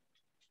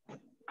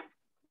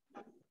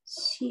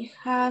 She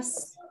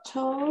has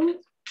told.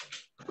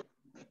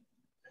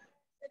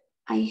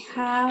 I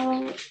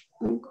have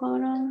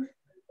gone.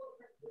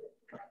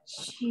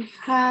 She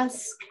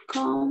has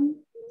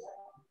come.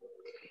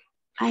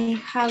 I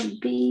have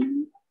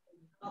been.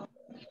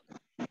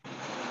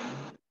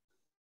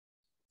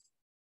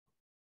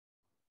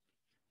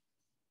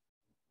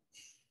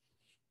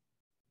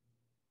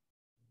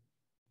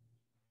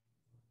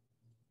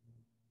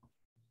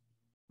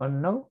 Or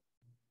no?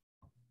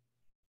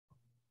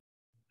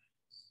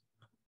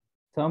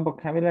 Some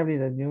vocabulary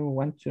that you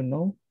want to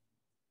know?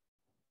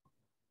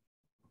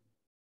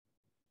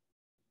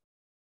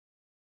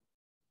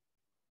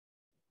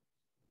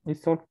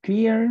 It's all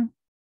clear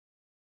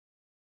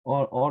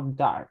or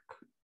dark?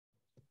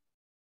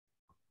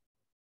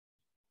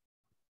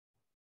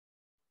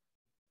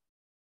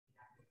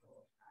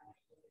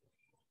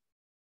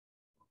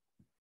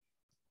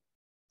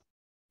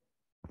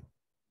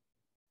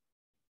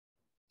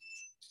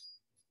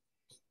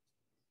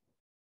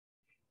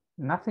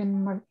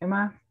 Nothing,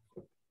 Emma?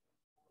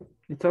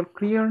 It's all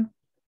clear?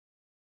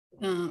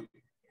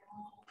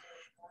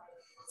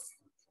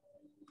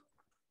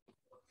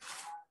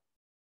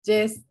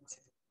 Yes.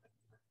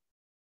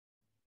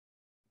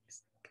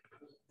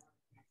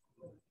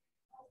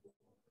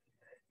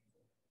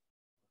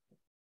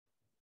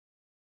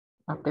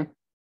 Okay,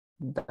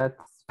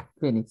 that's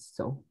finished,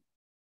 so.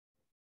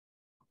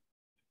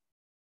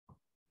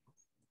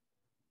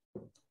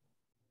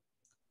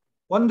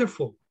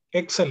 Wonderful,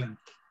 excellent,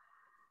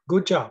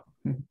 good job.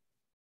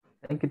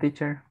 Thank you,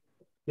 teacher.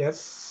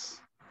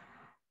 Yes.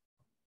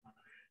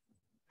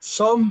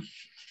 Some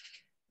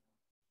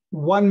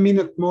 1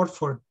 minute more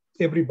for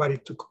everybody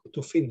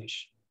to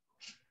finish.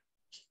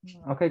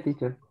 Okay,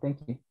 teacher, thank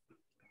you.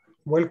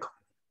 Welcome.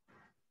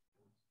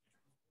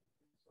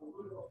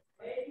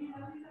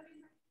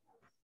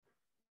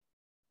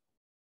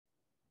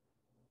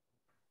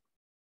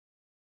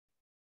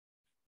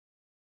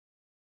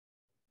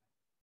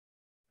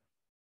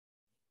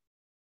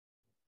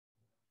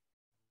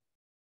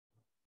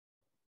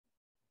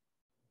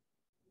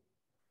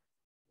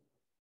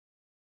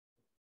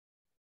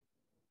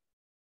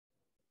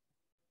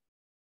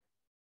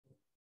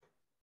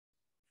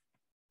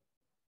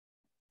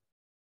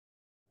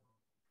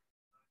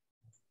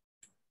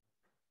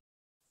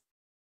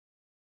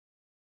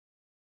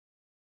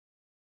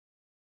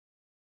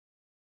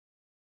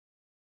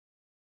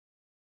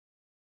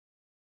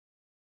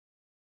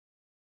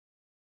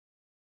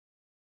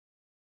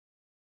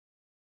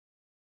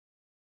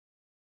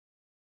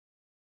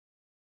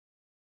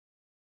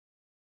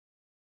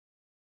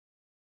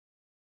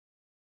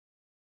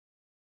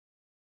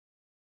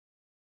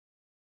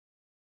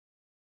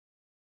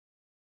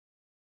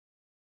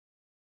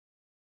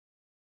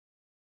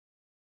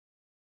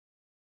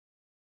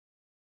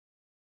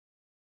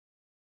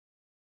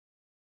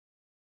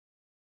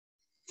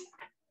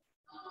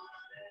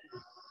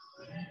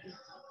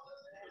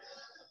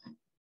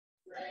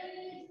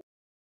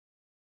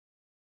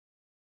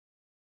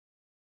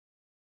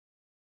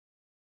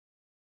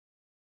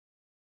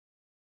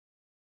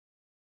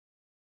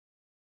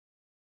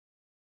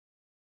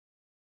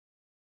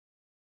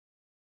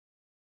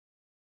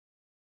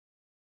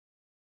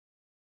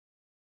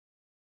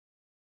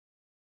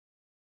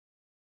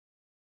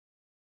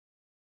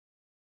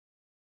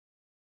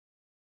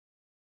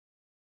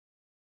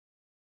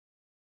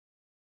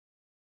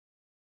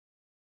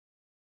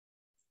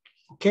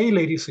 Okay,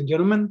 ladies and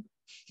gentlemen,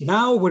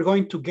 now we're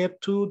going to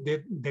get to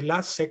the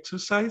last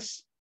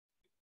exercise.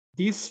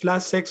 This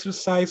last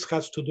exercise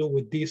has to do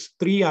with these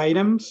 3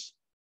 items.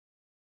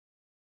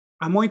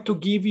 I'm going to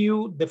give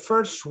you the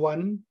first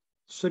one,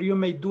 so you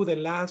may do the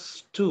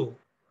last 2.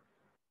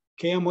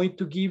 Okay, I'm going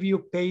to give you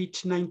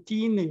page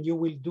 19 and you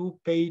will do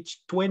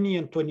page 20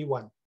 and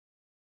 21.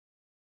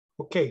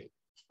 Okay,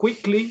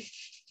 quickly,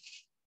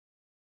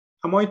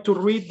 I'm going to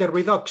read the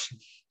reduction.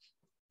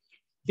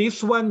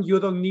 This one, you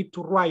don't need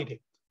to write it.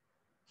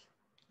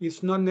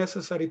 It's not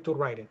necessary to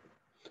write it.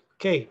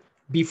 Okay,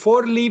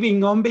 before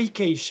leaving on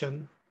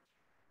vacation,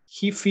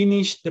 he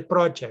finished the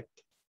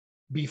project.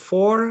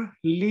 Before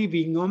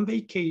leaving on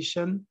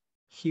vacation,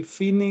 he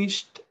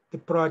finished the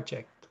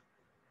project.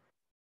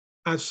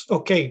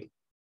 Okay,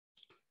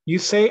 you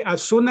say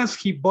as soon as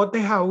he bought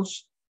the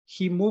house,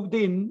 he moved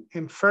in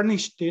and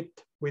furnished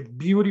it with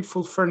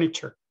beautiful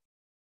furniture.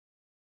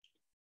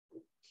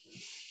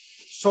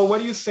 So what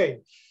do you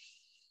say?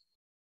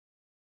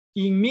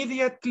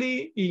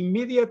 Immediately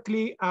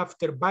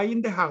after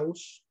buying the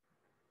house,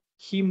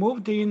 he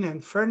moved in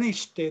and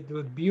furnished it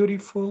with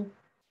beautiful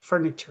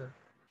furniture.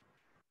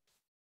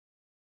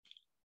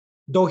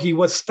 Though he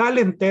was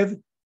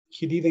talented,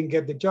 he didn't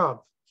get the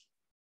job.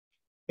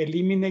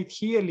 Eliminate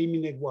he,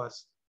 eliminate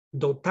was.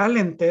 Though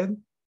talented,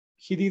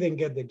 he didn't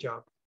get the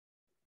job.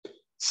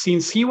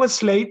 Since he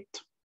was late,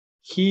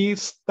 he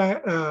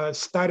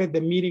started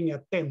the meeting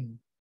at 10.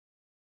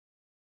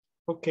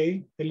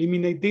 Okay,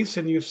 eliminate this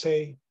and you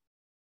say,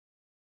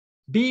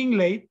 being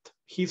late,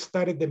 he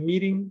started the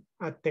meeting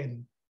at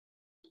 10.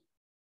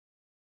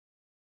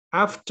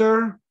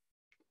 After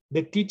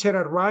the teacher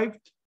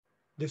arrived,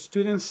 the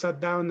students sat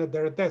down at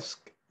their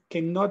desk.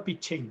 Cannot be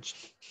changed.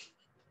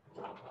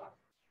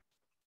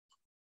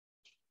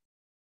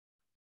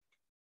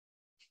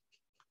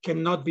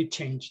 Cannot be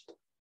changed.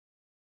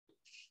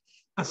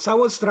 As I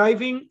was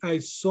driving, I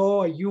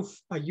saw a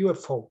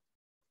UFO.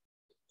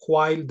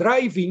 While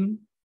driving,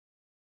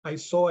 I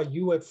saw a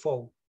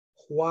UFO.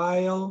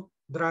 While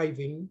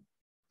driving,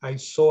 I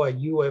saw a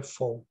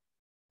UFO.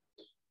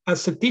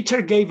 As the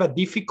teacher gave a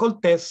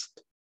difficult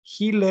test,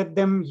 he let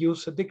them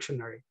use a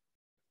dictionary.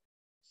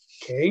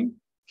 Okay.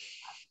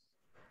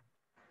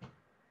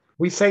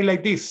 We say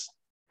like this.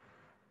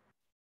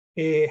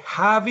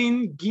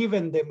 Having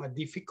given them a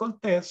difficult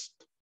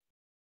test,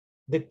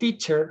 the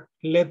teacher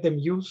let them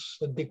use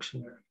a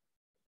dictionary.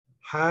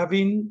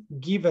 Having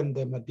given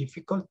them a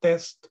difficult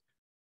test,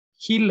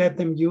 he let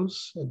them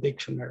use a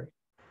dictionary.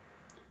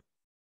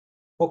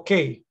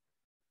 Okay.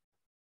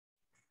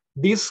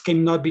 This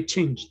cannot be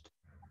changed.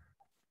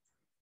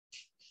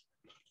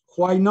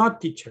 Why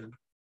not, teacher?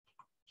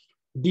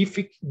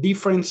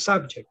 Different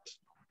subjects.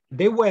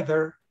 The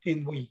weather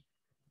and we.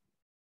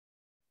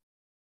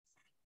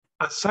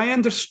 As I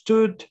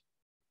understood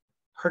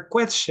her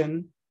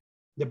question,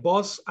 the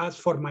boss asked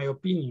for my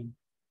opinion.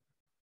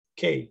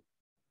 Okay.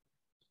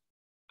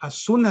 As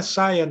soon as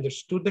I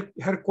understood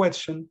her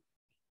question,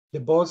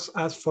 the boss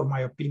asked for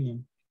my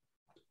opinion.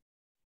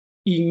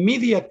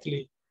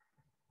 Immediately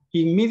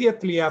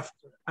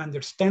after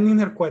understanding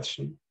her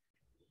question,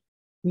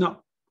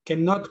 no,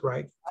 cannot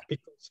write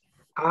because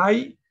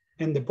I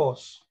and the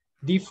boss,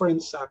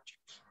 different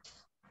subjects.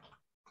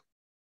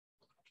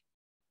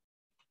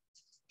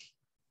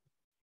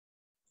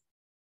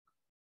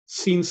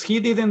 Since he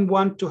didn't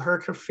want to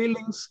hurt her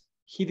feelings,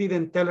 he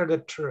didn't tell her the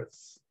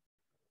truth.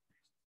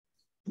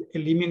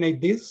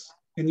 Eliminate this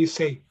and you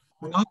say,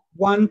 not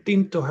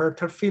wanting to hurt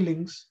her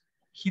feelings,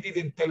 he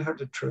didn't tell her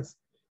the truth.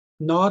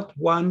 Not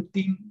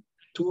wanting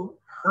to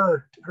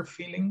hurt her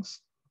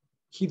feelings,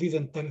 he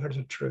didn't tell her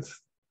the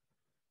truth.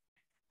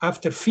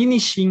 After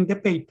finishing the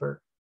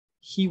paper,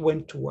 he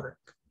went to work.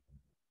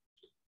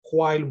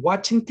 While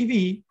watching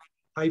TV,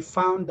 I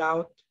found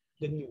out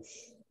the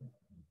news.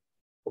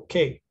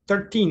 Okay,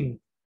 13.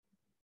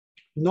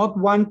 Not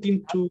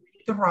wanting to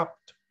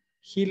interrupt,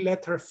 he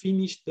let her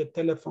finish the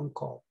telephone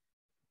call.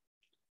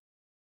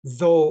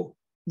 Though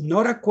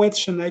not a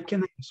question I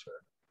can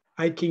answer,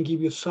 I can give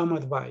you some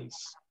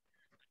advice.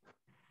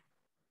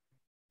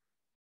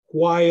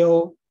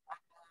 While,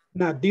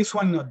 now this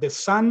one, not the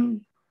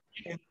sun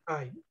and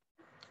I,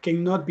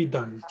 cannot be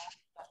done.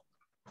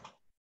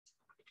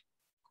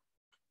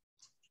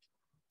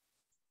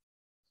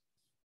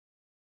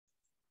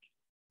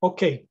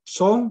 Okay,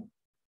 so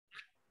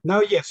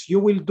now, yes, you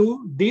will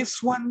do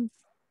this one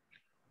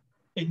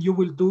and you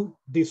will do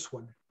this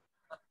one.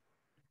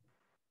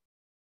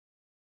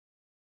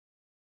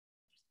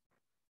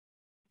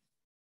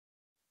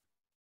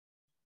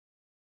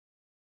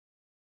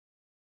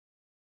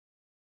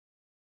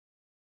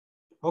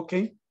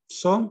 Okay,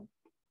 so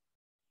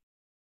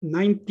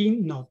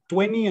 19, no,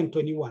 20 and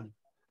 21.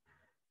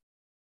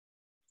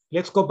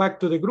 Let's go back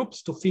to the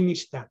groups to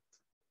finish that.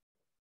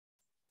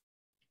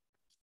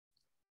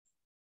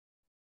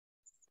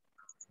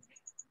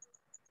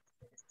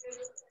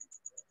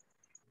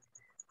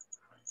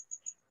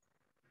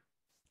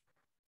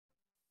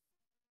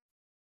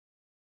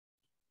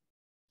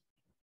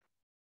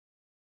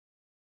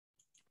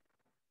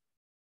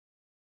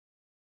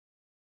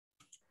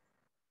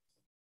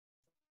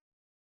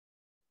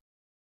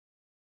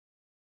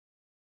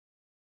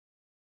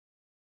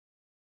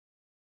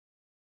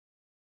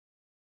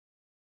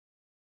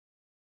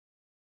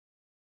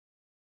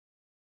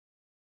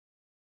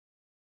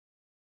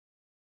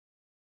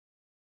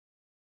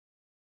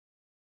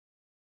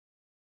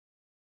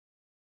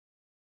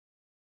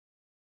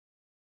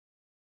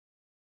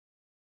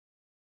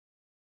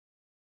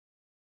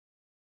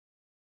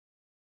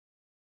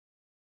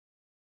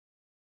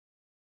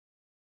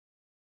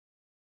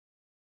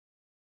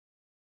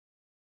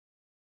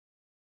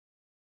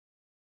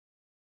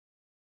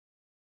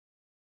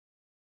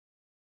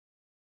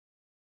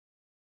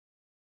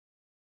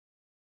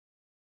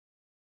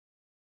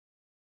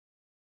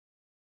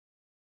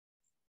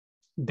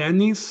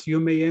 Dennis, you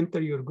may enter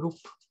your group.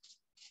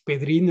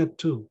 Pedrina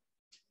too.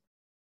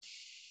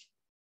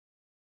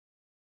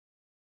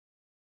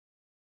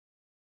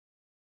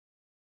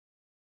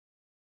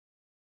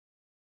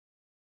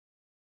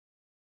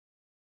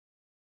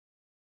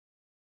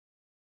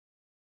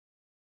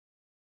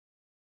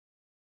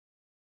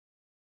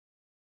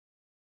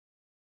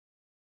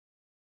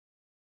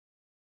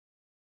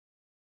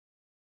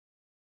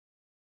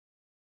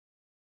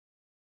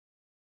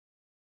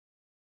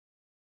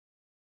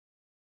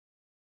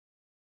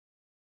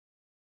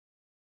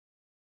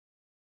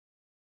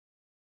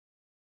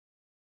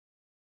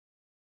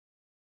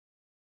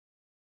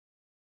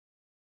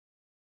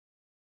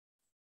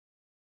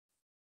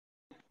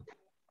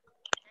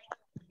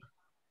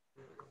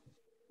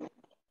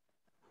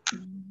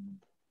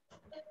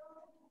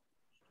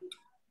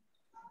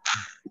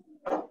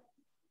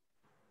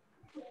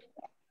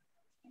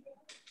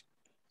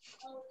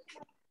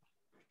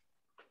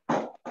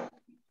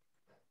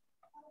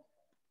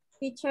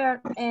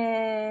 Teacher,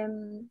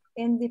 in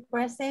the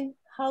present,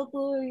 how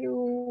do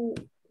you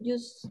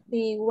use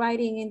the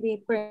writing in the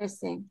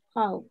present?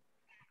 How?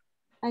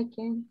 I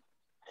can.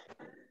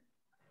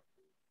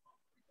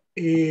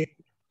 In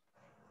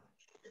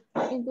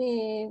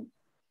the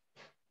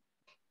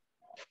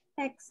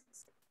text.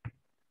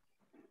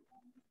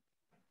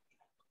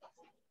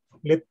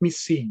 Let me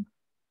see.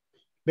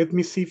 Let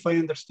me see if I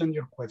understand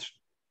your question.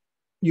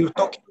 You're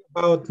talking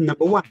about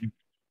number one.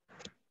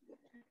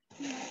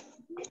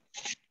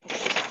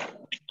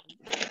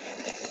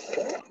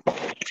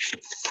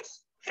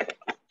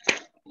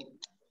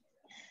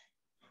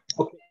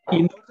 Okay.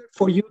 In order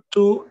for you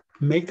to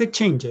make the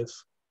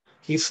changes,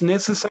 it's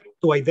necessary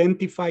to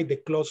identify the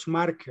close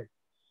marker.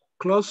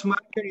 Close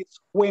marker is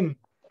when,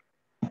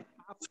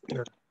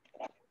 after,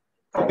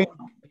 when,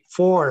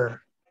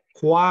 before,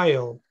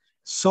 while.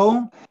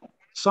 So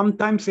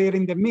sometimes they're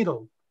in the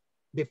middle.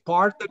 The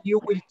part that you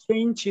will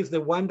change is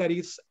the one that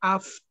is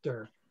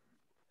after.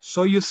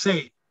 So you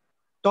say,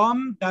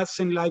 Tom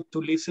doesn't like to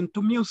listen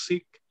to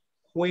music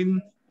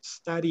when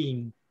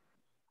studying.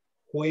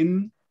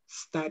 When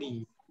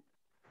studying.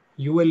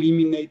 You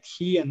eliminate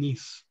he and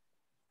is.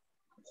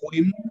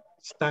 When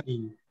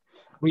studying.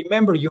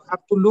 Remember, you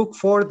have to look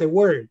for the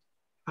word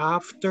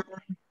after,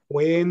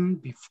 when,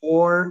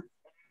 before,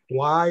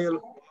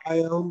 while,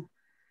 when,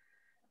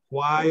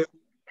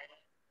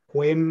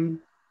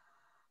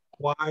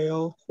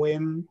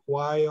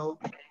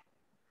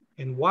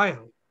 and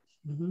while.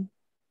 Mm-hmm.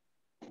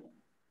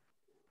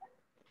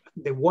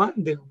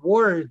 The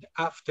word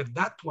after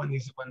that one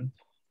is when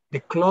the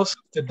clause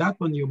after that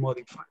one you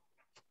modify.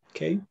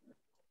 Okay.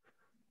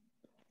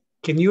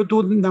 Can you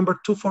do number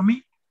 2 for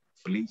me,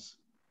 please?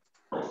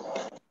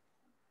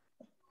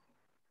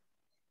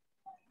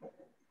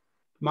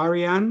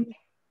 Marianne?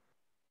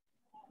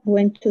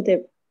 Went to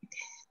the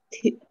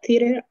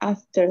theater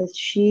after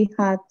she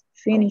had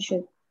finished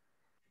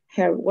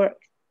her work.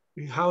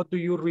 How do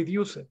you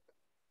reduce it?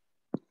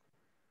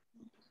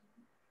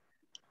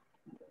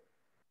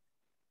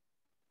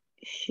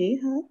 She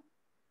had.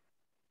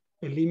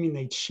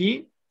 Eliminate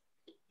she,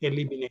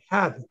 eliminate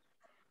had.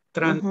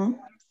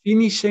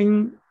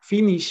 Finishing,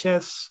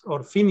 finishes,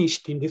 or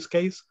finished in this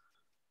case,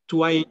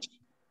 to ing.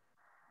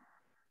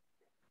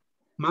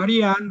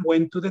 Marianne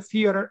went to the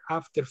theater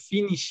after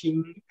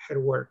finishing her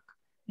work.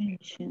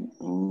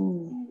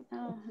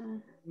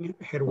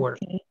 Her work.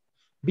 Okay.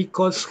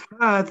 Because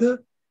had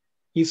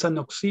is an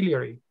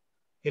auxiliary.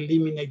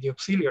 Eliminate the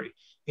auxiliary.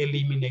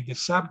 Eliminate the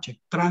subject.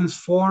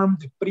 Transform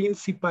the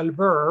principal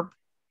verb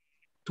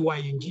to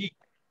ing.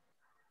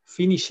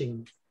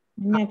 Finishing.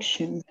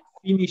 Action.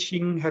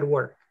 Finishing her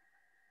work.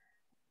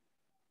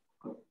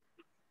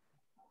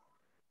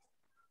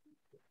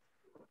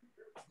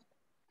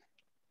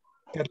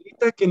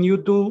 Carlita, can you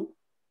do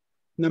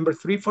number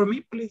 3 for me,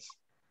 please?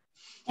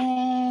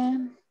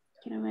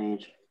 Quiero ver.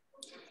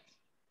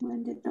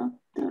 When the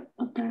doctor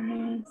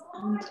operates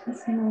on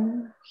his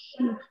mom,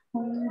 he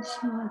found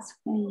she was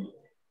fine.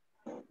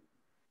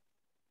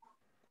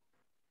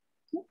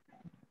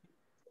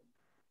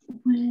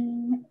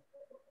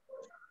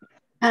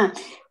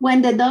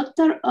 When the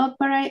doctor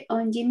operated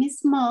on Jimmy's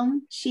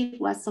mom, she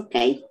was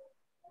okay.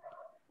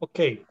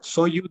 Okay,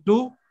 so you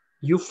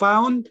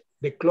found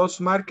the close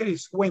marker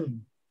is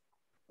when.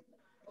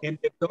 And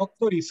the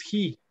doctor is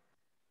he.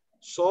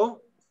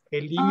 So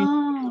eliminate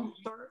the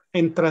doctor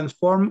and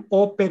transform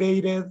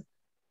operated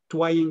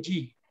to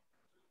ing.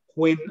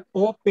 When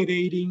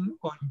operating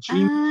on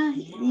Jim's mom.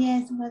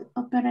 Yes, when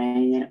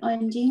operated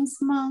on Jim's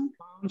mom.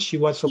 She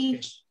was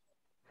okay.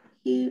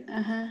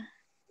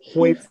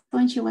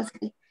 When she was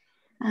okay.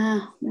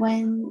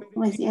 When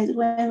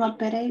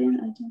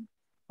operating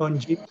on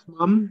Jim's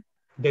mom,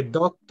 the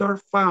doctor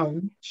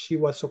found she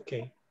was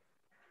okay.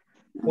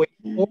 When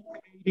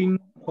operating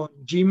on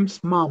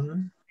Jim's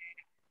mom,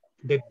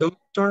 the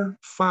doctor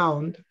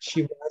found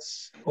she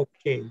was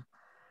okay.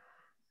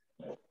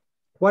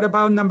 What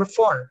about number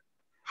 4?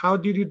 How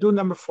did you do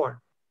number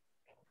 4?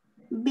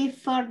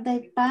 Before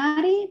the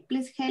party,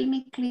 please help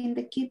me clean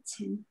the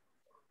kitchen.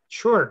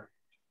 Sure.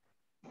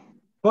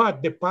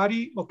 But the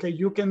party, okay,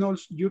 you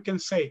can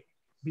say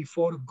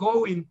before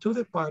going to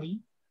the party,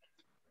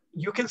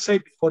 you can say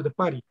before the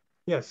party,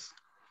 yes.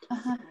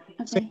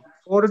 Okay. Say,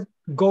 before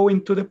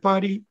going to the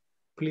party,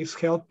 please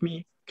help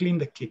me clean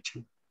the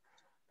kitchen.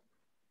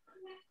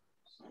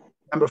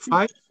 Number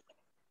 5.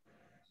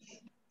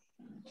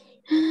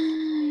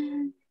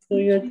 Do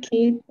your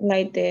kids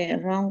like the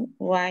round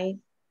while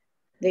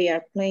they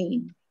are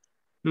playing?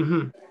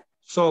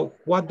 So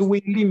what do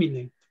we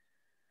eliminate?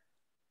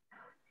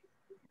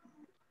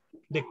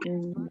 The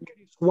marker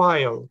is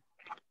while.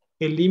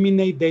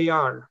 Eliminate they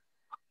are.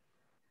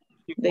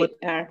 They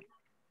are.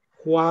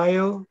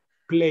 While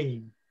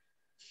playing.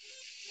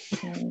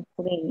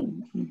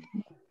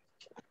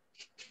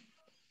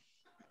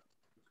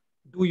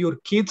 Do your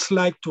kids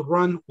like to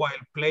run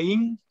while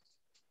playing?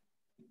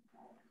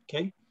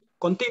 Okay.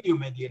 Continue,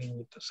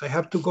 Medianitos. I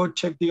have to go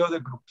check the other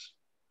groups.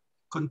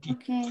 Continue.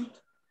 Okay.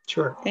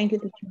 Sure. Thank you,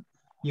 teacher.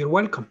 You're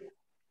welcome.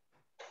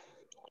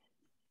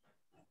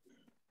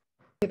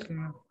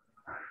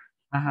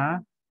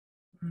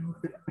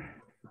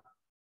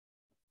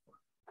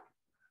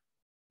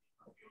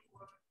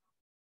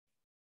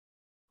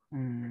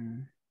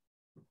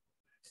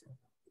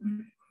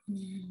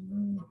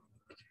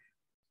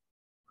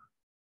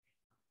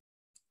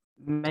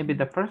 Maybe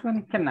the first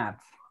one cannot.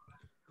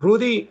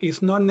 Rudy,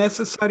 it's not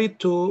necessary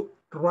to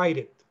write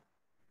it.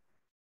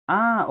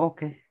 Ah,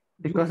 okay.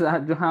 Because I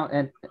do have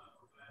it.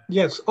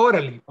 Yes,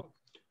 orally.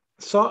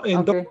 So,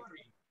 and don't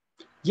worry.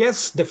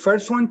 Yes, the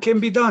first one can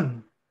be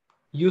done.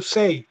 You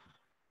say,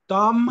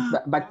 Tom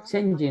but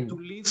changing.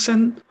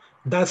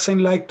 Doesn't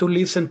like to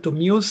listen to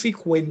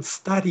music when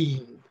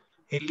studying.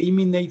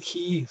 Eliminate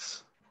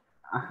his.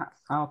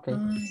 Okay.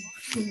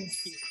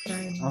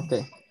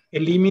 Okay.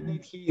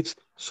 Eliminate his.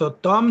 So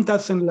Tom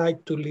doesn't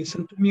like to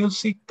listen to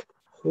music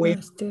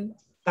when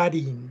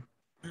studying.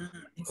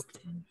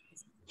 Okay.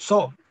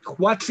 So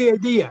what's the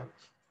idea?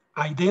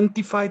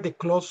 Identify the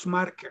close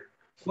marker.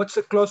 What's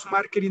the close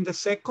marker in the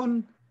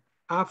second?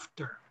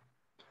 After.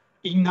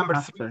 In number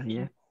 3,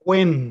 yeah.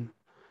 When.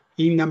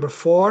 In number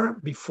 4,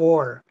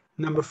 before.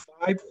 Number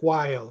 5,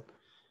 while.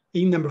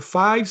 In number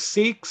 5,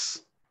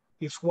 6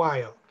 is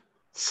while.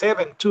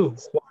 7, 2,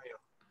 while.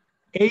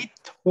 8,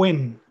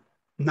 when.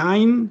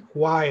 9,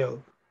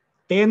 while.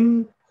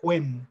 10,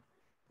 when.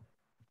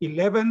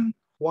 11,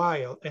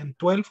 while. And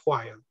 12,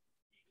 while.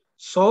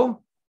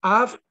 So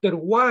after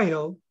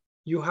while,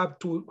 you have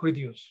to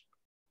reduce.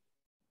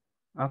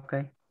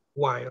 Okay.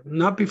 While,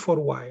 not before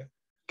while.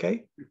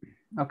 Okay?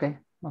 Okay.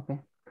 Okay.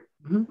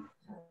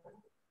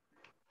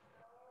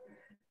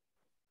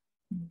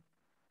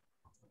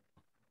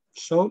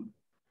 So,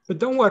 but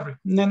don't worry,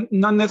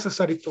 not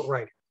necessary to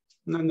write it.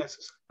 Not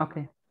necessary.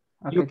 Okay.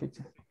 Okay,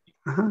 teacher.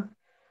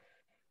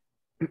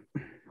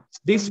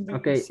 This.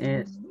 Okay,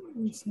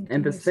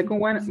 and the second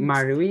one,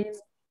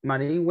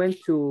 Marine went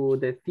to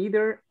the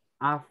theater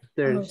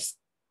after.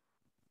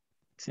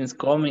 Since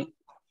coming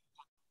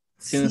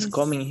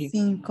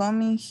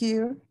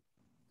here,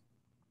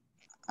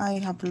 I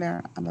have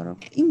learned a lot of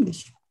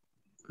English.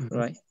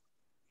 Right.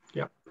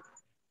 Yeah.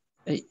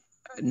 Hey,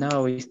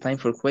 now it's time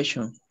for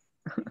question.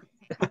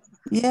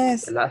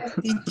 Yes,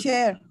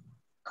 teacher.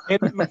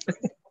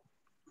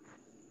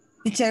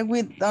 Teacher,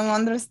 we don't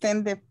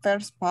understand the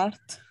first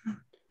part.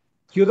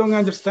 You don't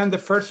understand the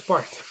first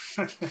part?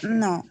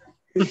 No.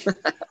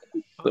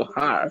 So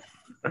hard.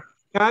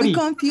 We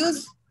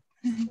confused.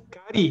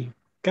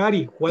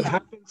 Cari, what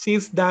happens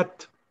is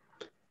that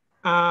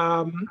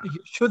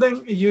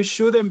you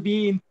shouldn't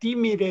be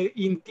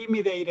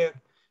intimidated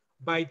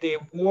by the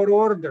word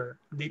order.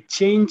 The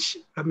change,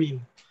 I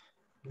mean,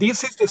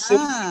 this is the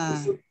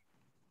same.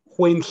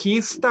 When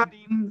he's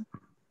studying,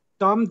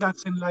 Tom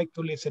doesn't like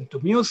to listen to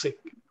music.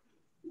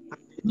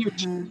 And then you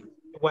change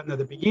the one at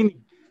the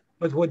beginning.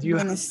 But what you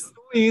have to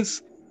do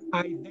is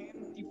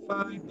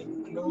identify the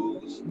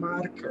close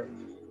marker.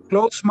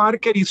 Close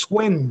marker is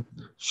when.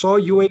 So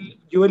you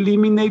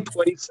eliminate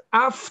what is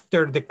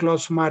after the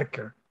close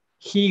marker.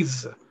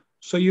 His.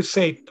 So you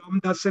say, Tom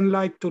doesn't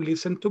like to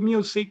listen to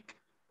music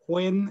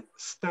when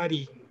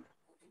studying.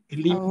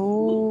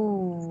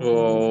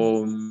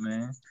 Oh,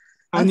 man.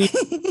 And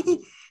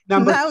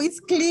now it's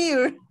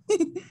clear.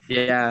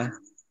 Yeah,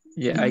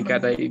 I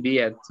got the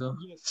idea too.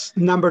 Yes.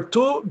 Number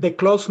 2, the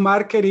close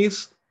marker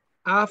is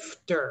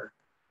after.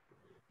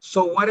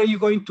 So what are you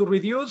going to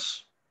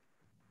reduce?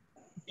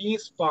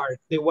 This part,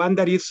 the one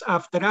that is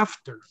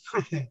after.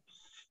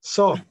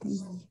 So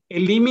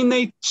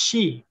eliminate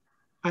she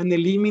and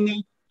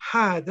eliminate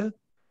had,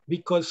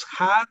 because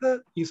had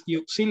is the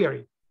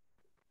auxiliary.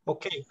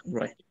 Okay.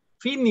 Right.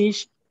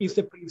 Finish is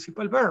the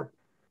principal verb.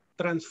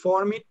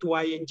 Transform it to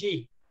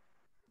ing.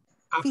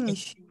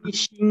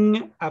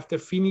 After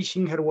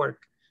finishing her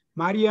work.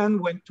 Marianne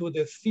went to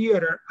the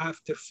theater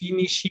after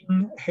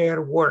finishing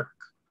her work.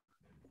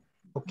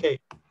 Okay.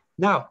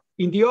 Now,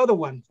 in the other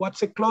one,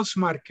 what's a close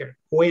marker?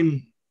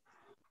 When.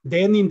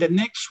 Then in the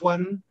next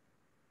one,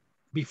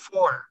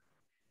 before.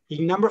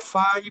 In number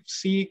 5,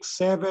 6,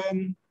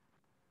 7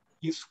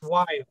 is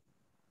while.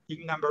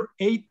 In number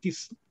 8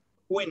 is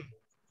when.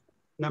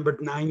 Number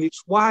 9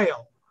 is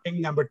while. And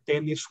number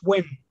 10 is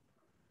when.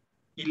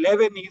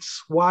 11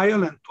 is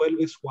while and 12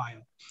 is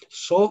while.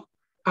 So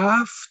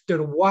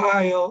after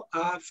while,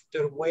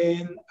 after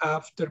when,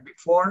 after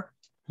before,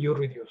 you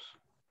reduce.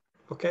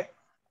 Okay?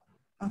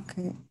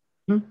 Okay.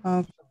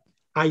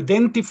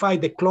 Identify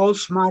the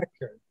close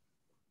marker.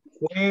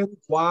 When,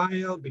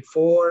 while,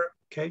 before,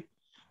 okay?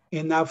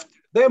 And after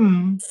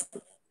them,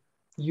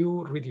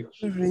 you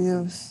reduce.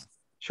 Reduce.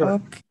 Sure.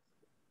 Okay.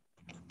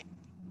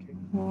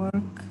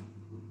 Work.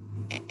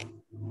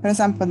 For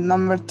example,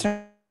 number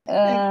 3.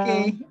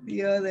 Okay,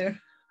 the other.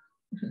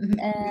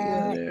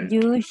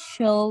 You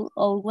should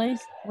always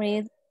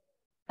read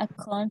a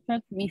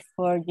contract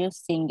before you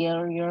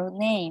single your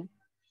name.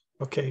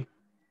 Okay.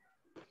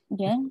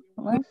 Yeah.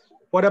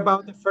 What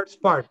about the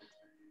first part?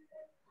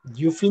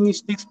 You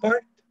finish this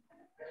part?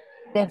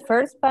 The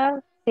first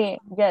part, sí,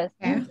 yes.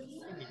 Yeah.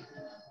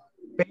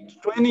 Page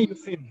 20, you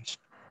finish.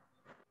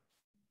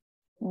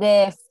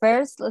 The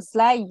first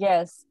slide,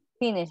 yes,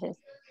 finishes.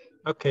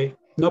 Okay,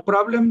 no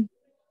problem?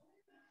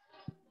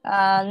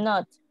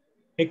 Not.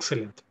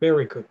 Excellent,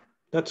 very good.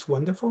 That's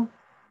wonderful.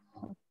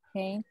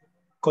 Okay.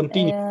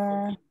 Continue.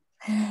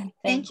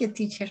 Thank you,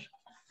 teacher.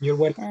 You're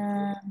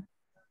welcome.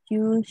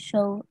 You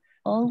should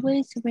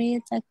always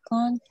read a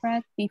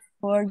contract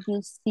before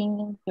you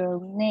sign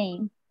your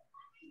name.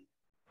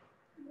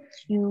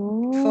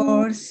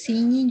 For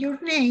signing your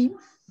name.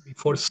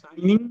 Before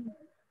signing.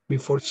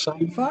 Before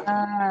signing.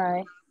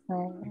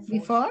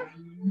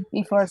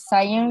 Before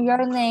signing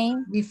your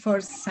name. Before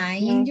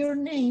signing your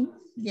name.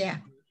 Yeah.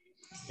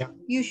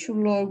 You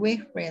should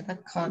always read a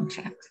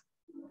contract.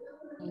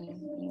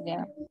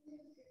 Yeah.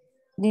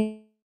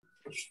 ¿De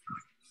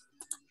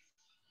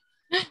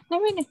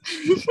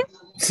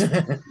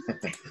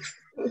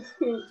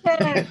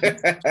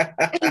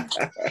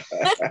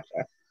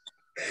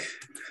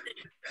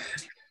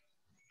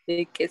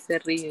qué se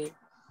ríe?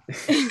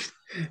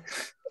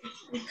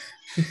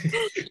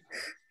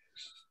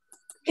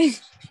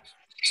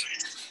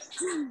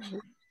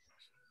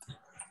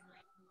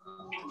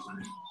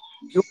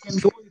 You can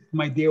do it,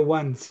 my dear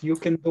ones. You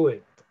can do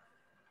it.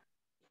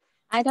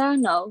 I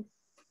don't know.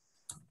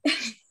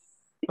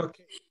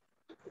 Okay.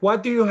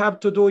 What do you have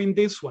to do in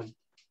this one?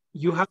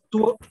 You have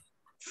to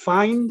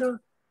find the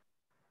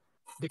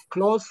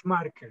close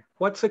marker.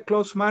 What's a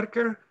close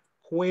marker?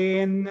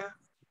 When,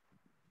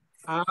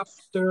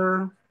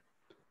 after,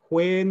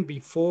 when,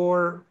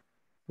 before,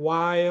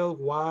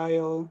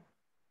 while.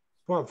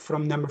 Well,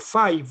 from number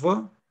 5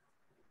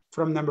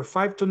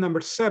 to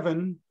number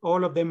 7,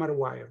 all of them are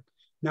while.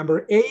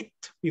 Number 8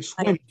 is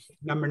when.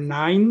 Number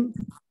 9,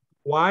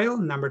 while.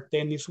 Number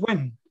 10 is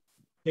when.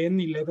 10,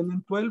 11,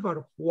 and 12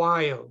 are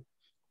while.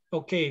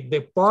 Okay,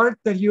 the part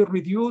that you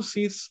reduce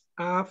is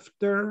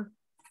after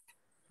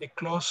the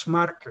close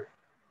marker.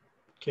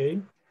 Okay.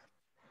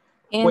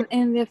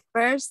 In the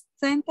first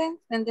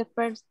sentence, in the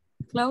first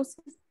clause.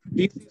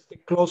 This is the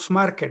close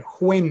marker,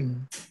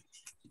 when.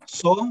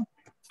 So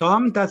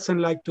Tom doesn't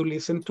like to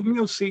listen to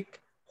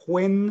music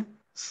when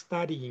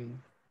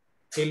studying.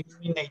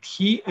 Eliminate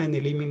he and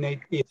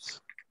eliminate it.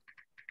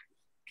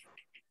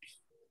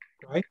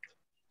 Right?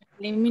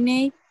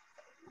 Eliminate.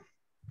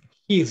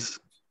 His.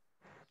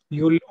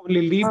 You'll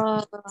only leave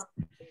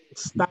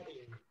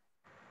studying.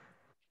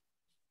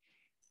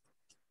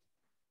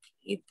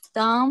 If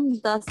Tom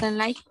doesn't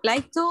like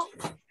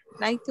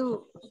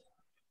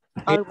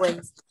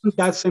always.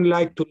 Doesn't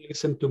like to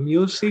listen to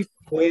music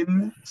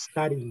when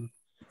studying.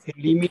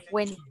 Eliminate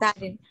when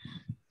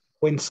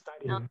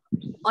studying. No.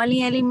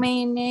 Only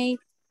eliminate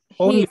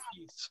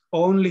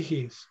Only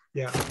his.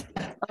 Yeah.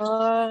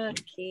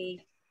 Okay.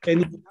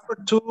 And number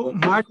 2,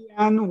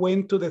 Marianne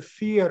went to the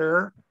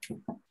theater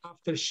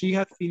after she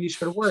had finished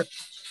her work.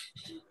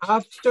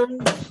 After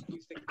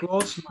is the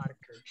close marker.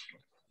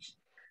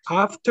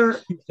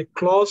 After is the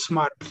close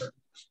marker.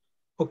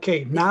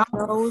 Okay, now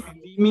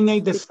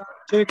eliminate the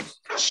subject,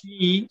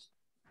 she,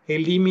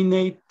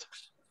 eliminate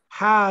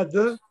had.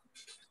 Had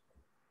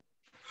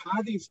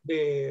is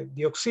the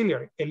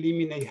auxiliary,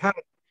 eliminate had.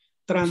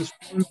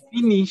 Transform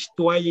finish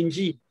to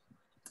ing.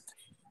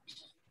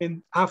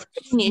 And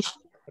after finish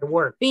her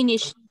work.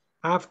 Finish.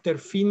 After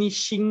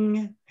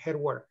finishing her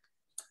work.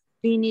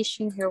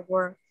 Finishing her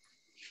work.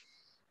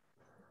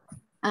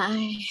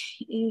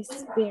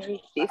 It's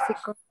very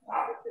difficult.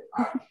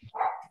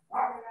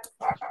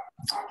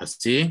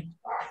 Así.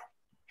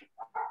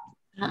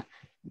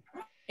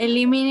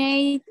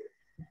 Eliminate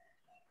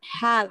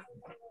had.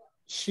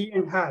 She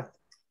and had.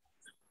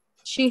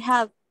 She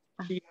had.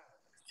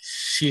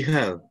 She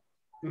had.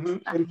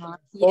 And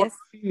yes.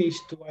 Finish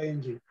to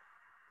ing.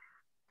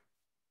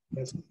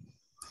 Yes.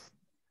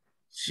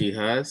 She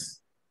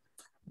has.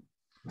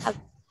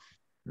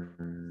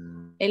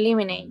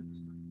 Eliminate.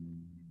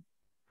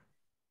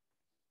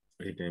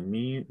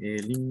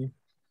 Eliminate.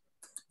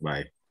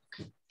 Bye.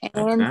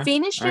 And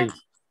finish it.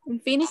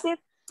 Finish it.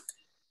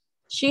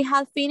 She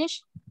had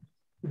finished.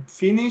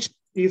 Finished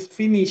is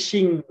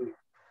finishing.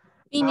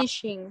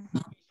 Finishing.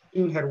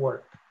 In her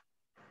work.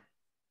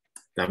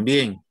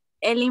 También.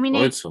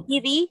 Eliminate Also.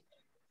 ed.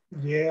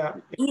 Yeah.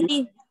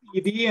 ED.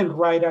 ED and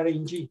right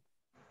ing.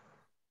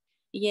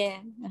 Yeah.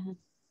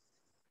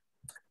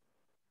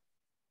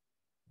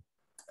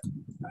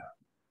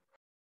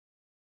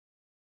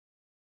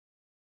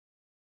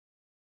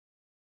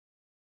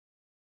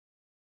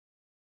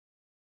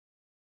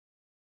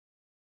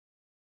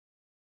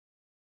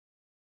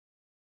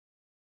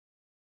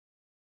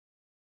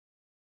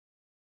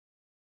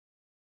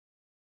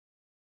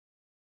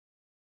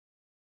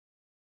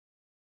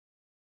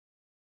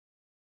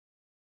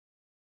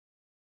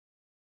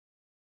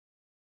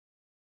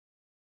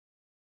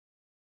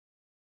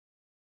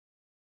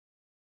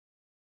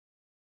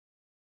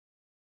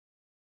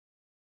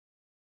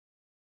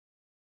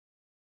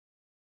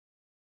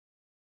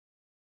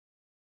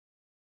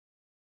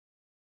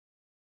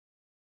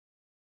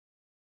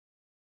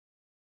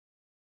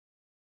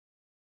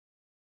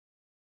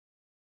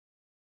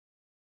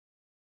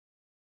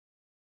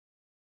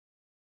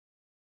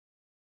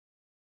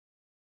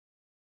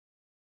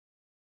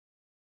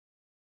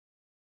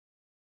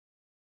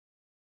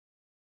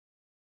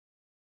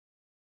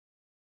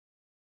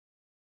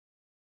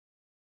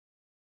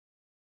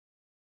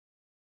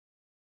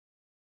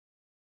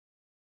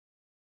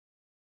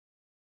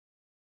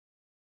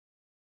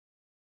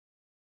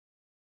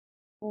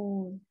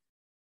 Oh.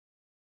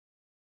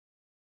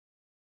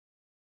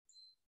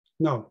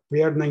 No,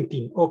 we are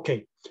 19.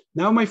 Okay.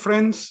 Now, my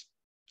friends,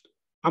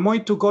 I'm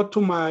going to go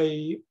to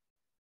my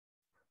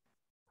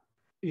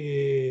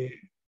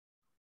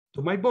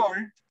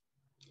board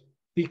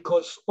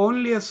because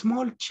only a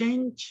small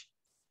change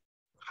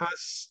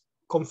has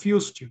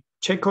confused you.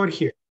 Check over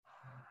here.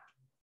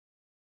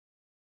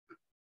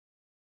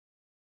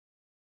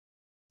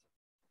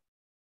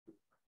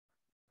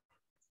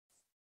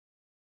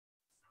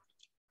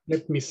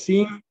 Let me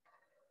see.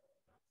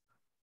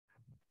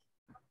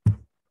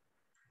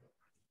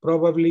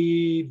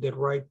 Probably the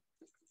right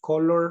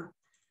color.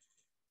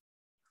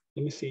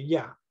 Let me see.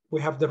 Yeah, we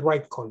have the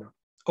right color.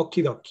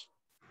 Okie dokie.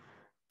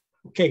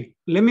 Okay,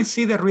 let me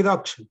see the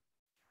reduction.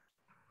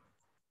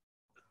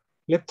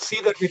 Let's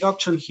see the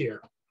reduction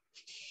here.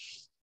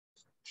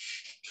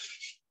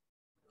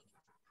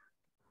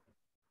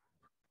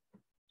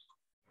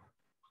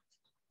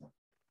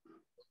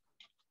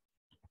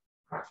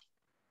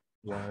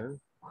 Yeah.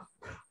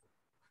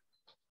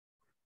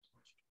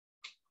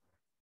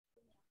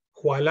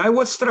 While I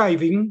was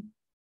driving,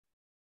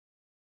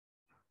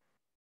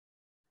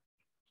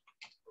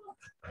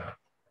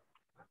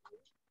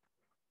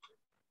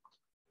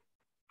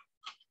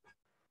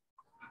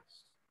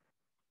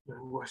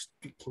 was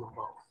speaking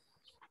about.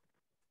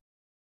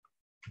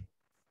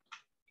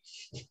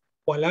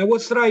 While I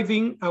was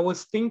driving, I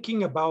was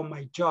thinking about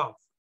my job.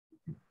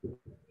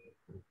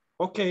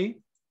 Okay,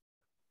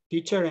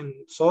 teacher, and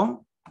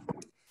so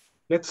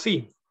let's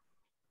see.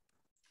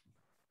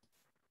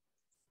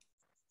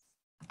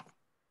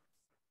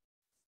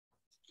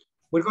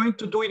 We're going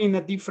to do it in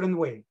a different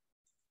way.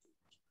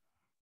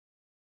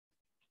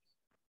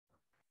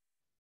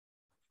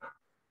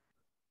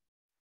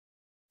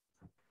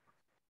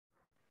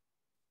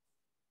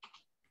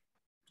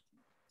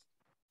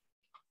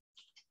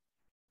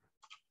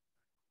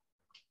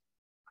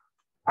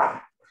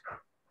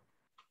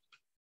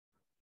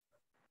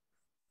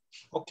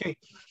 Okay.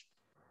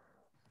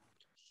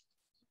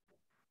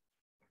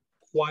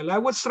 While I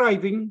was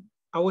driving,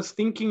 I was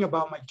thinking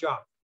about my job.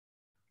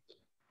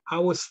 I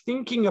was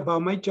thinking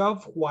about my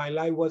job while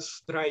I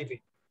was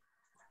driving.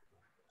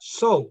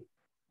 So,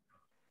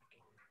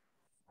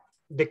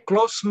 the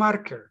close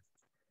marker.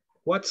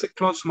 What's a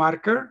close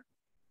marker?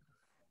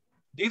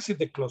 This is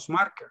the close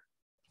marker.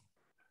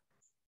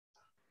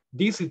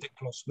 This is the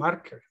close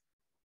marker.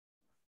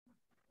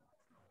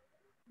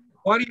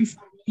 What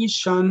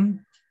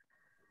information?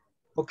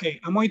 Okay,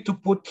 I'm going to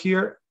put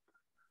here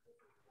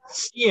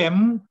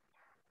CM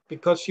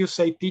because you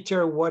say,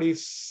 teacher, what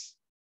is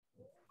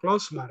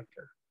close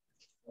marker?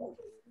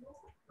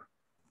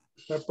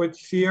 I put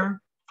here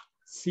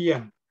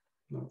CM.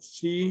 No,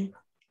 CM.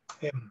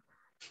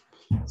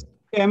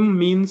 CM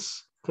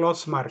means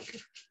close marker.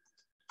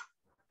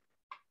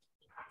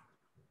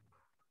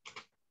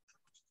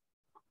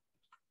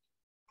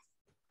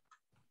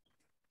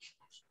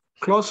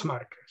 Close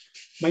marker.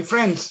 My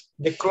friends,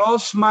 the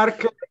close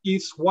marker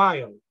is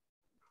while.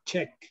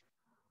 Check.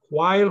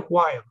 While.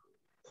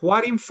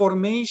 What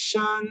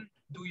information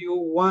do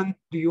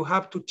you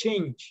have to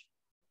change?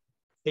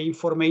 The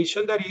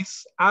information that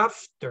is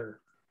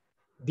after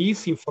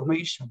this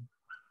information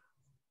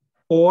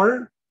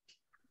or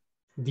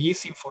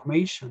this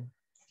information.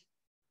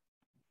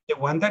 The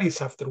one that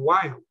is after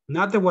while,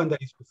 not the one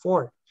that is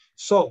before.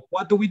 So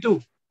what do we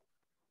do?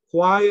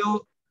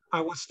 While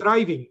I was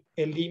driving,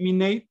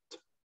 eliminate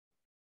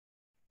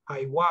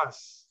I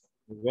was.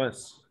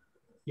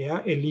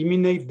 Yeah,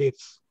 eliminate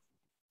this.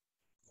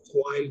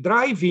 While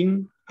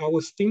driving, I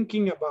was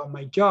thinking about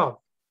my job.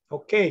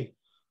 Okay,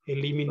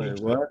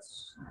 eliminate.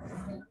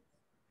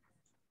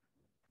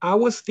 I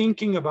was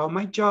thinking about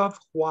my job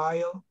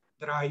while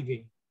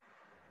driving.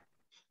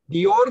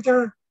 The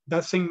order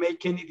doesn't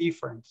make any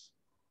difference.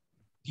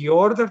 The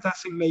order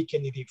doesn't make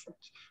any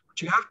difference.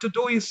 What you have to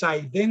do is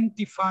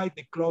identify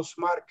the close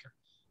marker.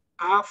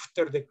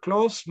 After the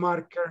close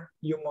marker,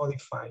 you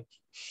modify.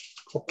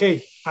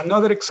 Okay,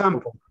 another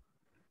example.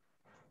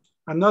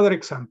 Another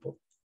example.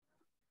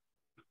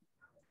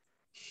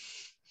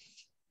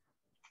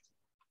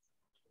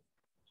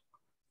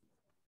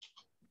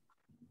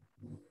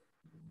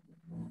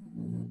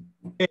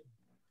 Okay,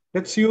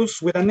 let's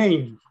use with a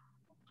name.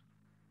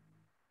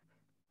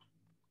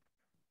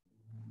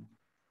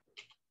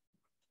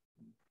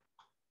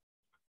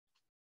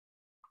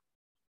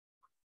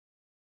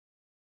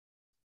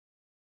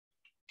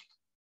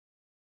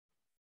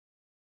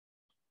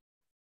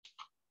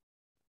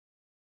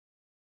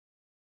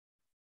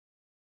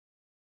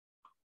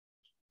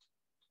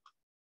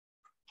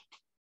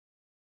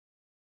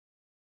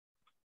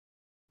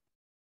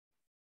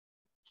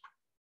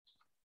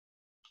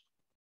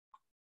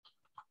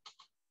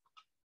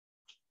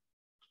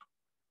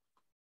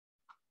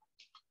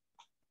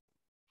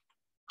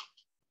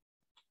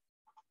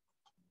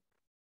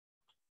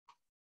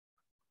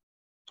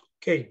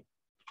 Okay,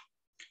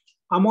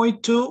 I'm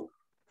going to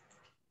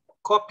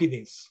copy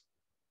this.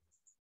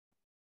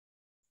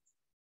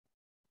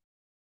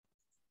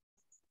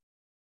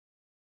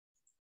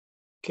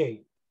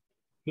 Okay,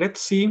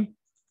 let's see.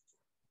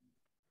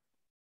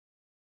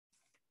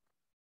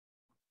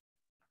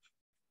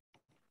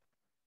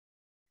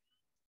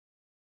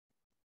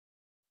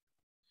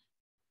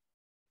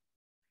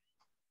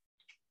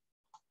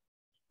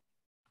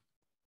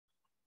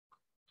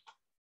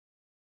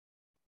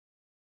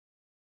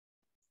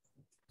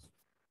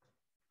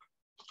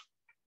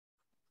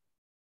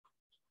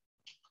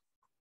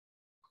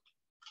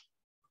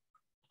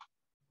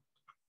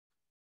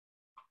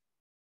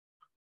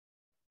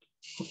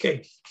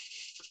 Okay,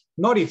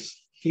 notice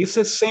it's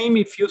the same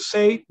if you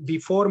say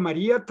before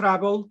Maria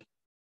traveled,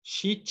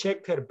 she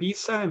checked her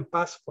visa and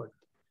passport.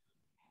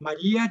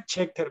 Maria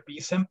checked her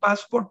visa and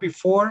passport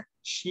before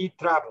she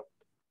traveled.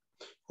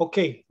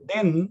 Okay,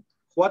 then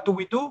what do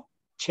we do?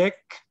 Check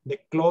the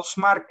close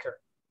marker.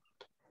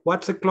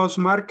 What's the close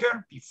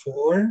marker?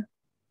 Before.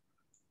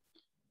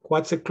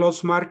 What's the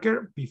close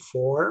marker?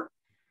 Before.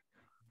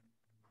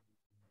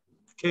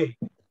 Okay,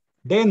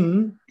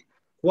 then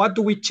what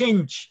do we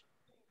change?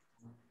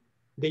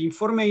 The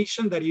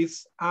information that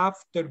is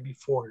after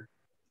before.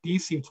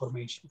 This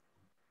information.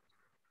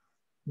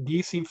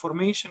 This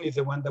information is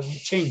the one that we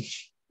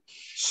change.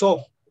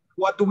 So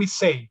what do we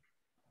say?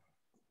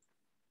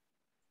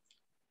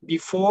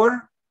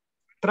 Before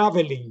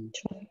traveling.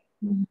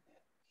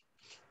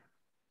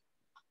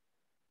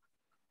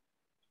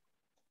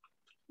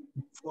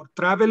 For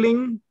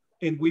traveling,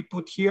 and we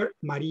put here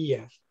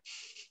Maria.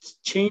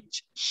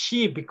 Change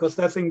she because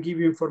doesn't give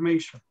you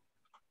information.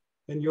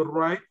 And you're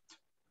right,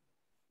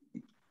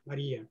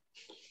 Maria.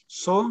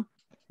 So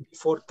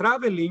before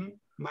traveling,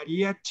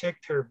 Maria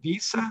checked her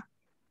visa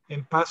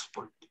and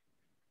passport.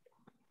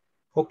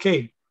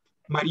 Okay,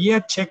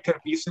 Maria checked her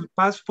visa and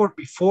passport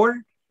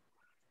before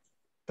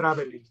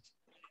traveling.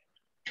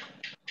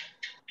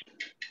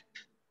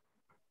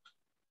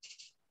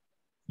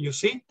 You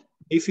see,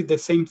 this is the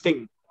same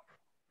thing.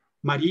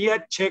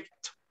 Maria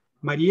checked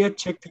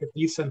her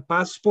visa and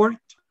passport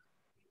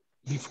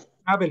before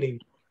traveling.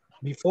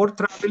 Before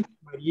traveling,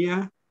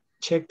 Maria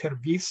checked her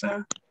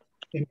visa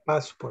and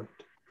passport.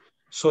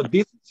 So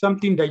this is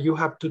something that you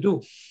have to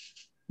do.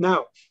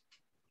 Now,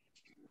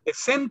 the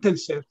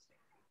sentences,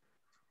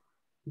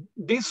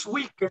 this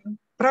weekend,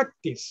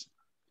 practice.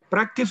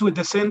 Practice with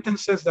the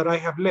sentences that I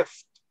have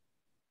left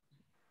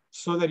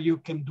so that you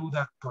can do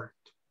that part,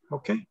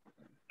 okay?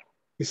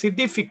 Is it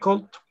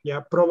difficult? Yeah,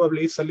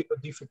 probably it's a little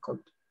difficult,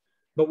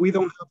 but we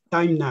don't have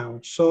time now,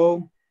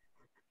 so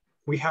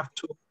we have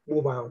to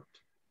move out.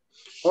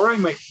 All right,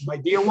 my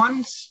dear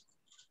ones,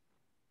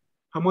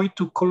 I'm going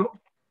to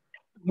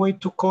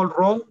call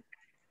roll.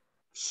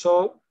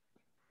 So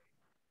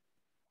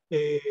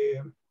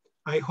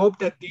I hope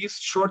that this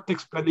short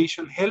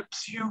explanation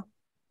helps you.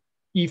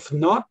 If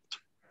not,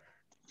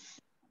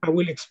 I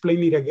will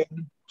explain it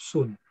again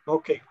soon.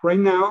 Okay, right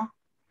now,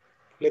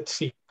 let's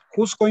see.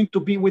 Who's going to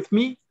be with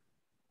me?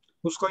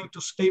 Who's going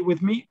to stay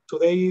with me?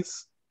 Today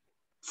is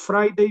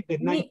Friday the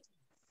 19th.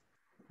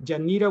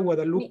 Yanira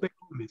Guadalupe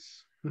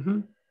Gomez.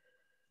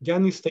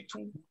 Janice stays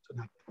with me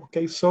tonight.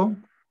 Okay, so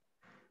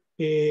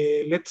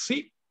let's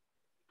see.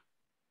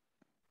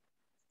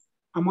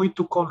 I'm going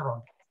to call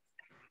roll.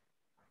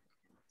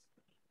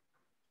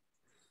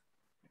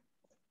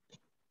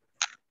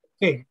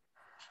 Okay,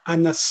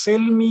 Ana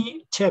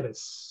Selmi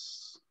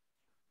Chavez.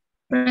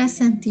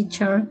 Present,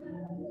 teacher.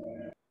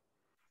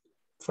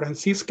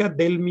 Francisca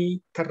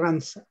Delmi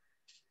Carranza.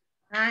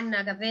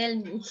 Ana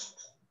Delmi.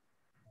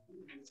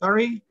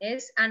 Sorry?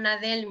 Es Ana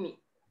Delmi,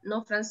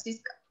 no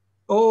Francisca.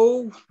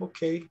 Oh,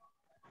 okay.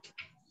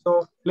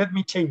 So let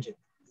me change it.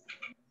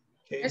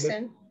 Okay,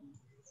 Present.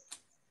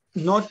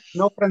 Not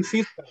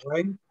Francisca,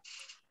 right?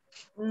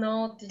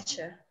 No,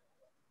 teacher.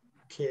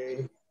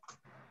 Okay.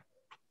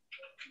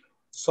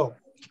 So,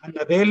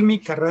 Ana Delmi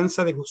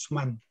Carranza de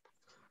Guzmán.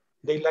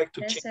 They like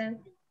to change.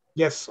 Present.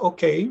 Yes,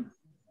 okay.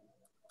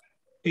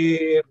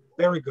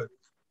 Very good.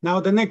 Now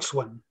the next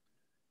one.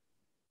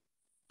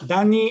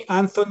 Danny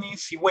Anthony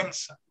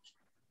Sigüenza.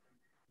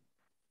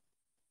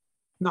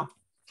 No.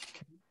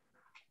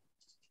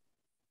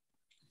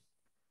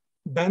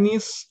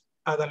 Danis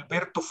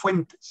Adalberto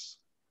Fuentes.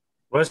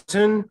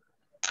 Present.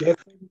 Yes.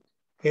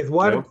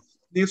 Eduardo No.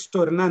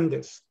 Ernesto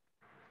Hernández.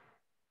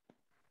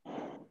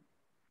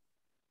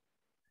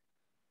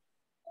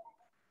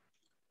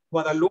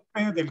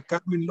 Guadalupe del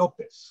Carmen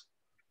López.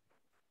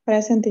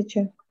 Present,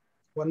 teacher.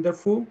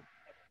 Wonderful.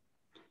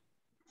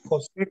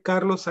 José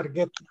Carlos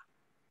Argueta.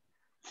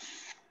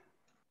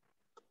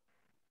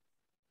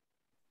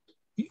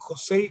 Y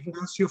José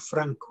Ignacio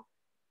Franco.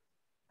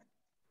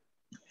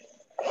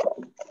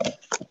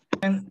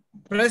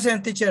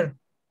 Present, teacher.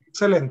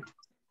 Excelente.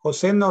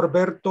 José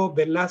Norberto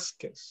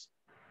Velázquez.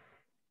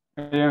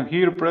 I am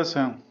here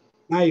present.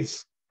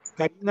 Nice.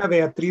 Karina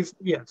Beatriz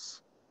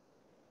Díaz.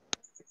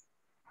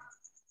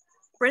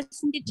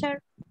 Present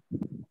teacher.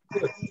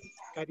 Good.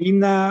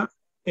 Karina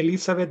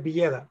Elizabeth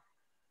Villeda.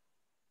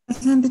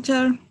 Present,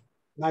 teacher.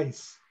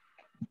 Nice.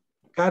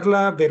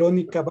 Carla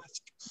Verónica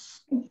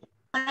Vázquez.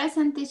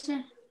 Present,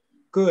 teacher.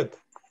 Good.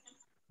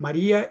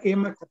 María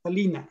Emma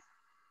Catalina.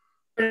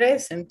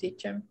 Present,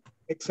 teacher.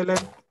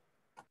 Excellent.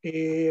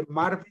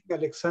 Marvin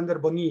Alexander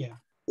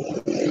Bonilla.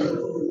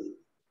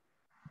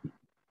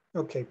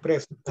 Okay,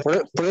 present.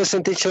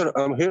 Present, teacher,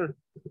 I'm here.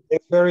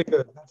 Yes, very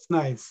good. That's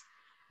nice.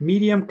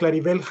 Miriam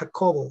Claribel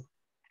Jacobo.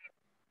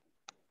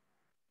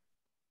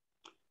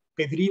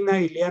 Pedrina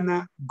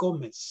Ileana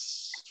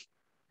Gómez.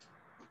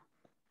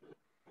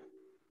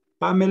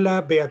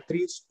 Pamela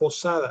Beatriz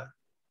Posada.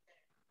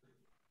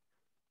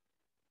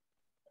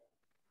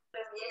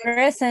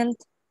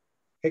 Present.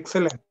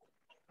 Excellent.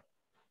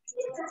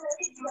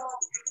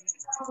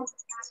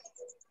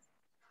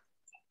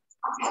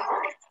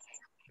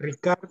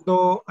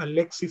 Ricardo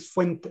Alexis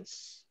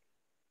Fuentes.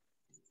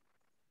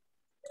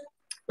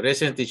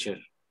 Present, teacher.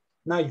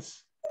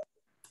 Nice.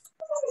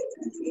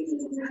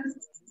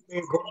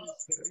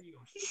 Gómez de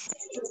Ríos.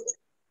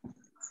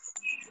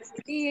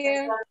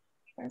 Here.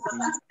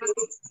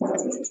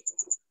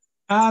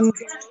 And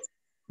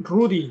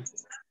Rudy.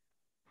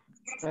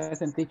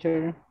 Present,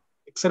 teacher.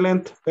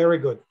 Excellent. Very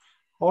good.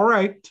 All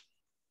right.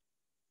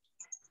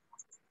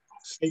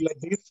 Say like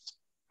this.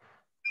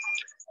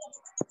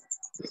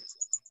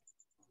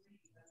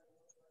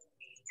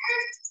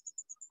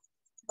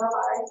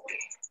 Ladies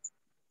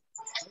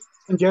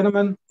and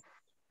gentlemen,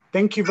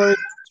 thank you very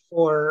much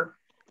for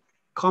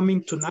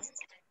coming tonight.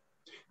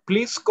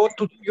 Please go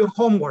to do your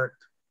homework.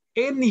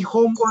 Any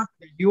homework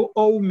that you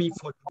owe me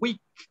for the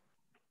week,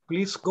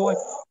 please go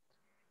ahead.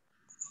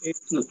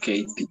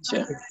 Okay,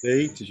 teacher.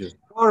 Okay, teacher.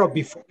 Tomorrow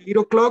before 8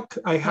 o'clock,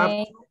 I have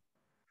to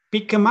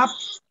pick them up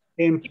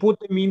and put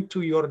them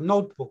into your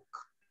notebook.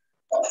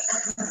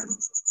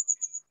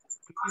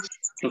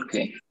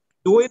 Okay.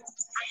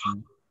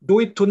 Do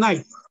it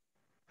tonight.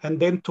 And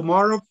then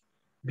tomorrow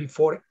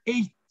before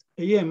 8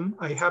 a.m.,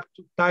 I have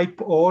to type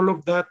all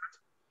of that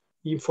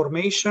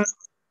information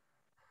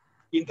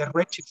in the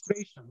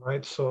registration,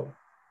 right? So,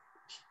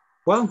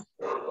 well,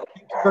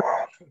 thank you very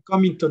much for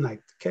coming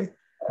tonight, okay?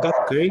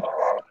 Okay.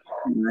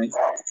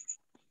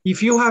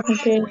 If you have any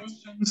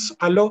questions,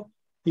 hello,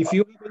 if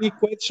you have any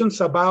questions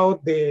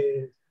about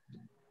the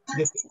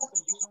things that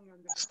you don't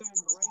understand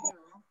right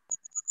now,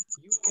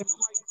 you can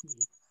write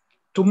me.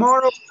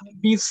 Tomorrow, I'm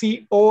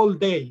busy all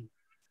day.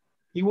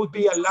 It would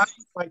be a lie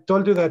if I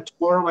told you that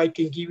tomorrow I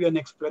can give you an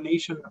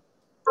explanation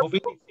of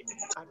anything.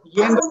 At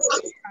the end of the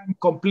day, I'm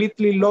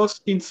completely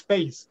lost in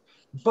space.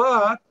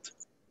 But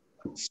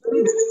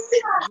Sunday,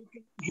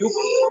 you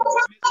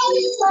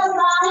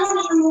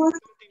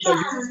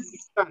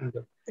understand,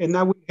 and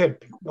I will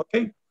help you,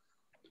 okay?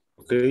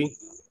 Okay.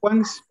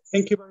 Once,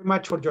 thank you very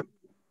much for joining.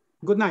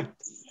 Good night.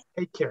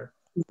 Take care.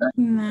 Good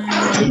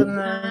night. Good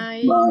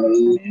night.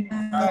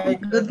 Bye.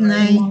 Good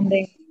night.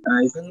 Good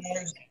night.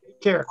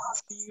 Take care.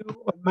 See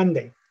you on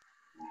Monday.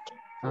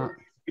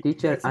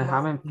 Teacher, I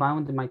haven't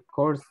found my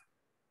course.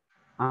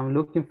 I'm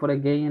looking for it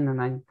again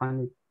and I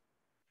find it.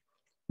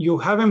 You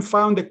haven't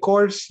found the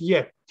course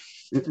yet?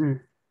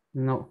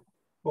 No.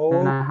 Oh.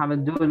 And I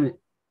haven't done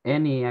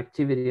any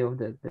activity of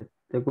the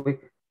week.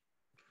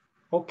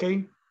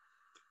 Okay.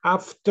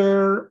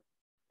 After,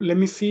 let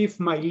me see if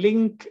my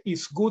link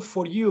is good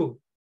for you.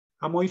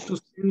 I'm going to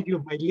send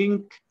you my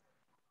link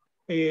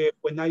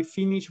when I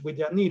finish with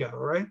Yanira, all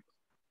right?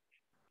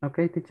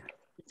 Okay, teacher.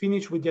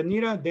 Finish with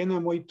Yanira, then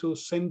I'm going to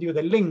send you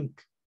the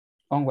link.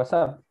 On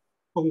WhatsApp?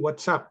 On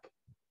WhatsApp,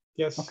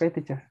 yes. Okay,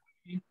 teacher.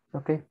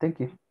 Okay, thank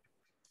you.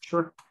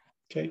 Sure,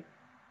 okay.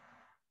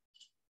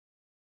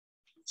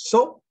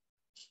 So,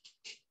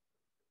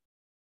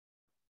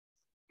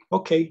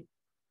 okay.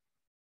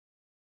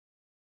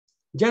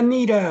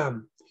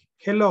 Yanira,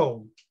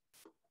 hello.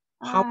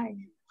 Hi.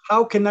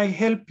 How can I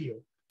help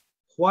you?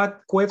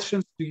 What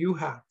questions do you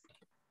have?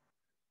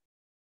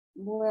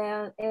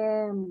 Well,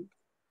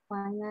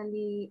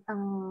 finally,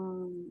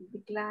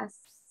 the class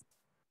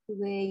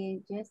today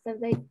and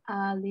yesterday,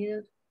 I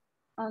didn't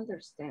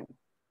understand.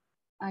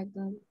 I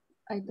don't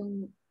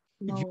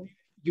know.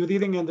 you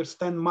didn't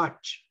understand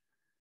much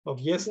of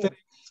yesterday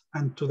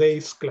and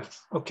today's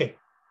class. Okay.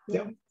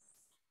 Yes.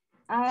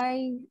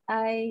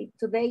 I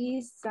today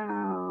is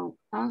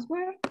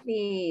answer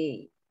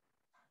the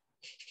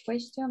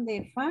question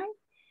the 5.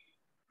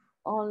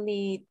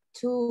 Only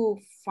 2,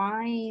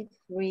 5,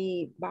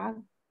 3 bad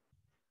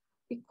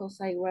because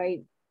I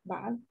write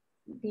bad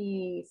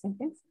the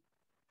sentence.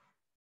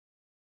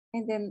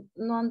 And then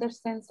no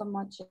understand so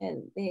much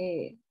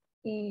the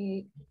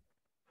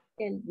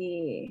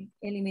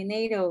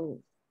eliminator,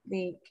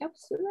 the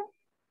capsule.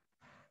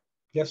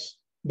 Yes,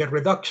 the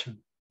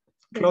reduction.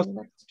 The Close.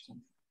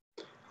 reduction.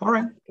 All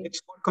right,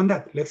 let's work on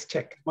that. Let's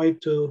check. I'm going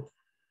to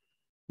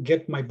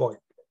get my board.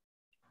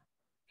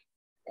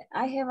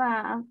 I have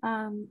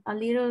a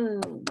little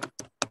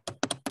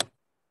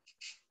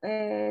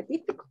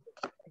difficult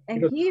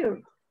and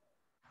here.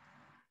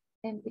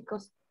 And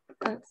because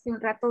hace un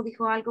rato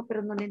dijo algo,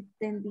 pero no le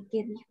entendí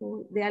qué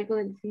dijo de algo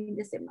del fin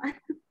de semana.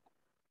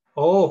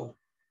 Oh,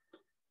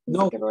 Y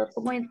no. se quedó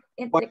como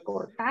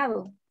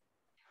entrecortado.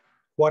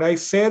 What I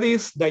said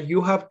is that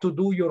you have to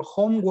do your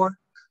homework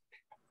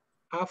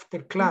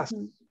after class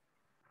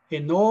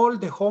and all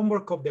the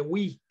homework of the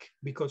week,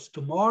 because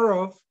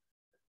tomorrow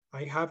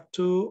I have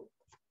to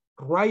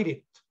write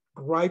it,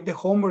 write the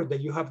homework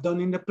that you have done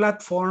in the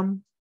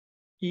platform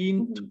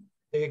into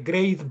the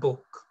grade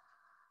book.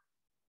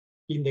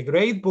 In the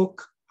grade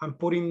book, I'm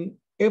putting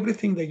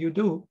everything that you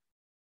do,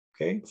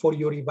 okay, for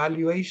your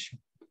evaluation.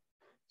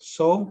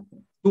 So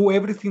do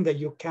everything that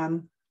you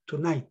can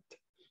tonight.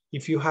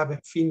 If you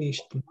haven't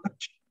finished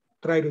much,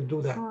 try to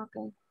do that.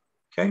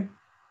 Okay?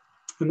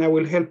 And I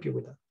will help you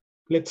with that.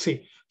 Let's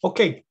see.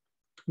 Okay,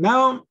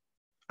 now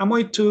I'm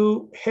going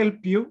to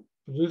help you.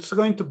 It's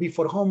going to be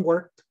for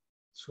homework.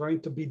 It's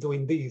going to be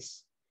doing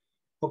this.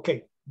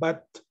 Okay,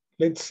 but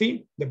let's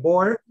see the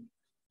board.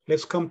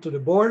 Let's come to the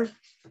board.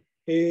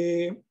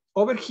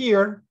 Over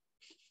here,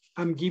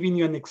 I'm giving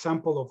you an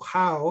example of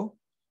how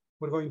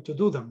we're going to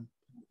do them.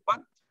 But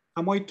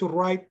I'm going to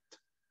write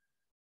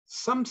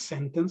some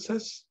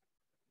sentences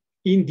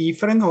in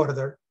different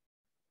order,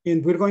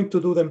 and we're going to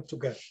do them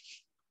together,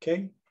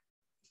 okay?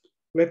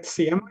 Let's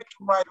see, I'm going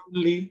to write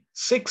only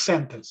 6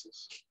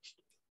 sentences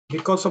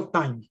because of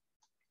time.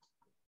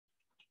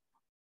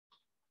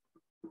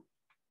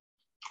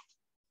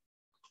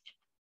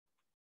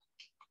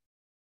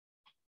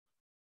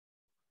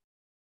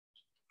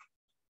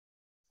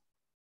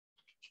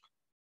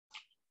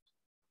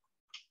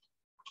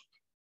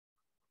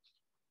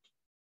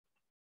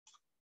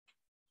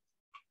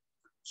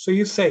 So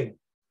you say,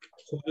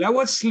 while I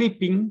was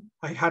sleeping,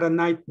 I had a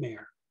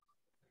nightmare.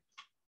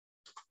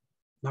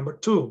 Number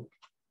 2.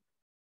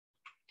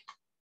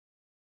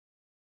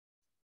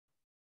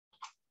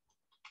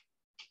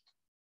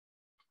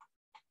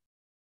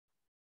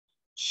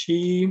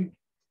 She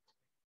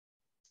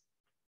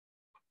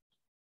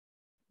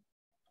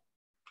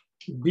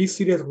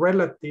visited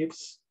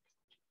relatives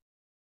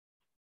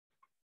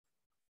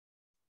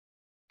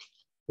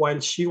while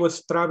she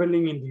was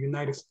traveling in the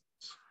United States.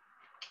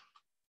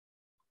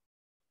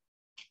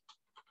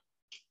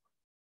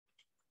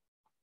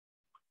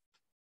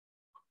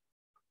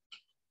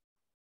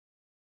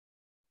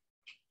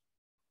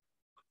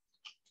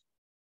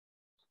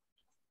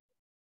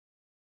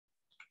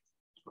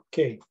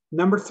 Okay,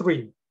 number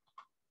 3.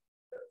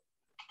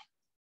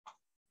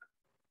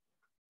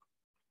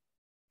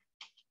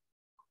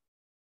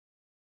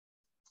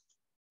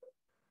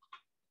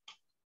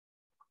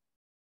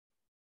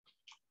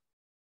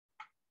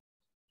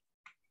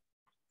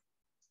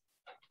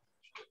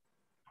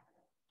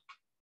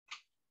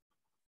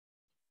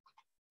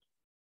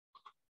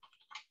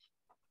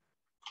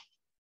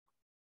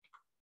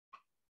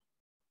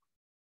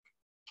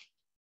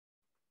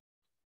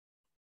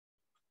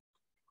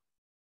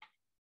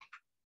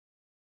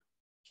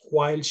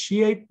 While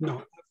she ate,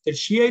 no, after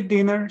she ate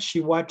dinner, she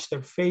watched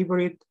her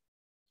favorite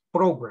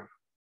program.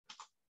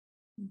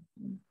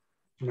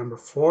 Number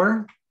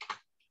 4.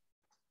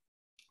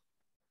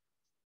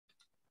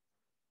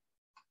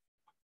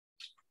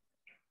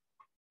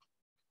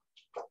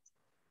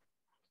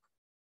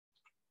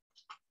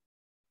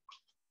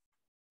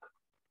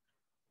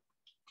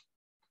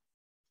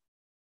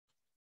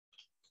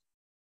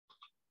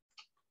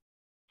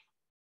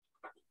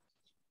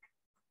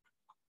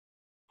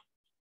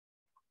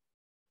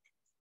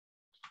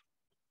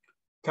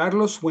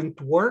 Carlos went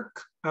to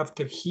work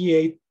after he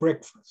ate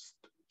breakfast.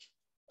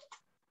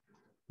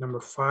 Number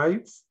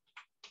 5.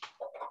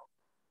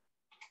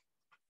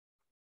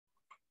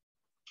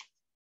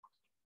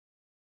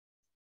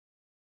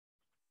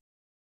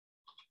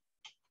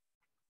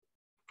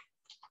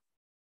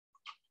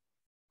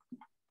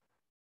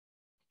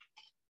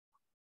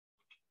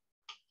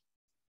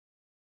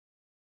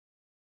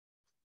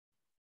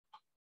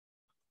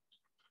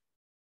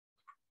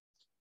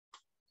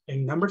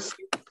 And number 6,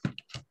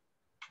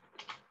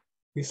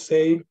 we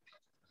say,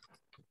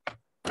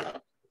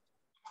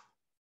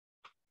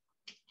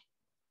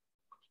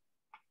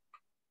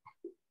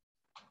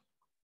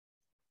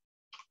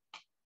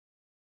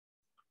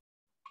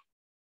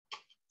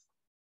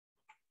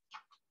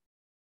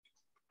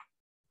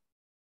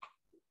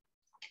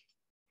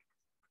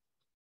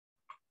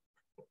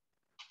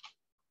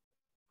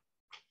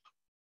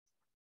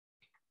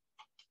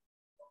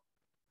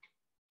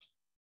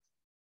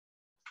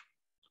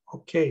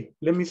 Okay,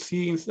 let me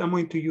see. I'm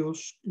going to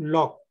use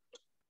locked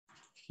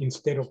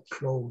instead of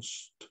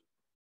closed.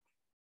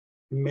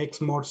 It makes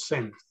more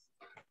sense.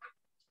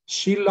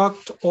 She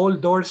locked all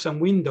doors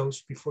and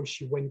windows before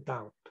she went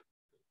out.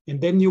 And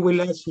then you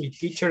will ask me,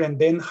 teacher, and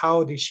then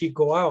how did she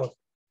go out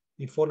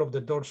if all of the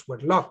doors were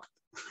locked?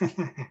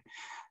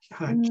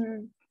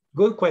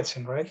 Good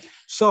question, right?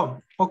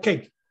 So,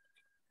 okay.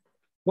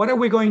 What are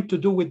we going to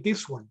do with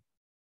this one?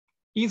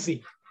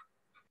 Easy.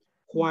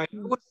 While I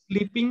was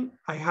sleeping,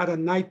 I had a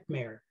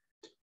nightmare.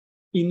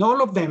 In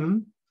all of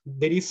them,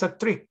 there is a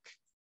trick.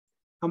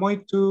 I'm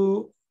going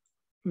to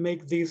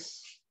make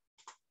this,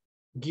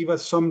 give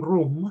us some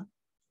room.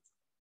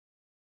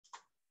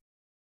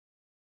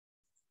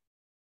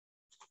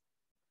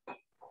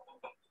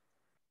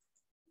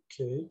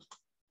 Okay.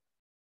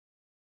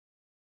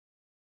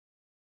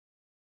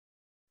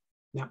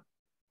 Now,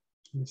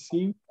 let me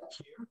see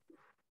here.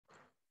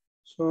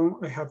 So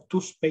I have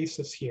two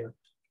spaces here.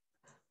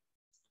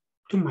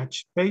 Too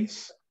much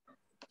space.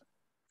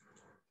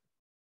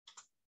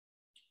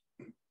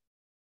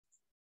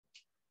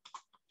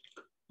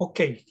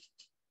 Okay.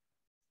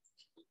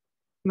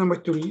 Number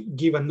two,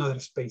 give another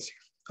space here.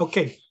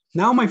 Okay,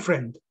 now my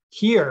friend,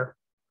 here,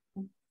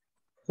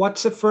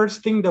 what's the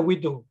first thing that we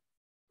do?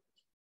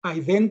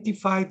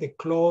 Identify the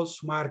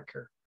close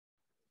marker.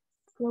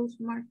 Close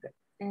marker.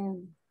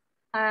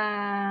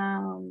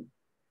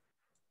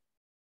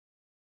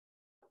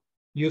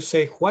 You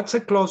say, what's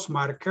a close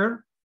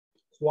marker?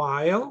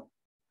 While,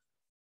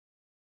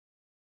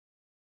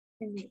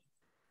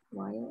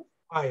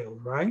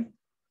 right?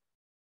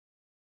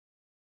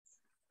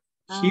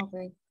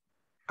 Okay.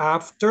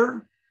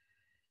 After,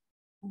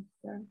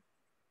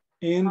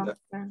 and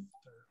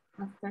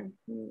after.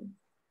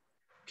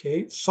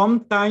 Okay,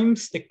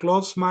 sometimes the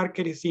close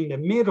marker is in the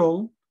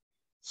middle,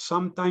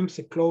 sometimes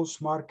the close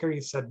marker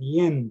is at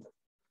the end,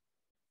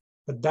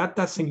 but that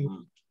doesn't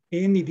make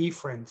any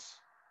difference.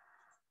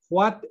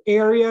 What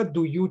area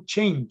do you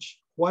change?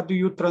 What do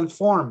you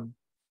transform?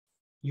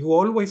 You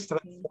always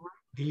transform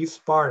this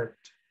part,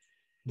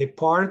 the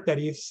part that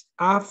is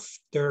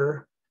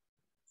after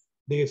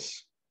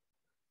this.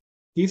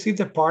 This is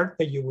the part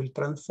that you will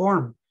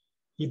transform.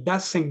 It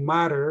doesn't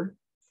matter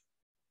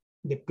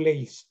the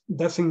place,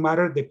 doesn't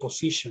matter the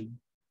position.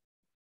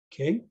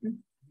 Okay,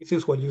 this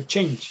is what you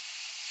change.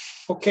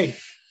 Okay,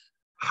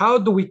 how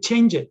do we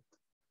change it?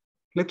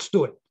 Let's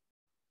do it.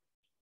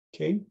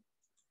 Okay.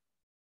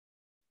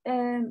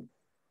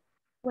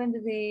 When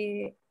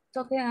the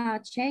token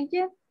change,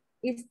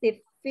 is the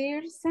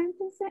first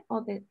sentence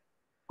or the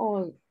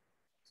all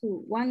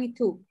two, 1 and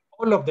 2?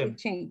 All of them.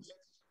 Change.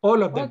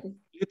 All of them. Okay.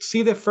 Let's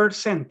see the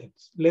first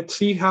sentence. Let's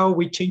see how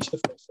we change the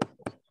first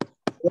sentence.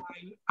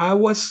 While I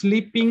was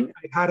sleeping,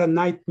 I had a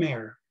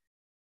nightmare.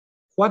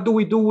 What do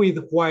we do with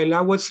while I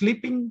was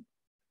sleeping?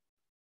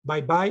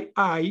 Bye-bye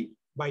I,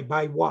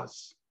 bye-bye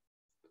was.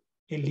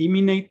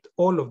 Eliminate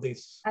all of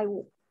this. I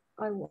was.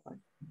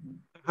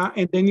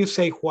 And then you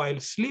say, while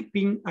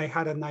sleeping, I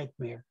had a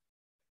nightmare.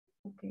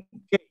 Okay.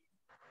 Okay.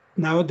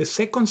 Now the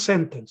second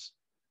sentence,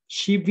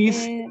 she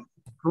visited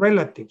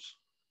relatives.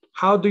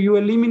 How do you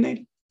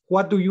eliminate?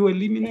 What do you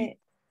eliminate?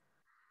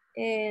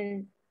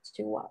 She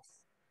was.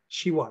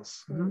 She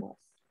was.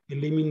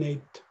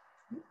 Eliminate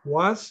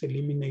was,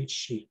 eliminate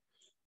she.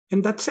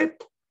 And that's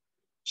it.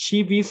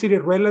 She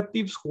visited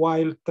relatives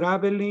while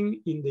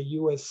traveling in the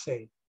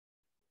USA.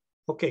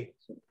 Okay,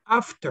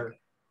 after,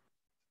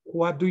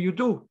 what do you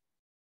do?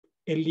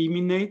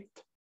 Eliminate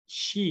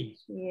she.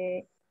 Yeah.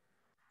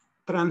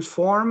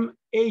 Transform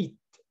ate.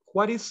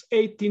 What is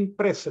ate in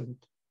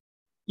present?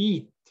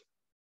 Eat.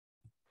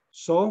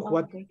 So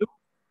what do you do?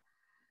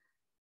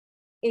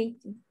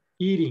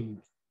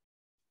 Eating.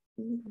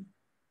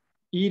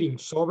 Eating.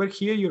 So over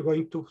here, you're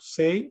going to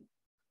say?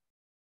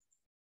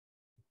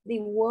 The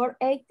word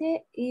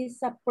ate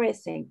is a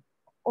present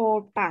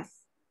or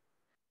past.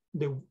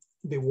 The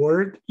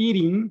word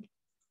eating.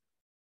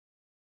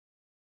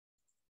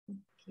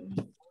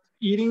 Okay.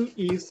 Eating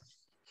is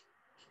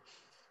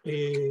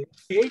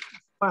ate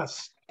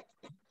past.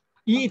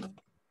 Eat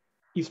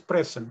is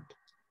present.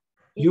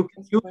 You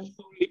can use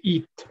only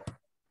eat.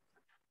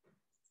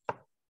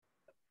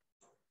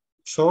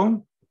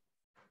 So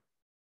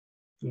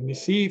let me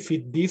see if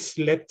this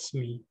lets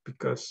me,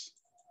 because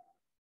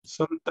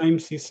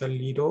sometimes it's a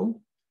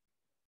little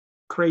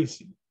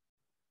crazy.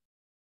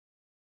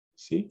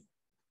 See?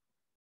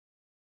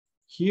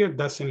 Here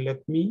doesn't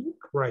let me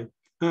write.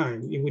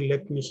 It will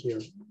let me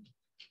here.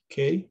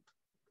 Okay.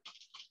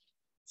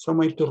 So I'm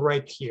going to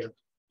write here,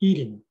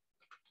 eating.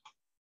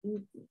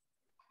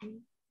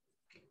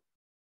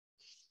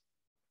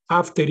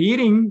 After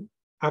eating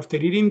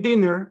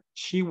dinner,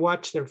 she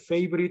watched her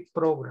favorite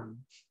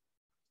program.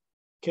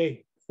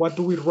 Okay, what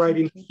do we write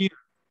in here?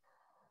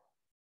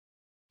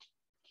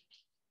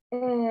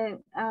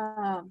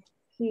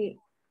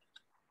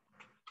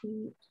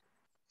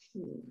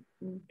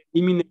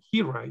 Eliminate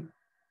he, right?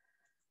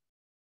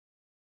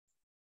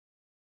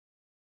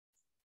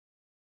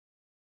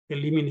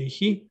 Eliminate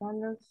he.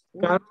 Carlos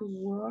went to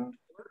work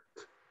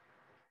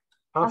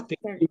after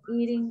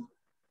eating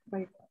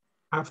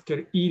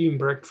After eating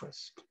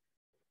breakfast.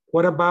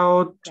 What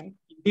about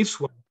this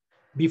one?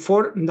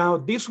 Before, now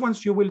these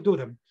ones you will do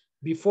them.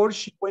 Before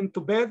she went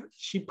to bed,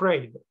 she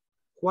prayed.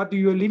 What do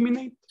you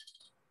eliminate?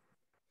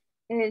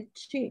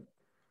 She.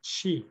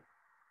 She.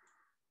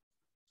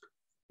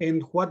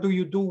 And what do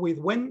you do with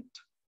went?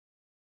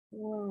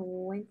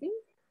 Wenting?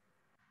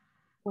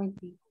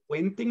 Wenting.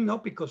 Wenting, no,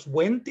 because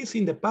went is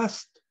in the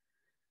past.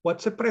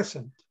 What's the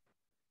present?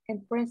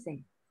 And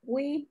present.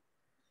 We.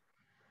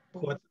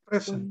 What's the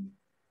present?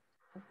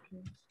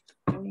 Okay.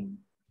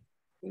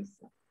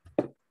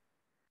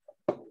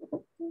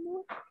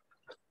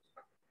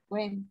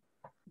 When.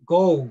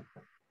 Go.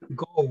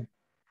 Go.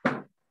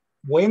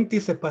 Went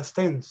is a past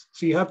tense,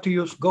 so you have to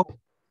use go.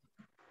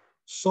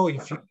 So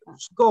if you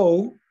use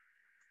go,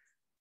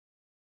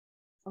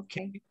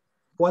 okay.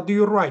 What do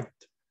you write?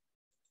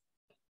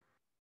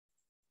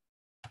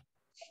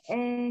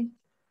 I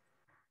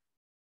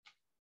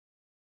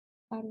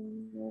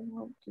don't know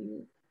how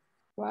to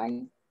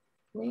write.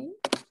 When?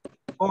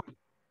 Oh.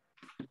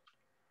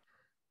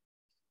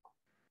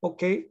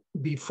 Okay,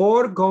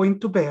 before going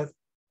to bed,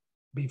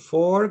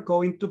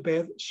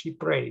 she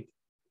prayed.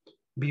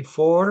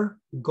 Before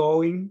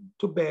going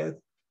to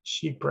bed,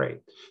 she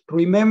prayed.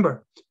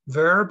 Remember,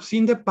 verbs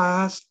in the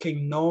past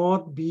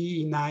cannot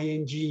be in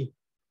ing.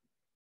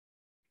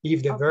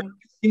 If the verb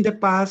is in the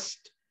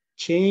past,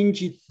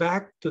 change it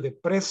back to the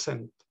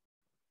present.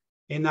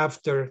 And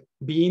after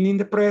being in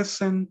the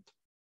present,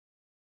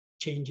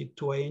 change it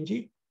to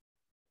ing.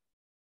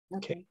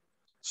 Okay.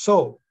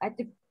 So I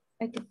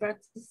have to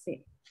practice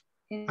it.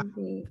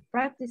 And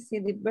practice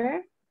the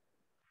verb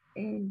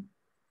and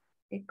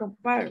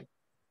compare.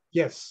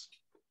 Yes.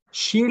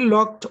 She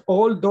locked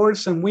all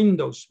doors and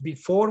windows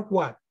before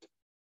what?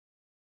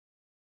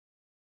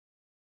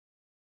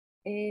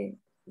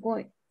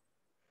 Going.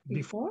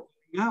 Before?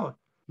 Going out.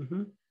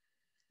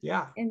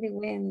 Yeah. And then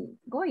when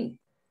going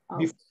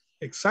out.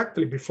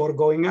 Exactly, before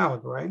going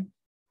out, right?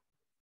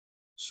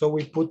 So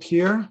we put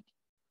here,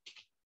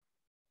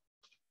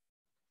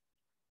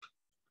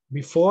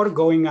 before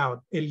going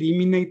out,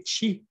 eliminate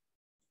she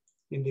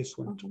in this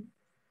one.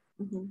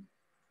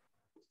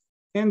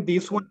 And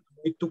this one,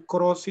 you need to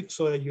cross it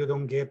so that you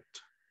don't get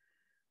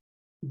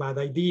bad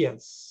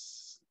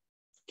ideas.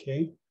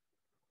 Okay.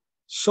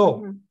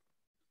 So,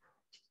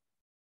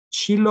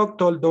 she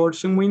locked all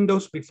doors and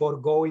windows before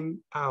going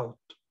out.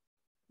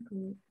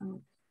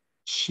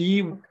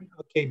 She,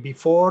 okay,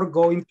 before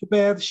going to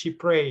bed, she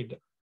prayed.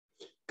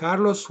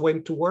 Carlos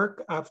went to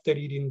work after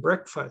eating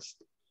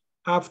breakfast.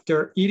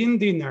 After eating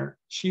dinner,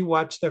 she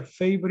watched her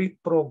favorite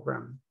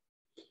program.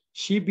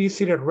 She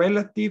visited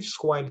relatives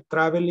while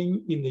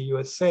traveling in the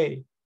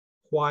USA.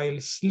 While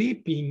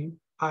sleeping,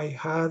 I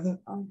had.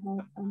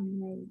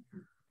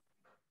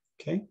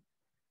 Okay.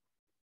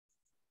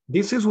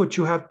 This is what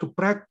you have to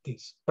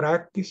practice.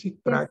 Practice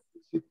it,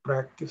 practice it,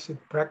 practice it,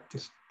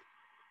 practice it.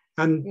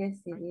 And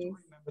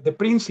remember the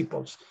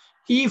principles.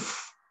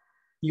 If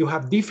you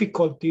have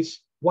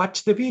difficulties,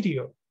 watch the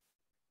video.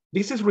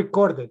 This is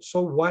recorded,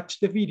 so watch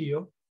the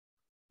video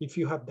if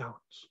you have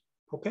doubts.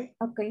 Okay?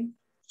 Okay.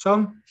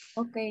 So,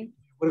 okay.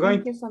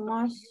 Thank you so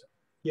much.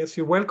 Yes,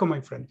 you're welcome,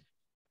 my friend.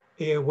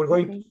 We're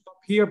going to stop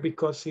here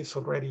because it's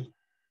already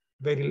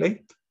very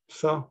late.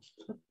 So,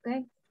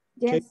 okay.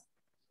 Yes. Okay.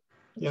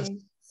 Yes. Okay.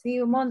 See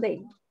you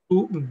Monday.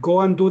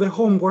 Go and do the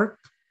homework.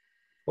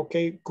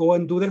 Okay, go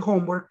and do the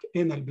homework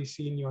and I'll be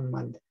seeing you on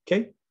Monday.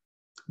 Okay?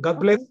 God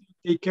bless you.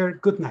 Take care.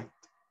 Good night.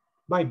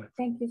 Bye, man.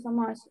 Thank you so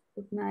much.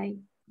 Good night.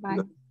 Bye.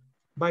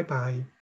 Bye-bye.